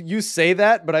 you say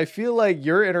that, but I feel like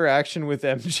your interaction with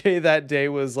MJ that day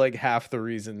was like half the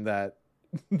reason that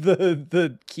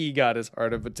the key got as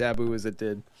hard of a taboo as it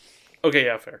did. Okay,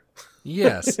 yeah, fair.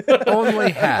 Yes,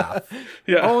 only half.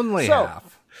 Yeah, only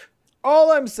half.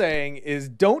 All I'm saying is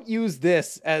don't use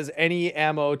this as any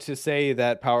ammo to say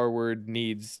that Power Word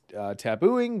needs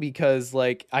tabooing, because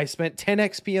like I spent 10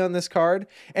 XP on this card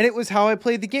and it was how I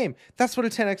played the game. That's what a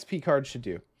 10 XP card should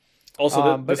do.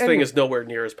 Also, this thing is nowhere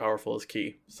near as powerful as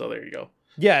Key, so there you go.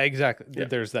 Yeah, exactly. Yeah.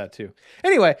 There's that too.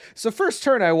 Anyway, so first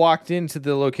turn I walked into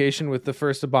the location with the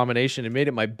first abomination and made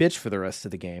it my bitch for the rest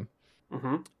of the game.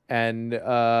 And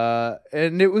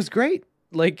it was great.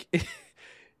 Like,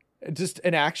 just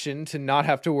an action to not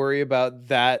have to worry about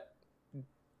that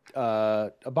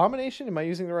abomination. Am I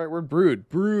using the right word?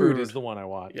 Brood is the one I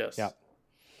want. Yes. Yeah.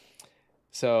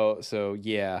 So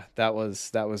yeah, that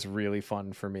was really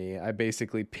fun for me. I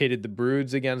basically pitted the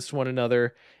broods against one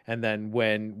another, and then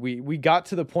when we got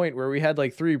to the point where we had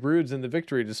like 3 broods in the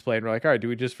victory display, and we're like, all right, do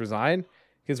we just resign?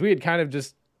 Because we had kind of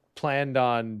just planned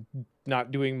on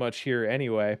not doing much here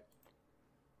anyway.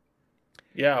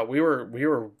 Yeah, we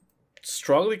were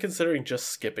strongly considering just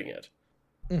skipping it.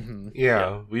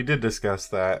 Yeah, we did discuss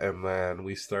that, and then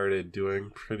we started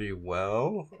doing pretty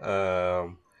well.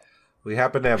 We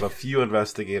happened to have a few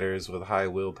investigators with high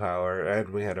willpower, and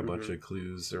we had a bunch of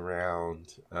clues around.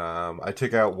 I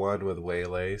took out one with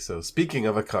Waylay, so speaking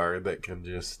of a card that can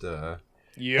just...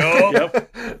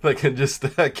 Yep. that can just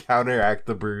counteract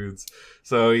the broods.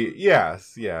 So, we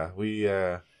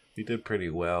did pretty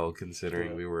well,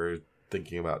 considering we were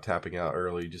thinking about tapping out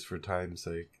early just for time's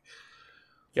sake.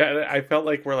 Yeah, and I felt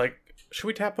like we're like, should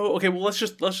we tap out? Okay, well, let's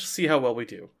just see how well we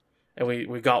do. And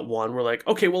we got one. We're like,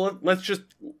 okay, well, let's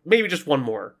maybe just one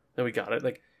more. Then we got it.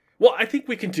 Like, well, I think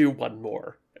we can do one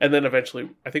more. And then eventually,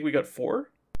 I think we got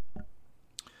 4.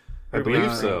 I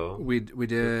believe so. We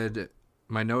did.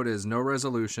 My note is no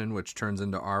resolution, which turns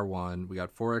into R1. We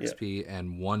got 4 XP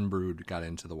and 1 brood got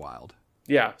into the wild.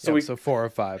 Yeah, so so 4 or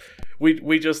 5.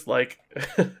 We just like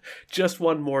just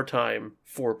one more time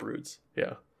 4 broods.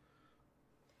 Yeah.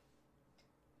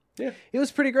 Yeah, it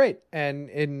was pretty great, and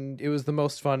it was the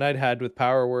most fun I'd had with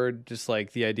Power Word. Just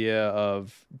like the idea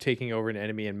of taking over an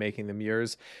enemy and making them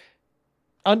yours.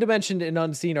 Undimensioned and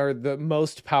Unseen are the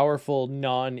most powerful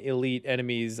non-elite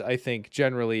enemies, I think,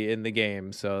 generally in the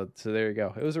game. So there you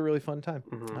go. It was a really fun time.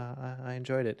 I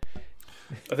enjoyed it.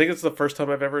 I think it's the first time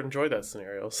I've ever enjoyed that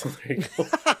scenario. So there you go.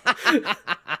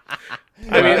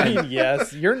 I mean,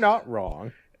 yes, you're not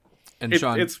wrong. And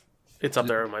Sean, it's up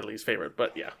there on my least favorite,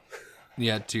 but yeah.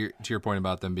 Yeah, to your point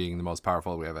about them being the most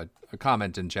powerful, we have a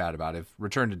comment in chat about if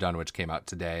Return to Dunwich came out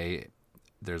today,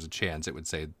 there's a chance it would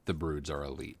say the broods are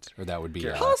elite, or that would be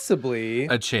possibly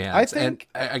a chance. I think,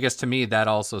 and I guess to me that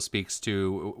also speaks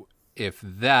to if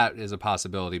that is a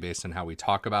possibility based on how we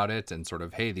talk about it and sort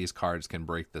of, hey, these cards can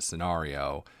break the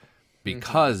scenario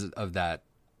because of that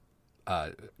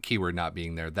keyword not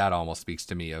being there. That almost speaks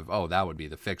to me of, oh, that would be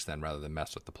the fix then, rather than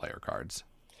mess with the player cards.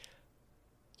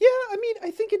 Yeah, I mean,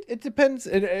 I think it depends.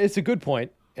 It's a good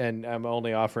point, and I'm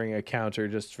only offering a counter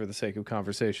just for the sake of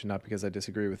conversation, not because I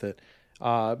disagree with it.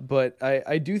 But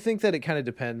I do think that it kind of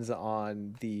depends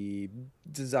on the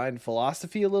design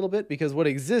philosophy a little bit, because what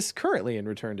exists currently in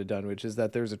Return to Dunwich is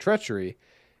that there's a treachery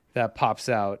that pops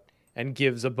out and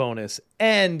gives a bonus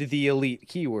and the elite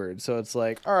keyword. So it's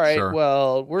like, all right,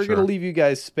 well, we're going to leave you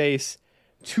guys space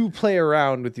to play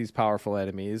around with these powerful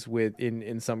enemies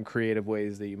in some creative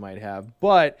ways that you might have,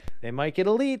 but they might get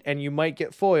elite and you might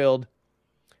get foiled.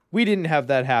 We didn't have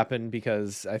that happen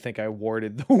because I think I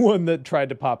warded the one that tried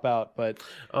to pop out, but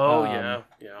yeah.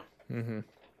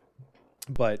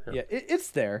 But yeah, it's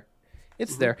there.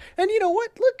 It's there. And you know what?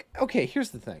 Look, okay,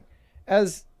 here's the thing.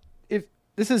 As if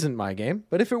this isn't my game,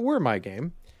 but if it were my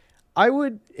game, I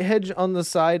would hedge on the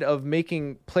side of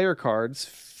making player cards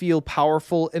feel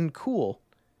powerful and cool.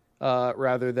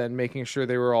 rather than making sure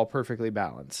they were all perfectly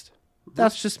balanced.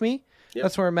 That's just me. Yep.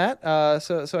 That's where I'm at.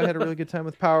 So I had a really good time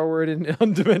with Power Word and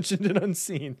Undimensioned and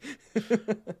Unseen.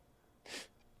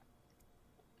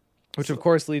 Which, of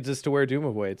course, leads us to where Doom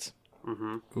awaits.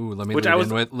 Mm-hmm. Ooh,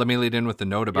 let me lead in with the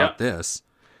note about this.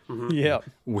 Mm-hmm. Yeah.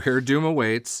 Where Doom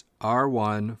awaits,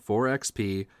 R1, 4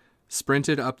 XP,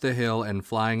 sprinted up the hill and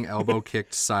flying elbow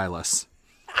kicked Silas.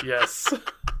 Yes.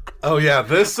 Oh yeah,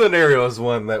 this scenario is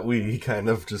one that we kind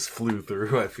of just flew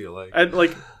through, I feel like. And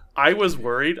like I was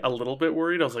worried, a little bit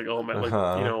worried. I was like, oh man,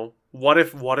 like you know, what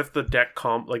if the deck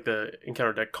the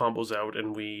encounter deck combos out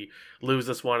and we lose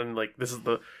this one, and like this is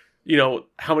the, you know,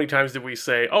 how many times did we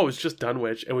say, oh, it's just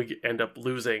Dunwich, and we end up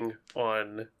losing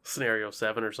on scenario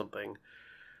 7 or something?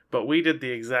 But we did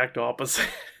the exact opposite.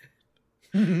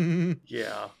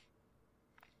 Yeah.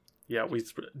 Yeah,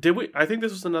 I think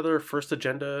this was another first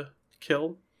agenda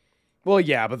kill. Well,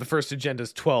 yeah, but the first agenda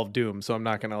is 12 Doom, so I'm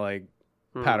not going to, like,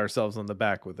 pat ourselves on the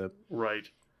back with it. Right.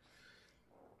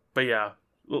 But yeah,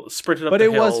 sprinted up the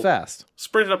hill. But it was fast.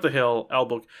 Sprinted up the hill,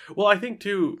 elbow. Well, I think,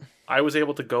 too, I was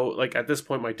able to go, like, at this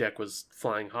point my deck was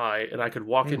flying high, and I could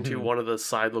walk into one of the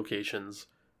side locations,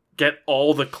 get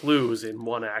all the clues in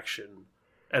one action,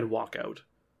 and walk out.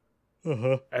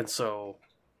 Uh-huh. And so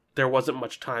there wasn't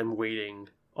much time waiting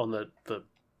on the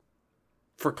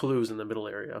for clues in the middle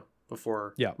area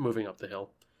before moving up the hill.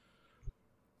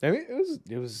 I mean,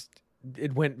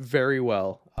 it went very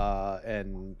well,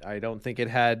 and I don't think it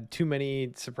had too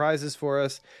many surprises for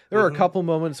us. There were a couple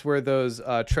moments where those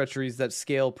treacheries that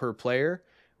scale per player,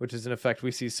 which is an effect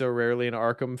we see so rarely in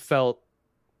Arkham, felt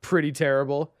pretty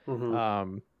terrible.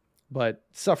 But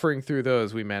suffering through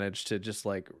those, we managed to just,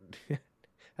 like,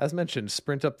 as mentioned,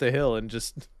 sprint up the hill and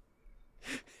just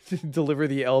deliver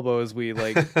the elbow as we,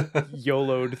 like,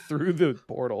 YOLO'd through the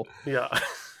portal. Yeah.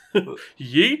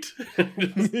 Yeet.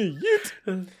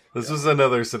 Yeet. This was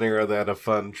another scenario that had a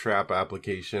fun trap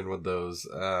application with those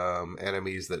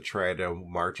enemies that try to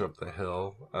march up the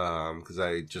hill. Because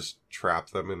I just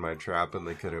trapped them in my trap and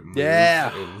they couldn't move.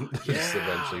 And just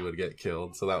eventually would get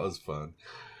killed. So that was fun.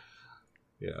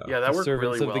 Yeah, that worked really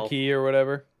well. Servants of the Key or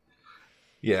whatever.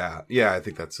 Yeah, I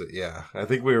think that's it. Yeah, I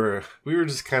think we were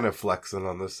just kind of flexing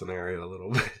on this scenario a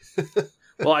little bit.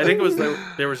 Well, I think it was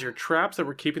there was your traps that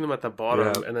were keeping them at the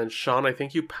bottom, and then Sean, I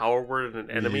think you power worded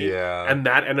an enemy, and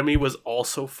that enemy was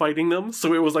also fighting them.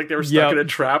 So it was like they were stuck in a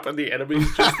trap, and the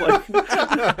enemy's just like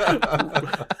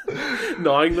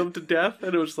gnawing them to death,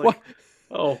 and it was like,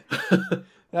 oh.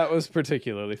 That was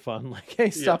particularly fun. Like, hey,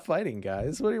 stop fighting,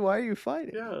 guys. Why are you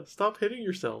fighting? Yeah, stop hitting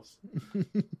yourselves.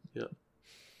 Yeah.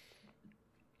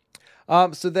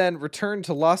 So then return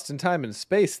to Lost in Time and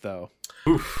Space, though.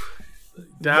 Oof.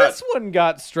 This one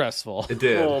got stressful. It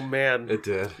did. Oh, man. It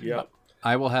did. Yeah.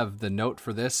 I will have the note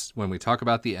for this when we talk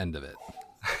about the end of it.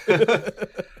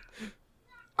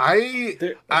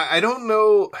 I don't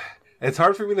know. It's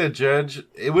hard for me to judge.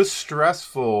 It was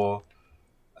stressful.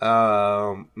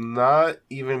 Not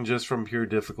even just from pure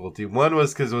difficulty. One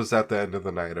was because it was at the end of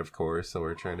the night, of course, so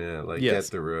we're trying to get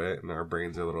through it, and our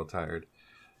brains are a little tired.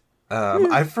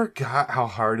 I forgot how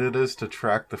hard it is to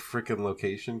track the freaking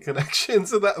location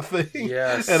connections of that thing.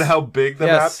 Yes. And how big the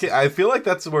map came. I feel like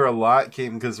that's where a lot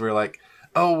came, because we're like,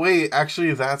 oh wait,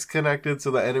 actually that's connected,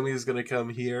 so the enemy is going to come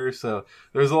here. So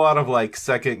there's a lot of like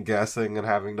second guessing and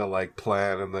having to like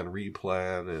plan and then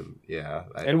replan, and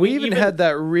and we even had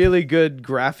that really good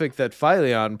graphic that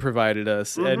Phyleon provided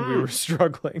us, and we were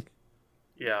struggling.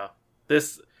 Yeah.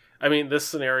 This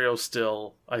scenario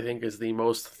still, I think, is the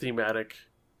most thematic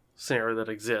scenario that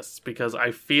exists, because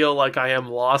I feel like I am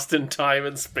lost in time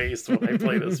and space when I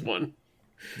play this one.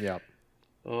 Yeah.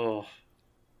 Oh.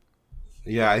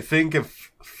 Yeah, I think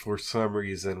if for some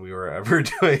reason we were ever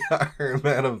doing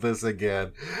Ironman of this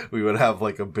again, we would have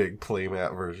like a big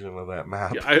playmat version of that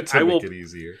map to make it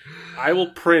easier. I will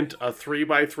print a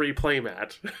 3x3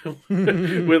 playmat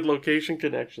with location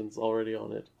connections already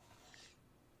on it.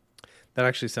 That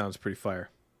actually sounds pretty fire.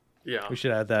 Yeah, we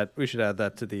should add that. We should add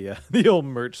that to the old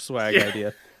merch swag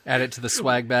idea. Add it to the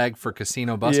swag bag for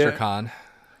Casino Buster Con.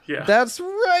 Yeah, that's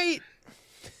right.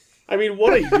 I mean,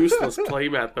 what a useless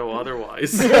playmat, though.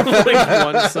 Otherwise,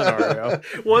 like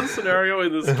one scenario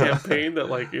in this campaign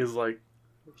that like is like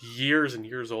years and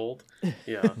years old.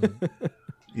 Yeah,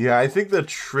 yeah. I think the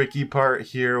tricky part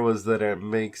here was that it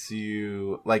makes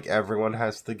you like everyone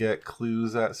has to get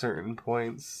clues at certain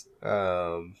points,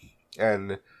 and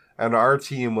our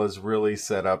team was really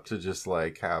set up to just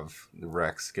like have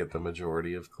Rex get the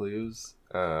majority of clues.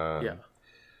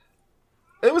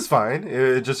 It was fine.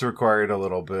 It just required a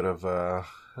little bit of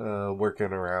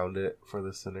working around it for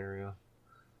the scenario.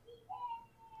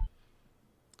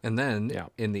 And then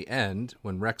in the end,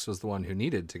 when Rex was the one who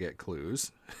needed to get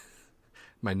clues,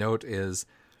 my note is,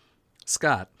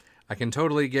 Scott, I can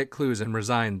totally get clues and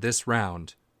resign this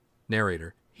round.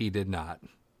 Narrator, he did not.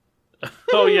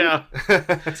 Oh yeah.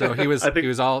 So he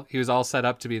was all set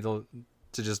up to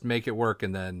just make it work,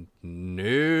 and then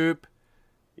nope.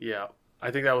 Yeah,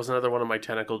 I think that was another one of my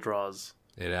tentacle draws.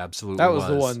 It absolutely that was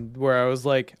the one where I was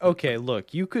like, okay,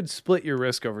 look, you could split your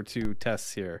risk over 2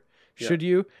 tests here. Should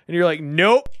you? And you're like,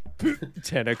 nope.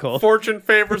 Tentacle. Fortune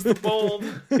favors the bold.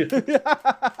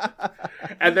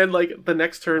 And then like the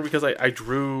next turn, because I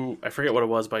drew, I forget what it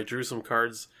was, but I drew some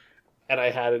cards, and I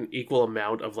had an equal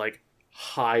amount of like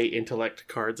high intellect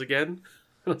cards again.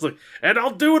 I was like, and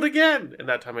I'll do it again. And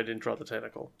that time I didn't draw the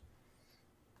tentacle.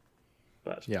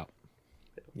 But yeah.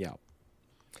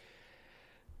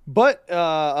 But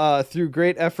through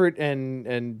great effort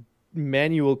and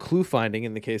manual clue finding,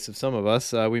 in the case of some of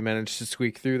us, we managed to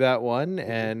squeak through that one,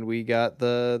 and we got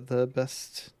the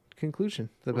best conclusion,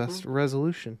 the best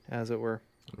resolution, as it were.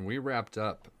 We wrapped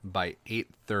up by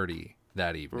 8:30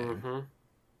 that evening.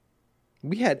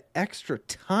 We had extra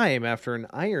time after an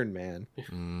Ironman,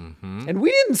 and we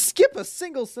didn't skip a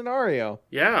single scenario.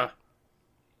 Yeah,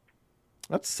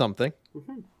 that's something.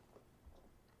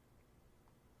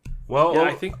 Well, yeah,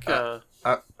 I think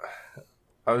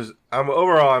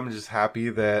I'm just happy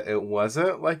that it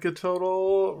wasn't like a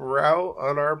total rout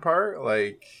on our part.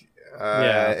 Like,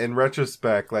 in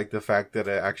retrospect, like the fact that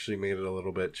it actually made it a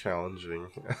little bit challenging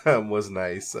was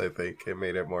nice. I think it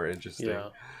made it more interesting. Yeah.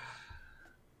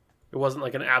 It wasn't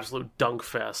like an absolute dunk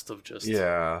fest of just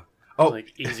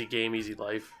like easy game, easy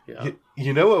life. Yeah.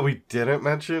 You know what we didn't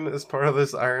mention as part of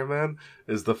this Ironman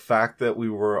is the fact that we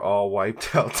were all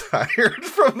wiped out tired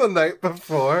from the night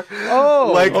before.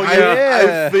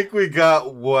 I think we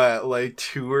got like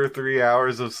 2 or 3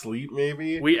 hours of sleep,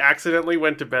 maybe. We accidentally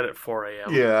went to bed at 4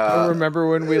 a.m. Yeah. I remember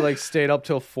when we like stayed up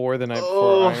till 4 the night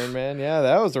before Ironman. Yeah,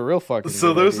 that was a real fucking.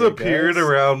 So there's a period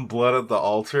around Blood at the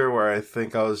Altar where I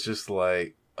think I was just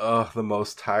like, the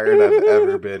most tired I've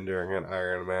ever been during an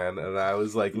Ironman, and I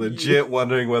was like legit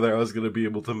wondering whether I was going to be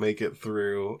able to make it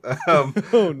through.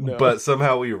 No. But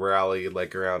somehow we rallied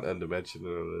like around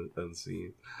Undimensional and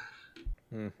Unseen.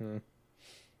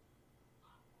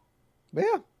 But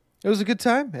yeah, it was a good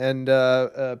time, and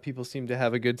people seemed to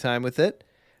have a good time with it.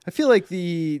 I feel like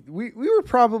we were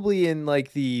probably in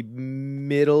like the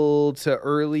middle to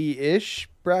early-ish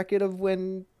bracket of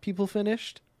when people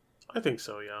finished. I think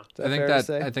so, yeah.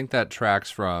 I think that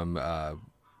tracks from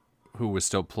who was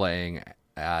still playing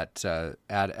at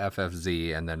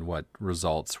FFZ, and then what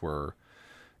results were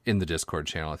in the Discord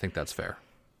channel. I think that's fair.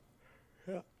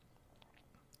 Yeah.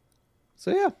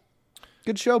 So yeah,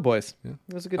 good show, boys. Yeah.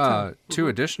 It was a good time. 2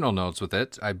 additional notes with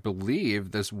it. I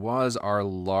believe this was our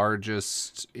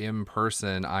largest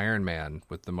in-person Ironman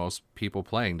with the most people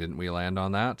playing. Didn't we land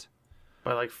on that?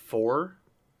 By like 4?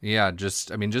 Yeah,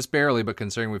 just barely, but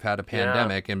considering we've had a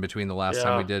pandemic in between the last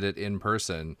time we did it in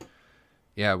person,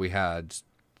 we had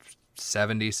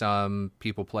 70-some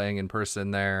people playing in person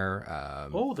there.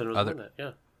 Then it was on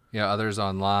it, others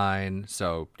online.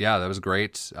 So, that was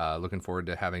great. Looking forward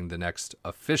to having the next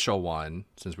official one,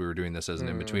 since we were doing this as an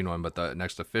in-between one, but the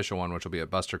next official one, which will be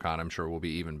at BusterCon, I'm sure will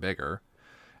be even bigger.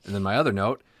 And then my other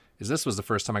note is this was the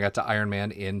first time I got to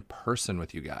Ironman in person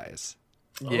with you guys.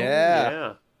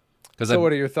 Yeah. So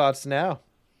what are your thoughts now?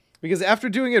 Because after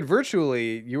doing it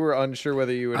virtually, you were unsure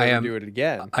whether you would ever do it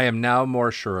again. I am now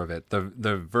more sure of it.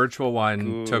 The virtual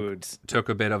one took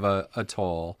a bit of a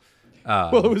toll.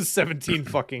 Well, it was 17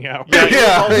 fucking hours.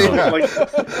 Like,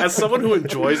 as someone who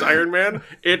enjoys Iron Man,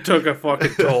 it took a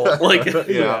fucking toll. Like,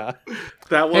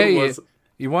 that one was.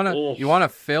 You wanna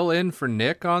fill in for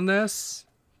Nick on this?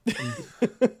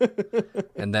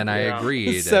 And then I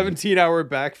agreed. 17-hour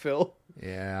backfill.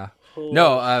 Yeah.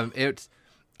 No,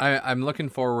 I'm looking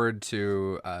forward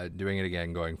to doing it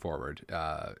again going forward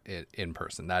in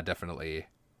person. That definitely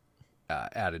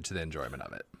added to the enjoyment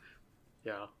of it.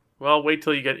 Yeah. Well, wait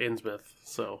till you get Innsmouth.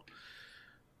 So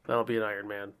that'll be an Iron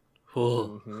Man.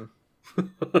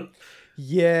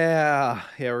 Yeah,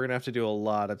 we're going to have to do a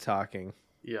lot of talking.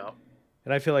 Yeah.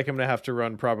 And I feel like I'm going to have to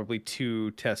run probably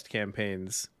 2 test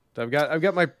campaigns. I've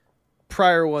got my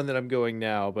prior one that I'm going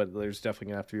now, but there's definitely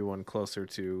gonna have to be one closer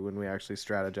to when we actually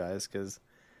strategize, because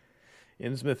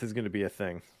Innsmouth is going to be a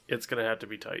thing. It's going to have to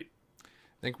be tight.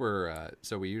 I think we're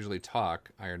so we usually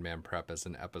talk Ironman prep as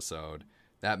an episode.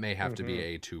 That may have to be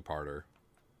a 2-parter.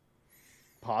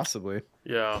 Possibly.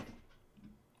 Yeah.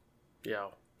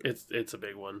 It's a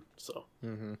big one. So.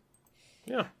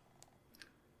 Yeah.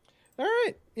 All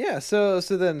right. Yeah. So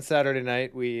then Saturday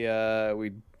night we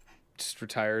just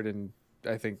retired, and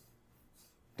I think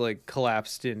like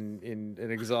collapsed in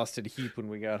an exhausted heap when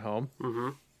we got home. Mm-hmm.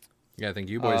 Yeah, I think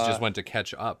you boys just went to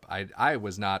catch up. I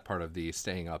was not part of the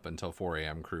staying up until 4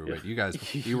 a.m. crew, but you guys,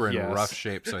 you were in rough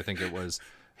shape, so I think it was,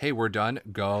 hey, we're done,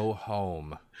 go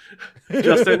home.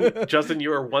 Justin,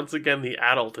 you are once again the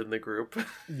adult in the group.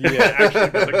 Yeah, actually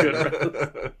got a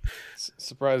good rest.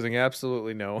 Surprising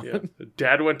absolutely no one. Yeah.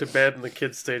 Dad went to bed and the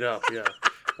kids stayed up. Yeah,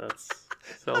 that's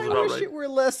sounds I about wish right. it were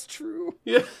less true.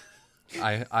 Yeah,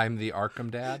 I'm the Arkham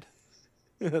dad.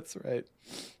 That's right.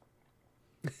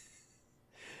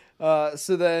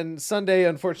 So then Sunday,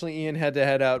 unfortunately, Ian had to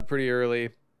head out pretty early.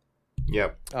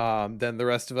 Yep. Then the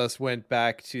rest of us went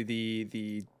back to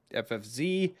the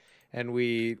FFZ, and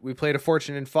we played a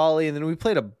Fortune Folly, and then we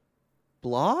played a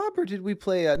Blob, or did we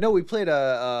play? No, we played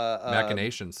a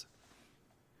Machinations.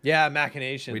 Yeah,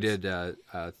 Machinations. We did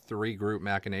 3 group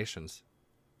Machinations.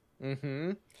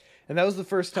 Mm-hmm. And that was the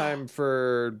first time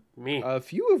for me, a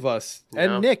few of us,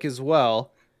 and Nick as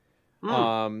well.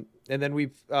 And then we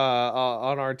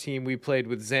on our team we played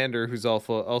with Xander, who's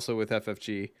also with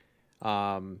FFG.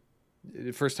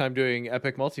 First time doing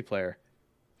epic multiplayer.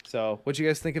 So, what'd you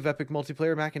guys think of epic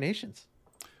multiplayer Machinations?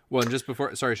 Well, and just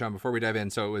before, sorry, Sean, before we dive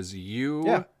in, so it was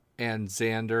you and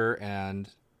Xander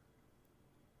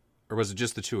or was it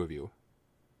just the 2 of you?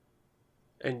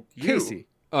 And you. Casey.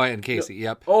 Oh, and Casey.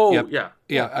 Yep. Oh, yep.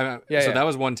 yeah. So that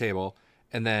was one table,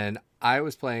 and then I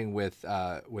was playing with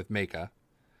Maka,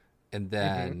 and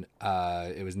then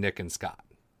it was Nick and Scott.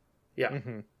 Yeah.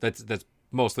 Mm-hmm. That's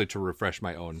mostly to refresh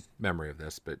my own memory of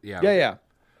this, but yeah. Yeah.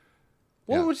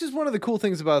 Well, which is one of the cool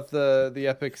things about the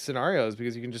epic scenarios,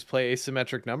 because you can just play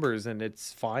asymmetric numbers and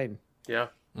it's fine. Yeah.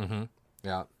 Mm-hmm.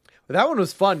 Yeah. But that one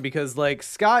was fun because, like,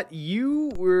 Scott, you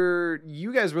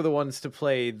guys were the ones to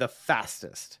play the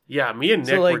fastest. Yeah, me and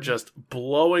Nick were just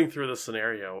blowing through the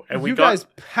scenario, and you guys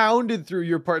pounded through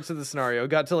your parts of the scenario,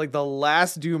 got to like the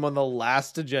last doom on the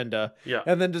last agenda,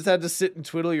 and then just had to sit and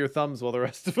twiddle your thumbs while the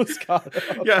rest of us got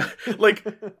up. Yeah, like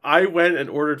I went and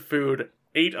ordered food,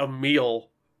 ate a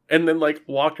meal, and then like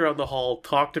walked around the hall,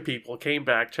 talked to people, came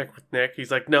back, checked with Nick.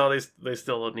 He's like, no, they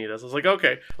still don't need us. I was like,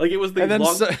 okay. Like it was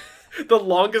the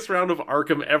longest round of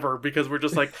Arkham ever, because we're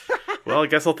just like, well, I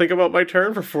guess I'll think about my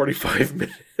turn for 45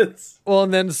 minutes. Well,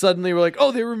 and then suddenly we're like,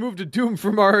 oh, they removed a doom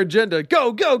from our agenda.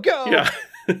 Go, go, go. Yeah.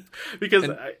 Because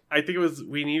I think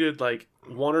we needed like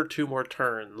 1 or 2 more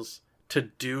turns to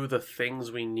do the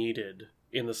things we needed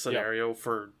in the scenario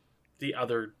for the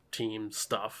other team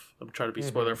stuff. I'm trying to be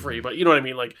spoiler free, but you know what I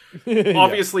mean? Like,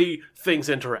 obviously things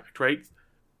interact, right?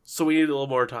 So we needed a little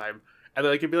more time. And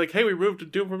then I could be like, hey, we removed a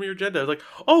doom from your agenda. I was like,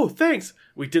 oh, thanks.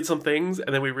 We did some things,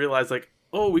 and then we realized, like,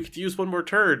 oh, we could use 1 more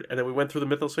turn. And then we went through the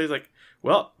Mythos phase, like,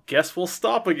 well, guess we'll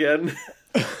stop again.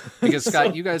 Because,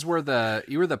 Scott, you guys were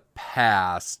the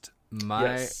past.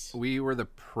 Yes. We were the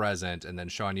present, and then,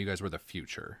 Sean, you guys were the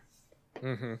future.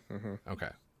 Mm-hmm, mm-hmm. Okay.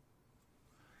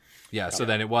 Yeah, so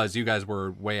then it was, you guys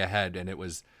were way ahead, and it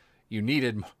was, you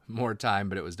needed more time,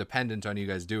 but it was dependent on you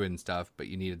guys doing stuff, but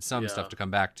you needed some stuff to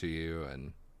come back to you,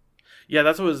 and... Yeah,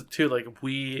 that's what it was too. Like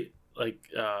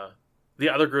the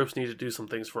other groups needed to do some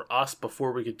things for us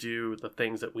before we could do the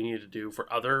things that we needed to do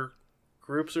for other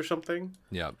groups or something.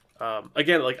 Yeah.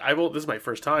 Again, like this is my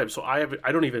first time, so I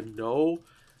don't even know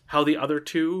how the other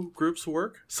 2 groups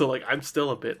work. So like I'm still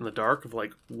a bit in the dark of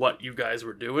like what you guys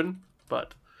were doing,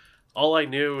 but all I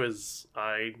knew is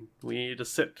we needed to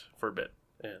sit for a bit,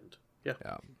 and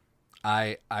yeah.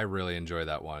 I really enjoy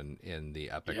that one in the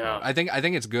epic mode. I think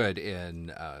it's good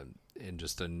in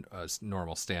just a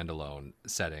normal standalone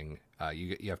setting.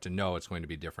 You have to know it's going to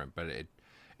be different, but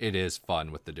it is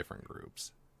fun with the different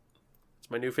groups. It's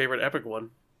my new favorite epic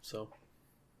one. So,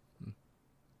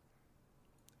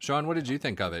 Sean, what did you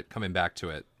think of it coming back to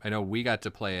it? I know we got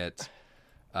to play it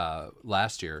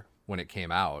last year when it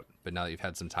came out, but now that you've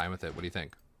had some time with it, what do you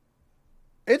think?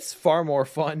 It's far more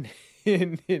fun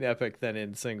in epic than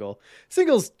in single.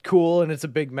 Single's cool and it's a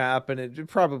big map, and it'd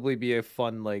probably be a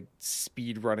fun like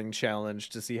speed running challenge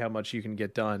to see how much you can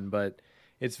get done, but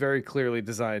it's very clearly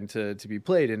designed to be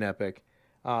played in epic.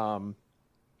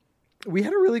 We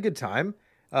had a really good time.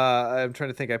 I'm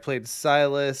trying to think. I played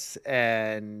Silas,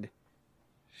 and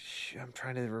I'm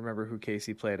trying to remember who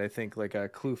Casey played. I think like a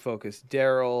clue focused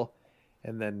Daryl,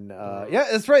 and then yeah,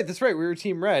 that's right. We were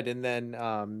Team Red, and then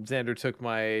Xander took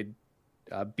my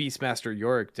Beastmaster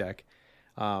Yorick deck.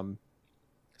 So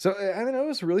I mean, it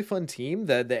was a really fun team.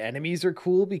 The enemies are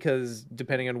cool because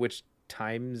depending on which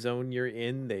time zone you're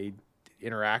in, they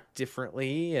interact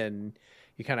differently, and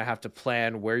you kind of have to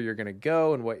plan where you're going to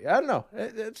go and what. I don't know.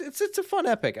 It's a fun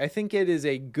epic. I think it is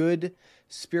a good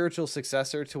spiritual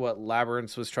successor to what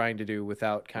Labyrinth was trying to do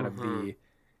without kind of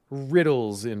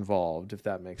riddles involved, if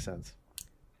that makes sense.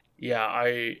 Yeah,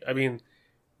 I mean,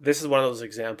 this is one of those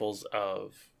examples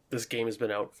of this game has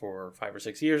been out for 5 or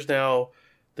 6 years now.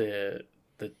 The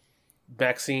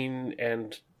Maxine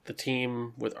and the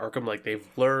team with Arkham, like, they've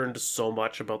learned so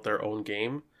much about their own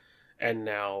game, and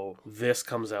now this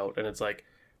comes out, and it's like,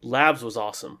 Labs was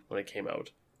awesome when it came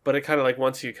out, but it kind of like,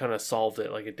 once you kind of solved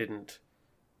it, like, it didn't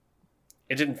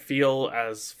feel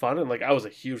as fun. And like, I was a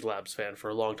huge Labs fan for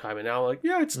a long time, and now, like,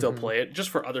 yeah, I'd still play it just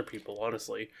for other people,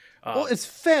 honestly. Well, it's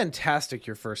fantastic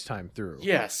your first time through.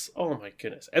 Yes. Oh my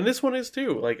goodness. And this one is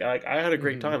too. Like I had a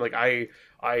great time. Like I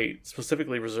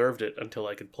specifically reserved it until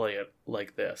I could play it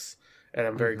like this, and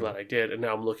I'm very glad I did. And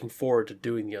now I'm looking forward to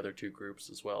doing the other 2 groups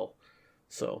as well.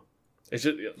 So it's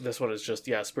just, this one is just,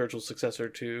 yeah, spiritual successor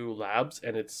to Labs,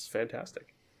 and it's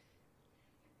fantastic.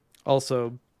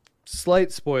 Also,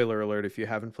 slight spoiler alert if you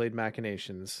haven't played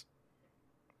Machinations,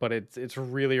 but it's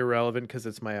really irrelevant because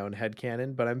it's my own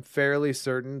headcanon, but I'm fairly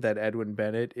certain that Edwin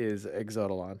Bennett is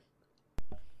Exotalon.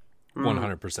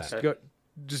 100%.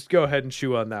 Just go ahead and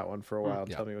chew on that one for a while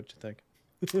and tell me what you think.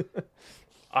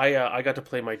 I got to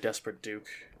play my Desperate Duke.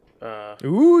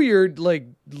 Ooh, you're like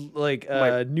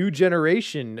new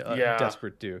generation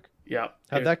Desperate Duke. Yeah.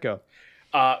 How'd that go?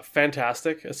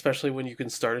 Fantastic, especially when you can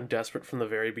start in Desperate from the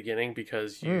very beginning,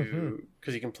 because you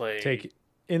can play Take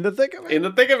in the thick of it. In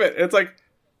the thick of it. It's like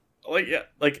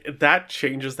that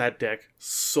changes that deck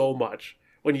so much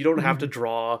when you don't have to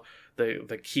draw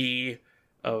the key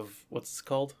of, what's it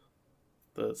called?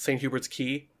 The St. Hubert's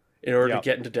key in order to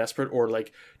get into Desperate, or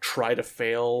like try to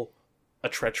fail a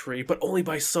treachery, but only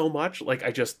by so much. Like,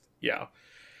 I just,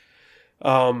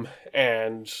 and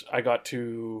I got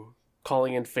to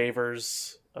calling in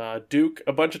favors Duke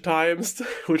a bunch of times,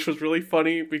 which was really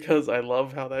funny because I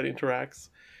love how that interacts.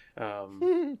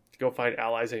 To go find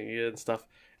allies and stuff.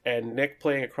 And Nick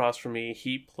playing across from me,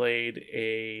 he played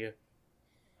a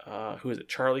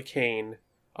Charlie Kane,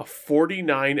 a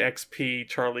 49 XP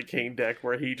Charlie Kane deck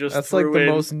where he just That's like the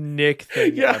most Nick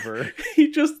thing ever. He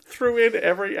just threw in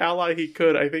every ally he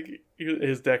could. I think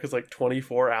his deck is like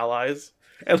 24 allies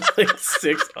and like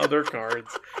 6 other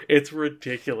cards. It's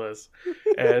ridiculous.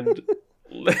 And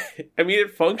I mean,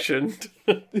 it functioned.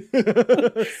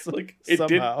 Like,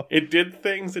 it did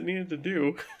things it needed to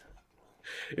do.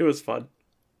 It was fun.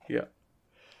 Yeah.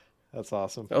 That's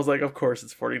awesome. I was like, of course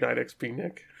it's 49 XP,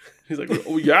 Nick. He's like,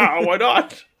 oh yeah, why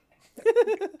not?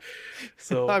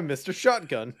 So I'm Mr.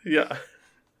 Shotgun. Yeah.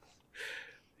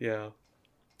 Yeah.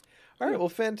 All right, well,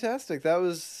 fantastic. That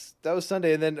was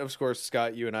Sunday, and then of course,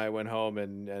 Scott, you and I went home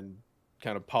and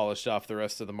kind of polished off the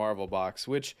rest of the Marvel box,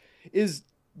 which is,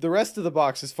 the rest of the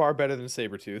box is far better than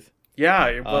Sabretooth. Yeah,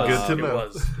 it was. Good to know.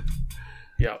 It was.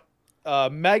 Yeah.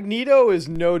 Magneto is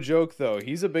no joke, though.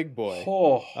 He's a big boy.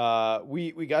 Oh.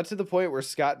 We got to the point where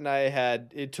Scott and I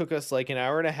it took us like an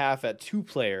hour and a half at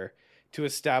 2-player to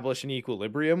establish an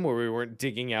equilibrium where we weren't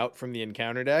digging out from the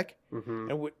encounter deck. Mm-hmm.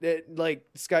 And like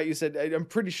Scott, you said, I'm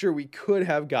pretty sure we could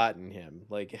have gotten him,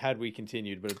 like, had we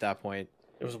continued, but at that point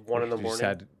It was 1 in the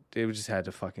morning. We just had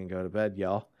to fucking go to bed,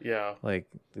 y'all. Yeah. Like,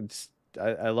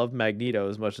 I love Magneto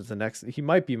as much as the next. He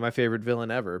might be my favorite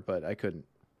villain ever, but I couldn't.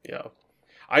 Yeah.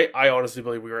 I honestly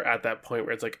believe we were at that point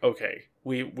where it's like, okay,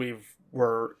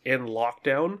 we're in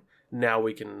lockdown. Now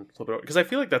we can flip it over. Because I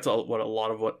feel like that's what a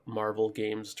lot of what Marvel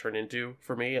games turn into,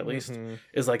 for me at least,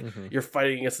 is like, you're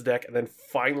fighting against the deck, and then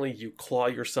finally you claw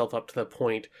yourself up to the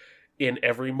point in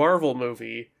every Marvel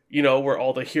movie, where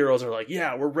all the heroes are like,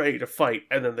 yeah, we're ready to fight,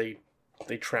 and then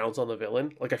they trounce on the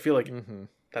villain. Like, I feel like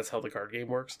that's how the card game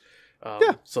works.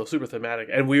 So super thematic.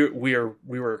 And we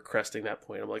were cresting that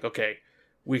point. I'm like, okay,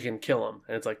 we can kill him.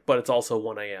 And it's like, but it's also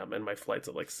 1 a.m. and my flight's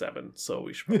at like 7, so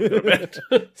we should probably go to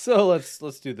bed. So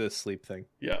let's do the sleep thing.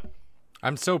 Yeah.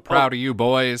 I'm so proud of you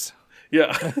boys.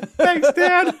 Yeah. Thanks,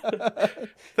 Dad.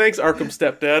 Thanks, Arkham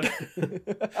stepdad.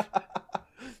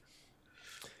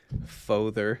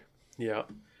 Fother. Yeah.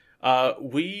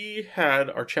 We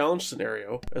had our challenge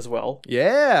scenario as well.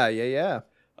 Yeah.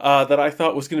 That I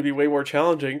thought was going to be way more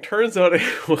challenging. Turns out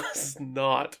it was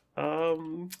not.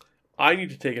 I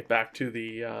need to take it back to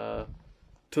the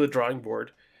drawing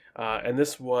board. And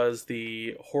this was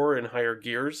the Horror in Higher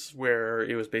Gearz, where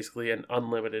it was basically an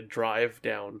unlimited drive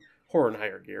down Horror in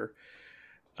Higher Gear.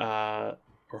 Or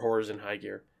Horrors in High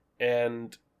Gear.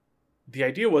 And the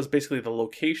idea was basically the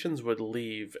locations would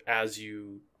leave as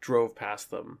you drove past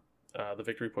them. The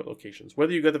victory point locations.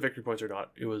 Whether you got the victory points or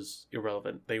not, it was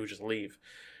irrelevant. They would just leave.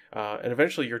 And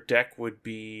eventually your deck would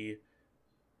be,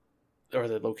 or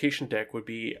the location deck would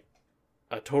be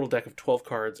a total deck of 12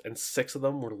 cards, and 6 of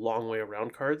them were long way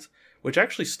around cards, which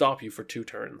actually stop you for 2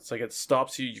 turns. Like, it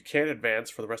stops you. You can't advance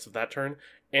for the rest of that turn,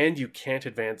 and you can't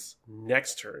advance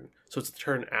next turn. So it's the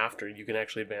turn after you can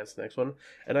actually advance the next one.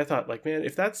 And I thought, like, man,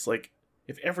 if that's like,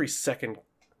 if every second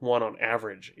one on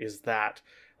average is that,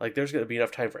 like, there's going to be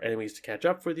enough time for enemies to catch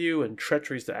up with you and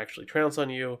treacheries to actually trounce on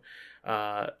you.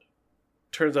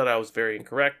 Turns out I was very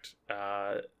incorrect.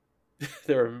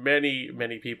 There are many,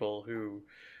 many people who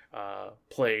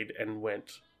played and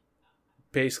went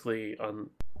basically on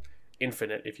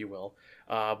infinite, if you will.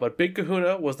 But Big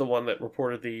Kahuna was the one that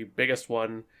reported the biggest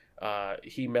one.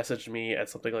 He messaged me at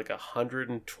something like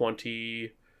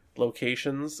 120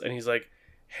 locations, and he's like,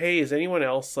 "Hey, is anyone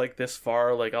else like this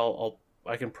far? Like,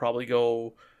 I can probably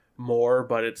go more,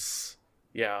 but it's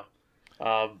yeah."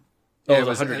 It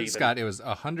was 100 even. Scott, it was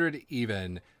 100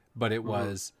 even, but it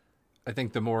was. I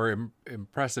think the more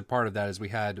impressive part of that is we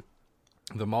had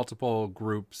the multiple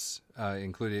groups,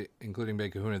 including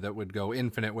Big Kahuna, that would go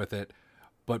infinite with it,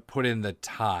 but put in the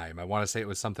time. I want to say it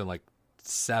was something like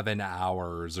 7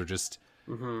 hours or just.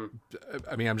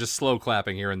 I mean, I'm just slow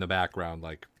clapping here in the background.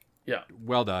 Like, yeah,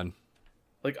 well done.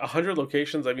 Like 100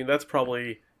 locations. I mean, that's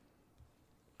probably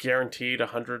guaranteed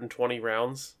 120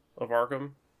 rounds of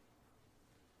Arkham.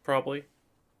 Probably.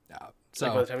 Yeah. So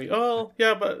like by the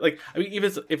time but like, I mean, even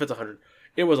if it's 100,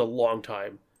 it was a long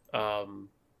time.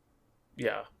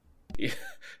 Yeah.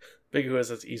 Big Kahuna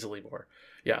says easily more.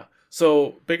 Yeah.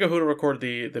 So Big Kahuna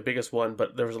recorded the biggest one,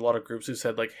 but there was a lot of groups who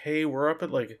said like, hey, we're up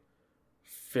at like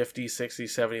 50, 60,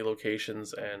 70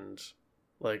 locations, and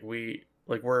like we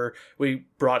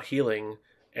brought healing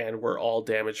and we're all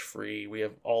damage free. We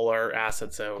have all our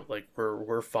assets out. Like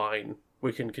we're fine.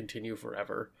 We can continue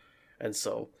forever. And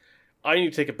so I need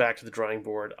to take it back to the drawing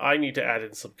board. I need to add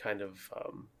in some kind of,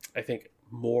 I think,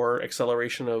 more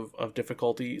acceleration of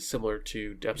difficulty, similar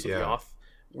to Depths of Yoth,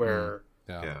 where,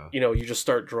 you just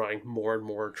start drawing more and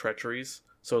more treacheries.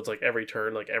 So it's like every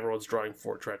turn, like everyone's drawing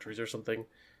 4 treacheries or something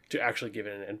to actually give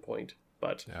it an endpoint.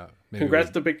 But congrats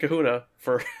to Big Kahuna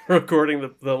for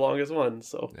recording the longest one.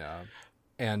 So yeah.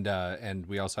 And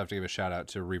we also have to give a shout out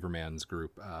to Reaverman's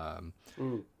group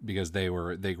because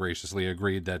they graciously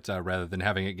agreed that rather than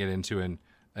having it get into an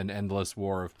endless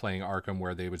war of playing Arkham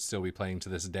where they would still be playing to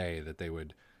this day, that they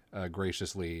would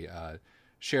graciously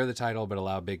share the title but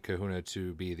allow Big Kahuna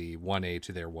to be the 1A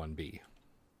to their 1B.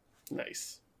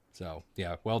 Nice. So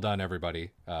yeah, well done everybody.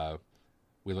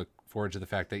 We look forward to the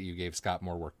fact that you gave Scott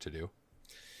more work to do.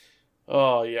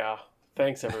 Oh yeah,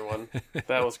 thanks everyone.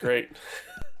 That was great.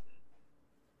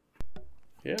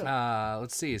 Yeah.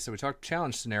 Let's see. So we talked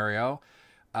challenge scenario,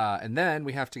 and then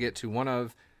we have to get to one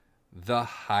of the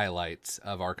highlights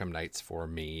of Arkham Nights for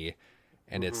me,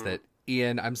 and it's that,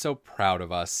 Ian, I'm so proud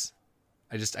of us.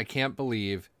 I can't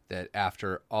believe that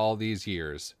after all these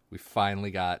years, we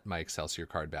finally got my Excelsior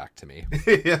card back to me.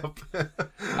 Yep.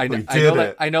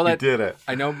 I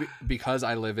know because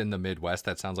I live in the Midwest,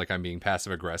 that sounds like I'm being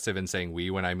passive aggressive and saying we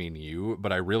when I mean you,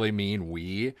 but I really mean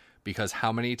we, because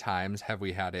how many times have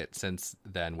we had it since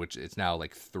then, which it's now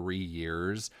like 3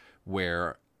 years,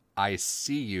 where I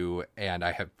see you and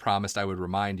I have promised I would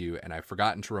remind you and I've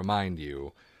forgotten to remind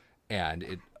you, and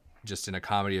it just in a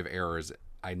comedy of errors,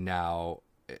 I now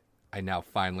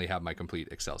finally have my complete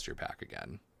Excelsior pack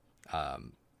again.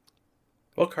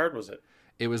 What card was it?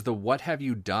 It was the What Have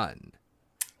You Done?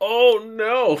 Oh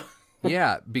no.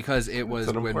 Yeah, because it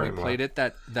was when we played it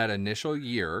that initial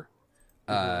year,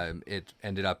 it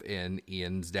ended up in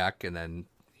Ian's deck and then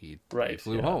he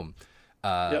flew home.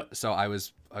 So I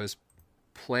was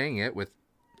playing it with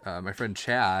my friend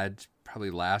Chad probably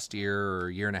last year or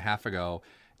a year and a half ago,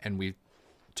 and we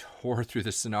tore through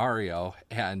the scenario,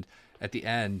 and at the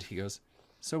end he goes,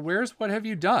 "So where's What Have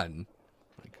You Done?"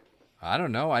 Like, I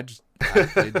don't know, I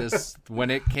played this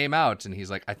when it came out. And he's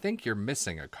like, "I think you're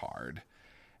missing a card."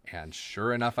 And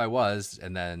sure enough, I was.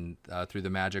 And then through the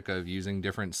magic of using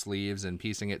different sleeves and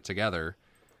piecing it together,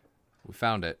 we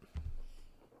found it.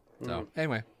 So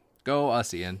anyway, go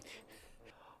us, Ian.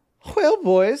 Well,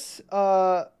 boys,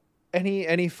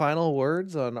 any final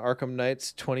words on Arkham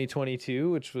Nights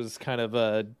 2022, which was kind of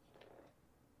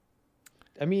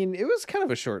it was kind of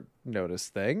a short notice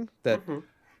thing that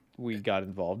we got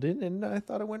involved in, and I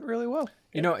thought it went really well.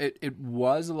 You know, it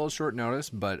was a little short notice,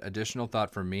 but additional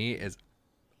thought from me is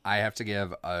I have to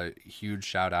give a huge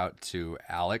shout out to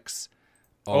Alex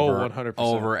over 100%.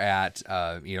 Over at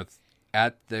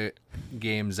at the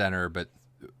Game Center, but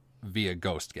via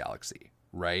Ghost Galaxy,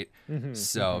 right?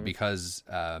 Because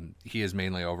he is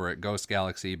mainly over at Ghost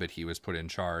Galaxy, but he was put in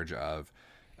charge of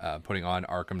putting on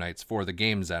Arkham Nights for the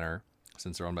Game Center,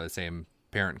 since they're owned by the same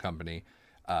parent company.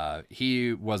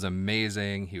 He was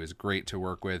amazing. He was great to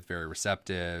work with, very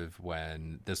receptive.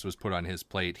 When this was put on his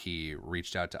plate, he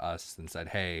reached out to us and said,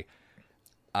 hey,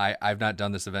 I've not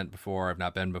done this event before. I've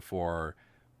not been before.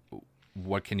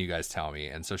 What can you guys tell me?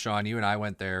 And so, Sean, you and I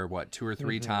went there, 2 or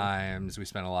 3 times. We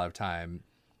spent a lot of time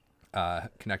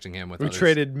connecting him with we others.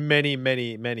 Traded many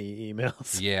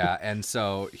emails. Yeah, and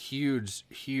so huge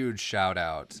shout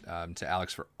out to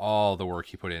Alex for all the work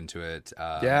he put into it.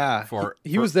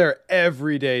 He was there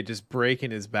every day, just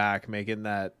breaking his back, making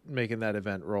that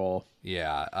event roll.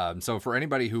 Yeah. So for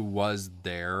anybody who was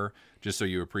there, just so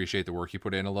you appreciate the work he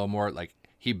put in a little more, like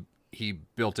he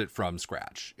built it from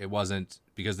scratch. It wasn't,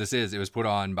 because it was put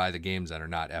on by the Game Center,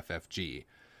 not FFG.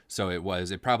 So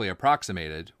it probably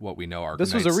approximated what we know Arkham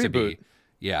This was Nights a to reboot. be.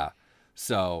 Yeah.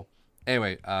 So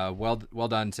anyway, well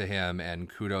done to him, and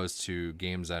kudos to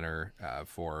Game Center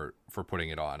for putting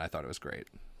it on. I thought it was great.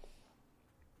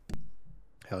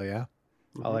 Hell yeah.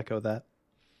 I'll echo that.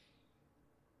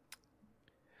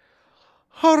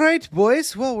 All right,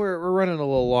 boys. Well, we're running a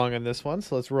little long on this one,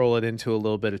 so let's roll it into a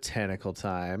little bit of tentacle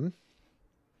time.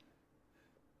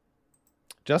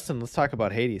 Justin, let's talk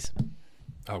about Hades.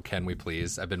 Oh, can we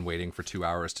please? I've been waiting for 2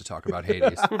 hours to talk about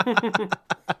Hades.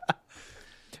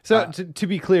 So, to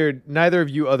be clear, neither of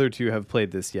you other two have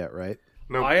played this yet, right?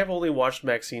 No, I have only watched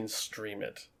Maxine stream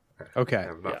it. Okay. I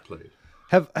have not played.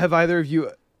 Have either of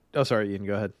you... Oh, sorry, Ian,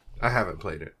 go ahead. I haven't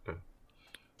played it. No.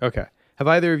 Okay. Have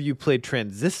either of you played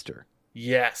Transistor?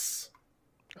 Yes.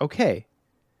 Okay.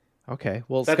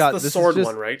 Well, That's Scott, the this sword is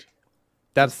just, one, right?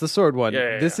 That's the sword one.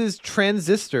 Yeah. This is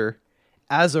Transistor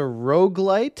as a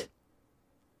roguelite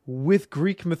with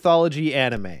Greek mythology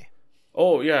anime.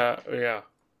 Oh, yeah.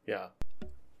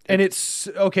 And it's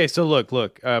okay. So look,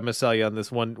 I'm gonna sell you on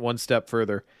this one step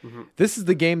further. Mm-hmm. This is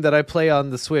the game that I play on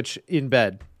the Switch in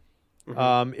bed.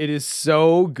 Mm-hmm. It is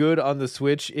so good on the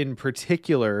Switch in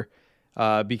particular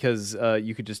because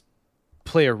you could just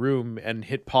play a room and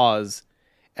hit pause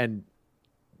and,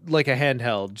 like a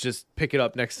handheld, just pick it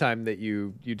up next time that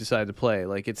you decide to play.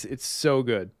 Like it's so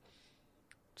good.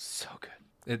 So good.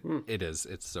 It is.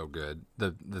 It's so good.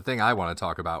 The thing I want to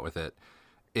talk about with it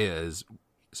is,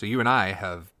 so you and I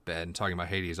have been talking about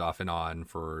Hades off and on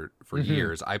for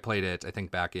years. I played it, I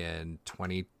think, back in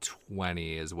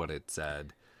 2020 is what it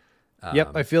said.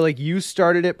 Yep. I feel like you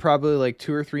started it probably like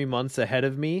 2 or 3 months ahead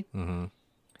of me. Mm-hmm.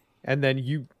 And then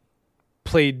you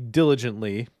played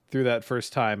diligently through that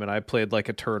first time, and I played like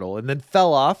a turtle, and then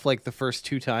fell off like the first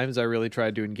 2 times I really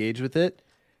tried to engage with it.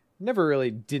 Never really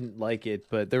didn't like it,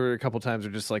 but there were a couple times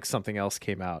where just like something else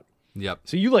came out. Yep.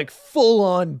 So you like full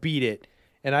on beat it,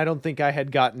 and I don't think I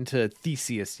had gotten to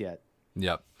Theseus yet.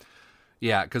 Yep.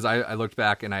 Yeah, because I looked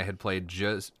back and I had played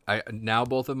now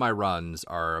both of my runs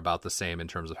are about the same in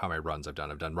terms of how many runs I've done.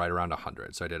 I've done right around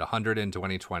 100. So I did 100 in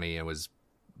 2020 and was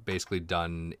basically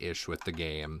done-ish with the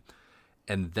game.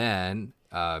 And then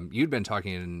you'd been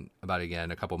talking about it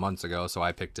again a couple months ago, so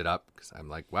I picked it up because I'm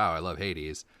like, wow, I love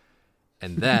Hades.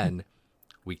 And then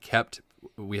we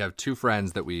have 2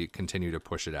 friends that we continue to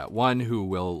push it out. One who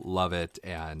will love it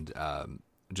and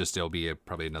just it'll be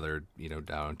probably another,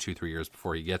 down 2-3 years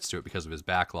before he gets to it because of his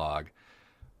backlog.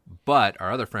 But our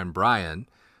other friend, Brian,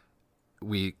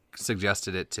 we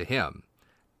suggested it to him.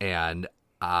 And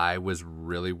I was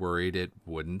really worried it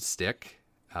wouldn't stick.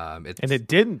 And it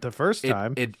didn't the first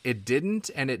time. It didn't,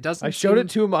 and it doesn't. I showed it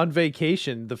to him on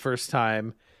vacation the first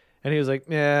time, and he was like,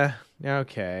 "Yeah,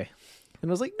 okay."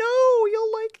 And I was like, "No,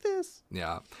 you'll like this."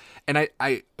 Yeah, and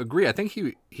I agree. I think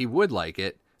he would like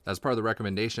it. That's part of the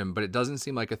recommendation, but it doesn't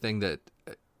seem like a thing that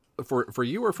for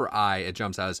you or for it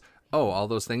jumps out as, oh, all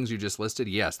those things you just listed.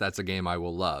 Yes, that's a game I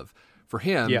will love. For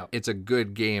him, It's a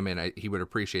good game, and he would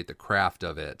appreciate the craft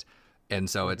of it. And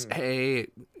so it's, hey,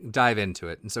 dive into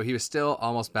it. And so he was still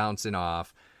almost bouncing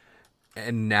off.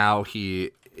 And now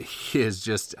he is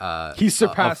just... he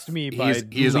surpassed me by leagues.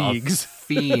 He is a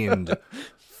fiend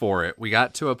for it. We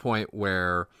got to a point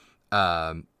where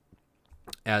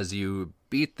as you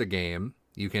beat the game,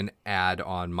 you can add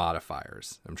on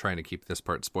modifiers. I'm trying to keep this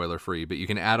part spoiler-free, but you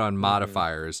can add on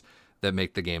modifiers that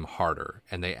make the game harder.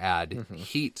 And they add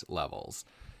heat levels.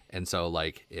 And so,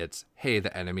 like, it's, hey,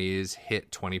 the enemies hit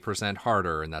 20%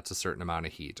 harder, and that's a certain amount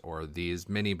of heat. Or these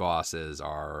mini-bosses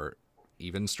are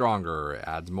even stronger,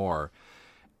 adds more.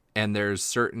 And there's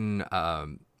certain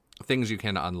things you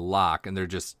can unlock, and they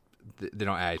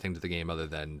don't add anything to the game other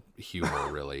than humor,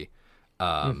 really.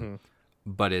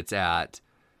 But it's at,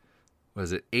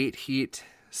 8 heat,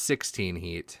 16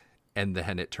 heat, and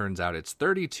then it turns out it's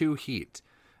 32 heat.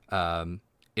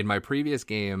 In my previous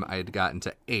game, I had gotten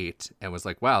to 8 and was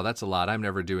like, wow, that's a lot. I'm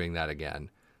never doing that again.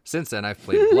 since then I've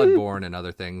played Bloodborne and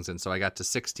other things, and so I got to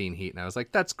 16 heat, and I was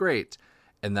like, that's great.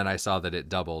 And then I saw that it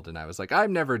doubled, and I was like,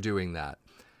 I'm never doing that.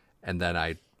 And then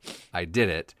I did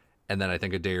it, and then I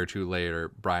think a day or two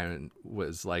later, Brian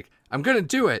was like, I'm gonna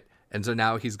do it. And so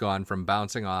now he's gone from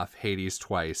bouncing off Hades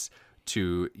twice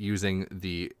to using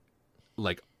the,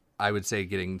 like, I would say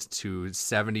getting to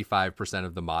 75%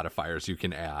 of the modifiers you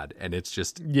can add. And it's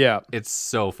just, it's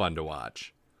so fun to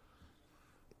watch.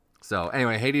 So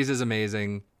anyway, Hades is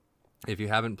amazing. If you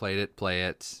haven't played it, play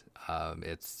it.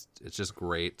 It's just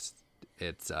great.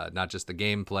 It's not just the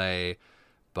gameplay,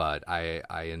 but I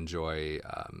enjoy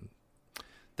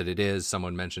that it is.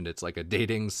 Someone mentioned it's like a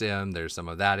dating sim. There's some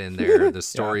of that in there. The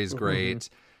story's great.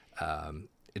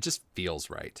 It just feels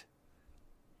right.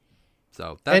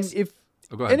 So that's...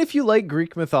 And if you like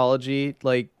Greek mythology,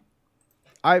 like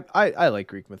I like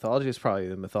Greek mythology. It's probably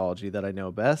the mythology that I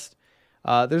know best.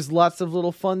 There's lots of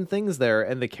little fun things there,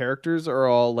 and the characters are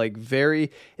all like they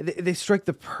strike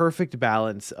the perfect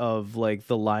balance of like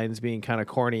the lines being kind of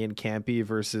corny and campy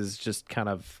versus just kind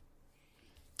of,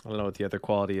 I don't know what the other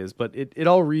quality is, but it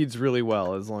all reads really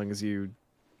well as long as you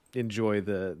enjoy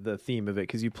the theme of it,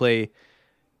 because you play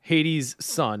Hades'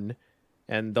 son.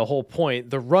 And the whole point,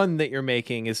 the run that you're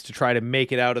making, is to try to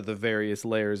make it out of the various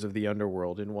layers of the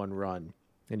underworld in one run.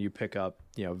 And you pick up,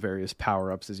 various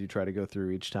power-ups as you try to go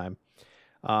through each time.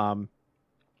 And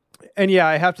yeah,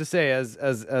 I have to say, as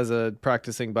a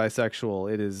practicing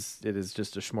bisexual, it is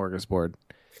just a smorgasbord.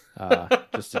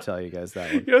 Just to tell you guys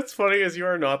that one. What's funny is you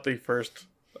are not the first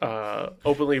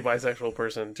openly bisexual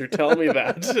person to tell me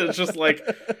that. It's just like,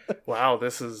 wow,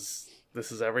 this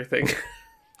is everything.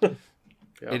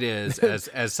 Yeah. It is,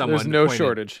 as someone There's no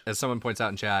shortage. As someone points out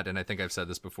in chat, and I think I've said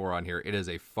this before on here, it is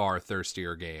a far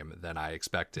thirstier game than I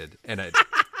expected, and I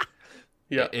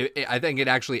think it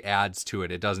actually adds to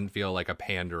it. It doesn't feel like a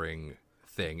pandering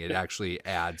thing. It actually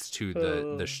adds to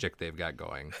the shtick they've got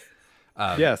going.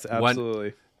 Yes,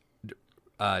 absolutely.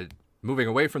 Moving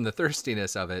away from the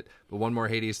thirstiness of it, but one more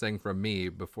Hades thing from me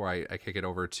before I kick it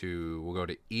over we'll go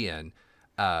to Ian.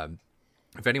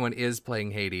 If anyone is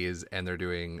playing Hades and they're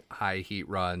doing high heat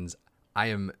runs, I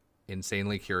am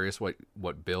insanely curious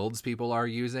what builds people are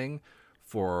using.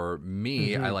 For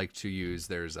me, I like to use,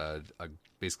 there's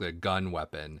basically a gun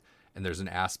weapon, and there's an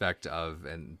aspect of,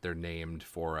 and they're named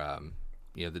for,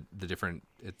 the different,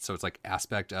 so it's like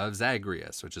aspect of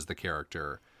Zagreus, which is the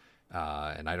character.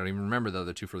 And I don't even remember the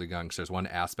other two for the gun, because there's one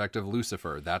aspect of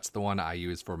Lucifer. That's the one I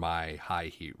use for my high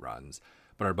heat runs.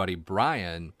 But our buddy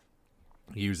Brian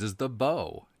uses the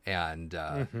bow, and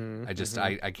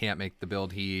I can't make the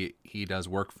build he does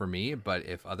work for me, but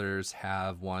if others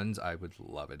have ones, I would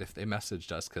love it if they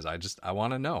messaged us, because I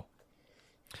want to know.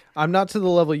 I'm not to the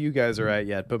level you guys are at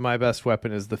yet, but my best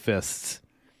weapon is the fists.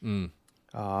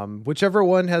 Whichever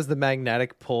one has the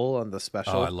magnetic pull on the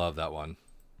special. Oh, I love that one.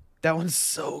 That one's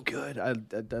so good. I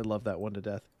love that one to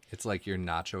death. It's like your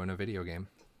nacho in a video game.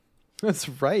 That's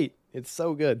right. It's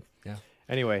so good. Yeah.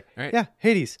 Anyway, right. Yeah,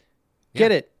 Hades.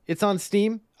 Get it. It's on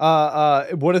Steam.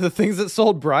 One of the things that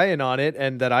sold Brian on it,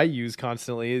 and that I use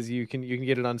constantly, is you can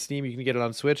get it on Steam, you can get it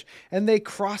on Switch, and they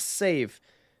cross save.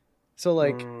 So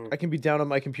like I can be down on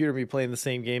my computer and be playing the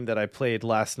same game that I played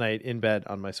last night in bed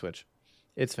on my Switch.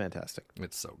 It's fantastic.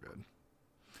 It's so good.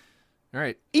 All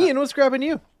right, Ian, what's grabbing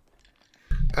you?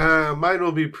 Mine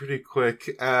will be pretty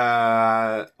quick.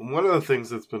 One of the things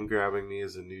that's been grabbing me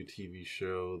is a new TV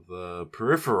show, The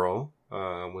Peripheral,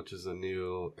 which is a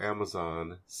new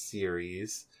Amazon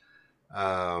series.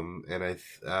 And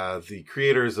the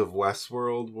creators of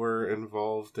Westworld were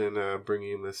involved in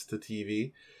bringing this to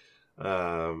TV.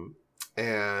 And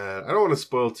I don't want to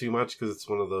spoil too much, because it's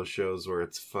one of those shows where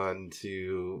it's fun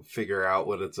to figure out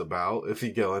what it's about if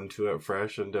you go into it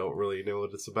fresh and don't really know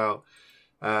what it's about.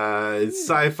 It's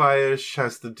sci-fi-ish,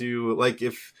 has to do, like,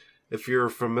 if you're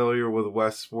familiar with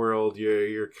Westworld,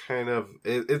 you're kind of,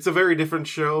 it's a very different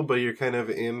show, but you're kind of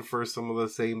in for some of the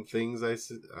same things,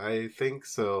 I think.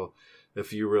 So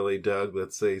if you really dug,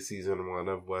 let's say, season 1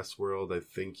 of Westworld, I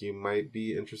think you might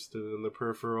be interested in The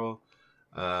Peripheral.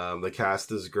 The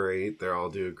cast is great. They all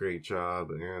do a great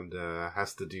job, and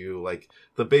has to do, like,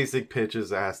 the basic pitches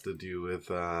has to do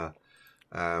with a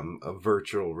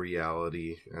virtual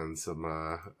reality and some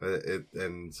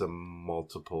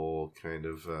multiple kind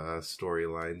of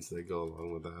storylines that go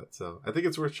along with that. So I think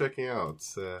it's worth checking out.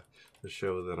 It's a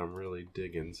show that I'm really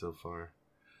digging so far.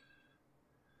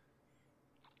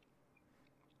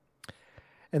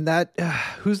 And that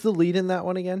who's the lead in that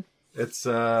one again? It's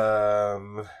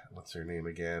what's her name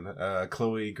again?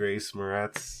 Chloe Grace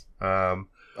Moretz.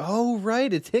 Oh,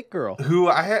 right. It's Hit Girl. Who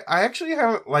I actually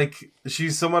haven't, like,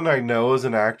 she's someone I know as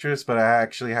an actress, but I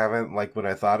actually haven't, like, when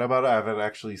I thought about it, I haven't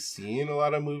actually seen a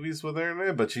lot of movies with her in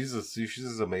it, but she's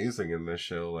amazing in this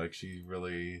show. Like, she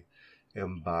really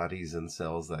embodies and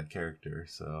sells that character,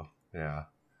 so, yeah.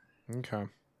 Okay.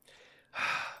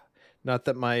 Not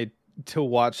that my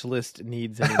to-watch list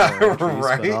needs any more entries,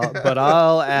 Right? but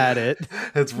I'll add it.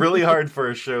 It's really hard for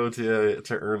a show to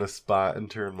earn a spot and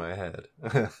turn my head,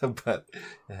 but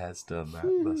it has done that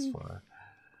thus far.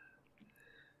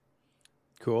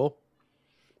 Cool.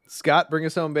 Scott, bring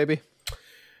us home, baby.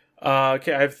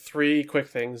 Okay, I have 3 quick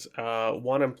things.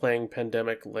 One, I'm playing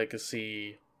Pandemic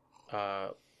Legacy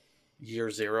Year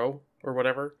Zero, or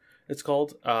whatever it's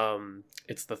called.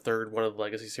 It's the 3rd one of the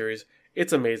Legacy series.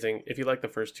 It's amazing. If you like the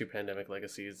first 2 Pandemic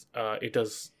Legacies,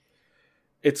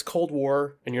 it's Cold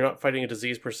War, and you're not fighting a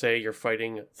disease per se, you're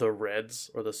fighting the Reds,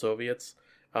 or the Soviets.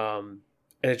 And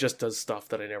it just does stuff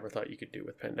that I never thought you could do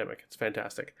with Pandemic. It's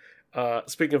fantastic.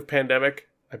 Speaking of Pandemic,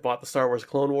 I bought the Star Wars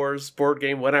Clone Wars board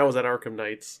game when I was at Arkham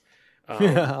Nights.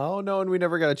 Oh no, and we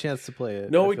never got a chance to play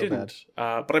it. No, we didn't.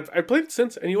 But I've played it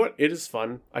since, and you know what? It is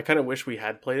fun. I kind of wish we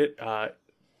had played it.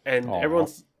 And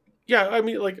everyone's... Yeah, I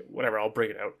mean, like, whatever, I'll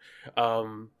bring it out.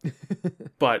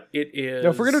 But it is... No,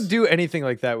 if we're going to do anything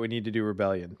like that, we need to do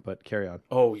Rebellion, but carry on.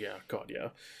 Oh, yeah, God, yeah.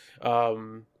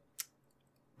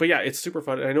 But yeah, it's super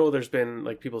fun. I know there's been,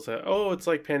 like, people say, oh, it's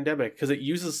like Pandemic, because it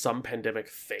uses some Pandemic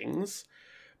things,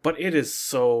 but it is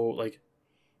so, like,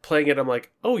 playing it, I'm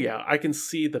like, oh yeah, I can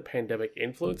see the Pandemic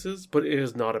influences, but it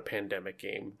is not a Pandemic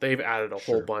game. They've added a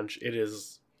whole bunch. It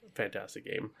is a fantastic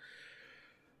game.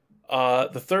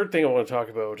 The third thing I want to talk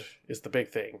about is the big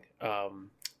thing.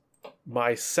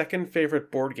 My second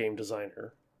favorite board game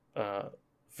designer,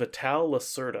 Vital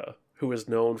Lacerda, who is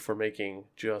known for making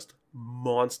just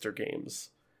monster games.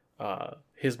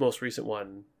 His most recent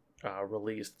one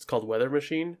released, it's called Weather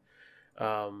Machine.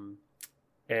 And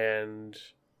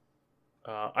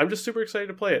I'm just super excited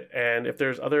to play it. And if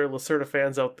there's other Lacerda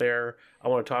fans out there, I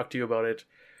want to talk to you about it.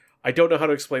 I don't know how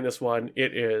to explain this one.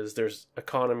 There's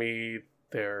economy,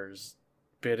 there's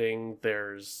bidding,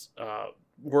 there's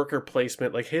worker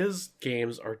placement. Like, his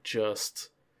games are just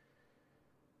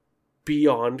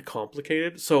beyond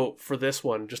complicated. So for this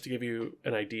one, just to give you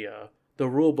an idea, the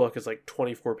rule book is like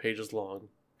 24 pages long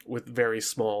with very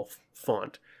small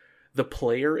font. The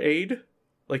player aid,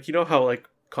 like, you know how, like,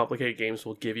 complicated games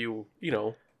will give you, you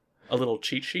know, a little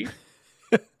cheat sheet?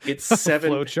 It's 7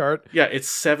 flow chart. Yeah, it's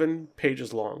 7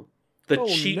 pages long. The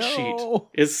cheat sheet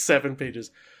is 7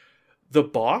 pages. The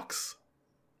box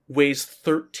weighs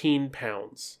 13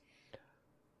 pounds.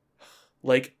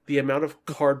 Like, the amount of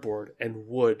cardboard and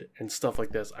wood and stuff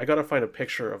like this. I gotta find a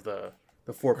picture of the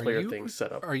 4-player thing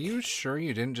set up. Are you sure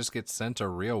you didn't just get sent a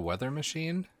real weather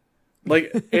machine?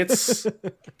 Like, it's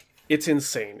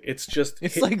insane. It's just...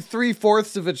 It's like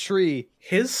 3/4 of a tree.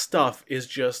 His stuff is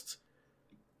just...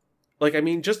 Like, I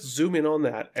mean, just zoom in on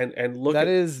that and look at...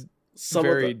 That is some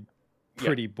very... of the...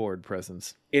 pretty board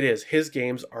presence. It is. His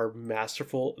games are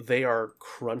masterful. They are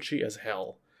crunchy as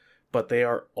hell, but they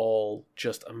are all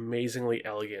just amazingly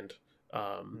elegant.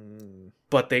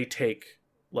 But they take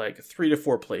like 3 to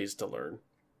 4 plays to learn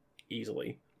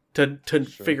easily to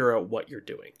figure out what you're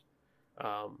doing.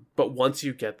 But once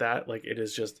you get that, like, it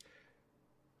is just...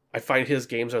 I find his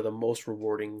games are the most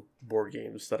rewarding board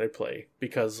games that I play,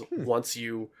 because once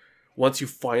you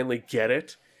finally get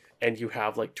it, and you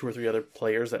have like 2 or 3 other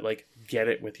players that like get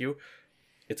it with you,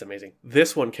 it's amazing.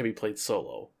 This one can be played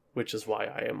solo, which is why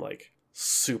I am like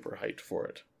super hyped for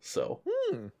it. So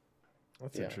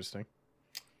that's interesting.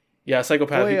 Yeah,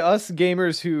 Psychopath. Boy, us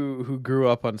gamers who grew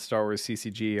up on Star Wars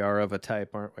CCG are of a type,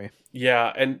 aren't we?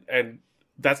 Yeah, and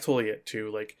that's totally it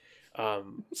too. Like,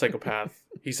 Psychopath,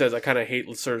 he says, I kind of hate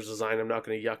Lacerda's design. I'm not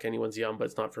going to yuck anyone's yum, but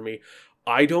it's not for me.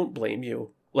 I don't blame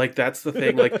you. Like, that's the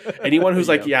thing. Like, anyone who's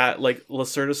like, yeah, like,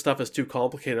 Lacerda's stuff is too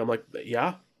complicated. I'm like,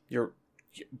 yeah, you're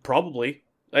probably.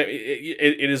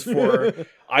 It is for...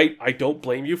 I don't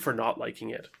blame you for not liking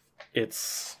it.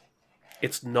 It's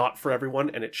not for everyone,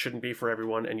 and it shouldn't be for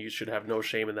everyone, and you should have no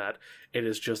shame in that. It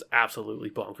is just absolutely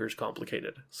bonkers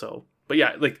complicated. So, but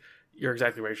yeah, like, you're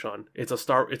exactly right, Sean. He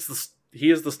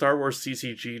is the Star Wars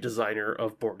CCG designer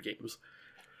of board games.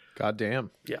 God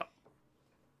damn. Yeah.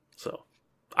 So...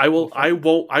 I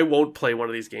won't play one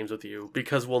of these games with you,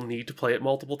 because we'll need to play it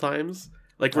multiple times.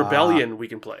 Like Rebellion, we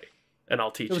can play, and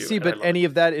I'll teach you. See, but any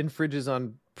of that infringes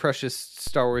on precious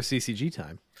Star Wars CCG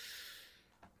time.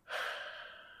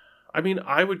 I mean,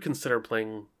 I would consider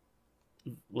playing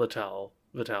Vital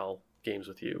games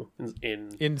with you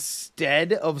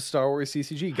instead of Star Wars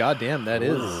CCG. God damn, that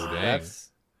is. That's...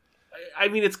 I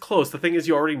mean, it's close. The thing is,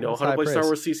 you already know That's how to play high Star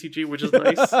praise. Wars CCG, which is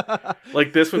nice.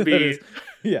 Like, this would be...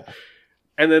 Yeah.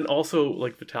 And then also,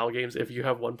 like, Vital games, if you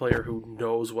have one player who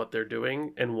knows what they're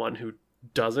doing and one who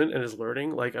doesn't and is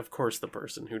learning, like, of course the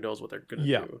person who knows what they're going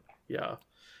to do. Yeah.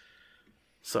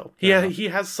 So, he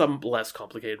has some less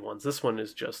complicated ones. This one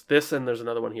is just this, and there's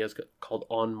another one he has called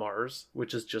On Mars,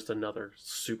 which is just another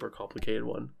super complicated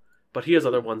one. But he has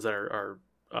other ones that are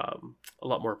a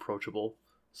lot more approachable.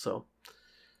 So...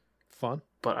 Fun.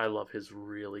 But I love his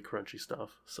really crunchy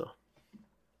stuff. So,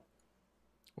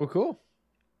 well, cool.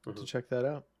 Have to check that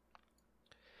out.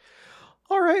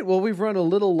 All right. Well, we've run a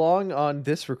little long on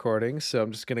this recording, so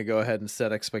I'm just going to go ahead and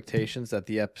set expectations that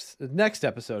the next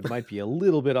episode might be a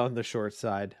little bit on the short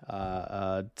side.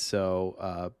 But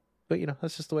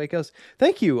that's just the way it goes.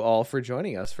 Thank you all for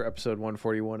joining us for episode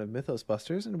 141 of Mythos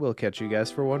Busters, and we'll catch you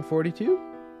guys for 142.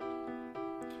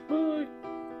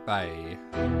 bye.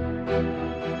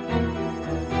 Bye.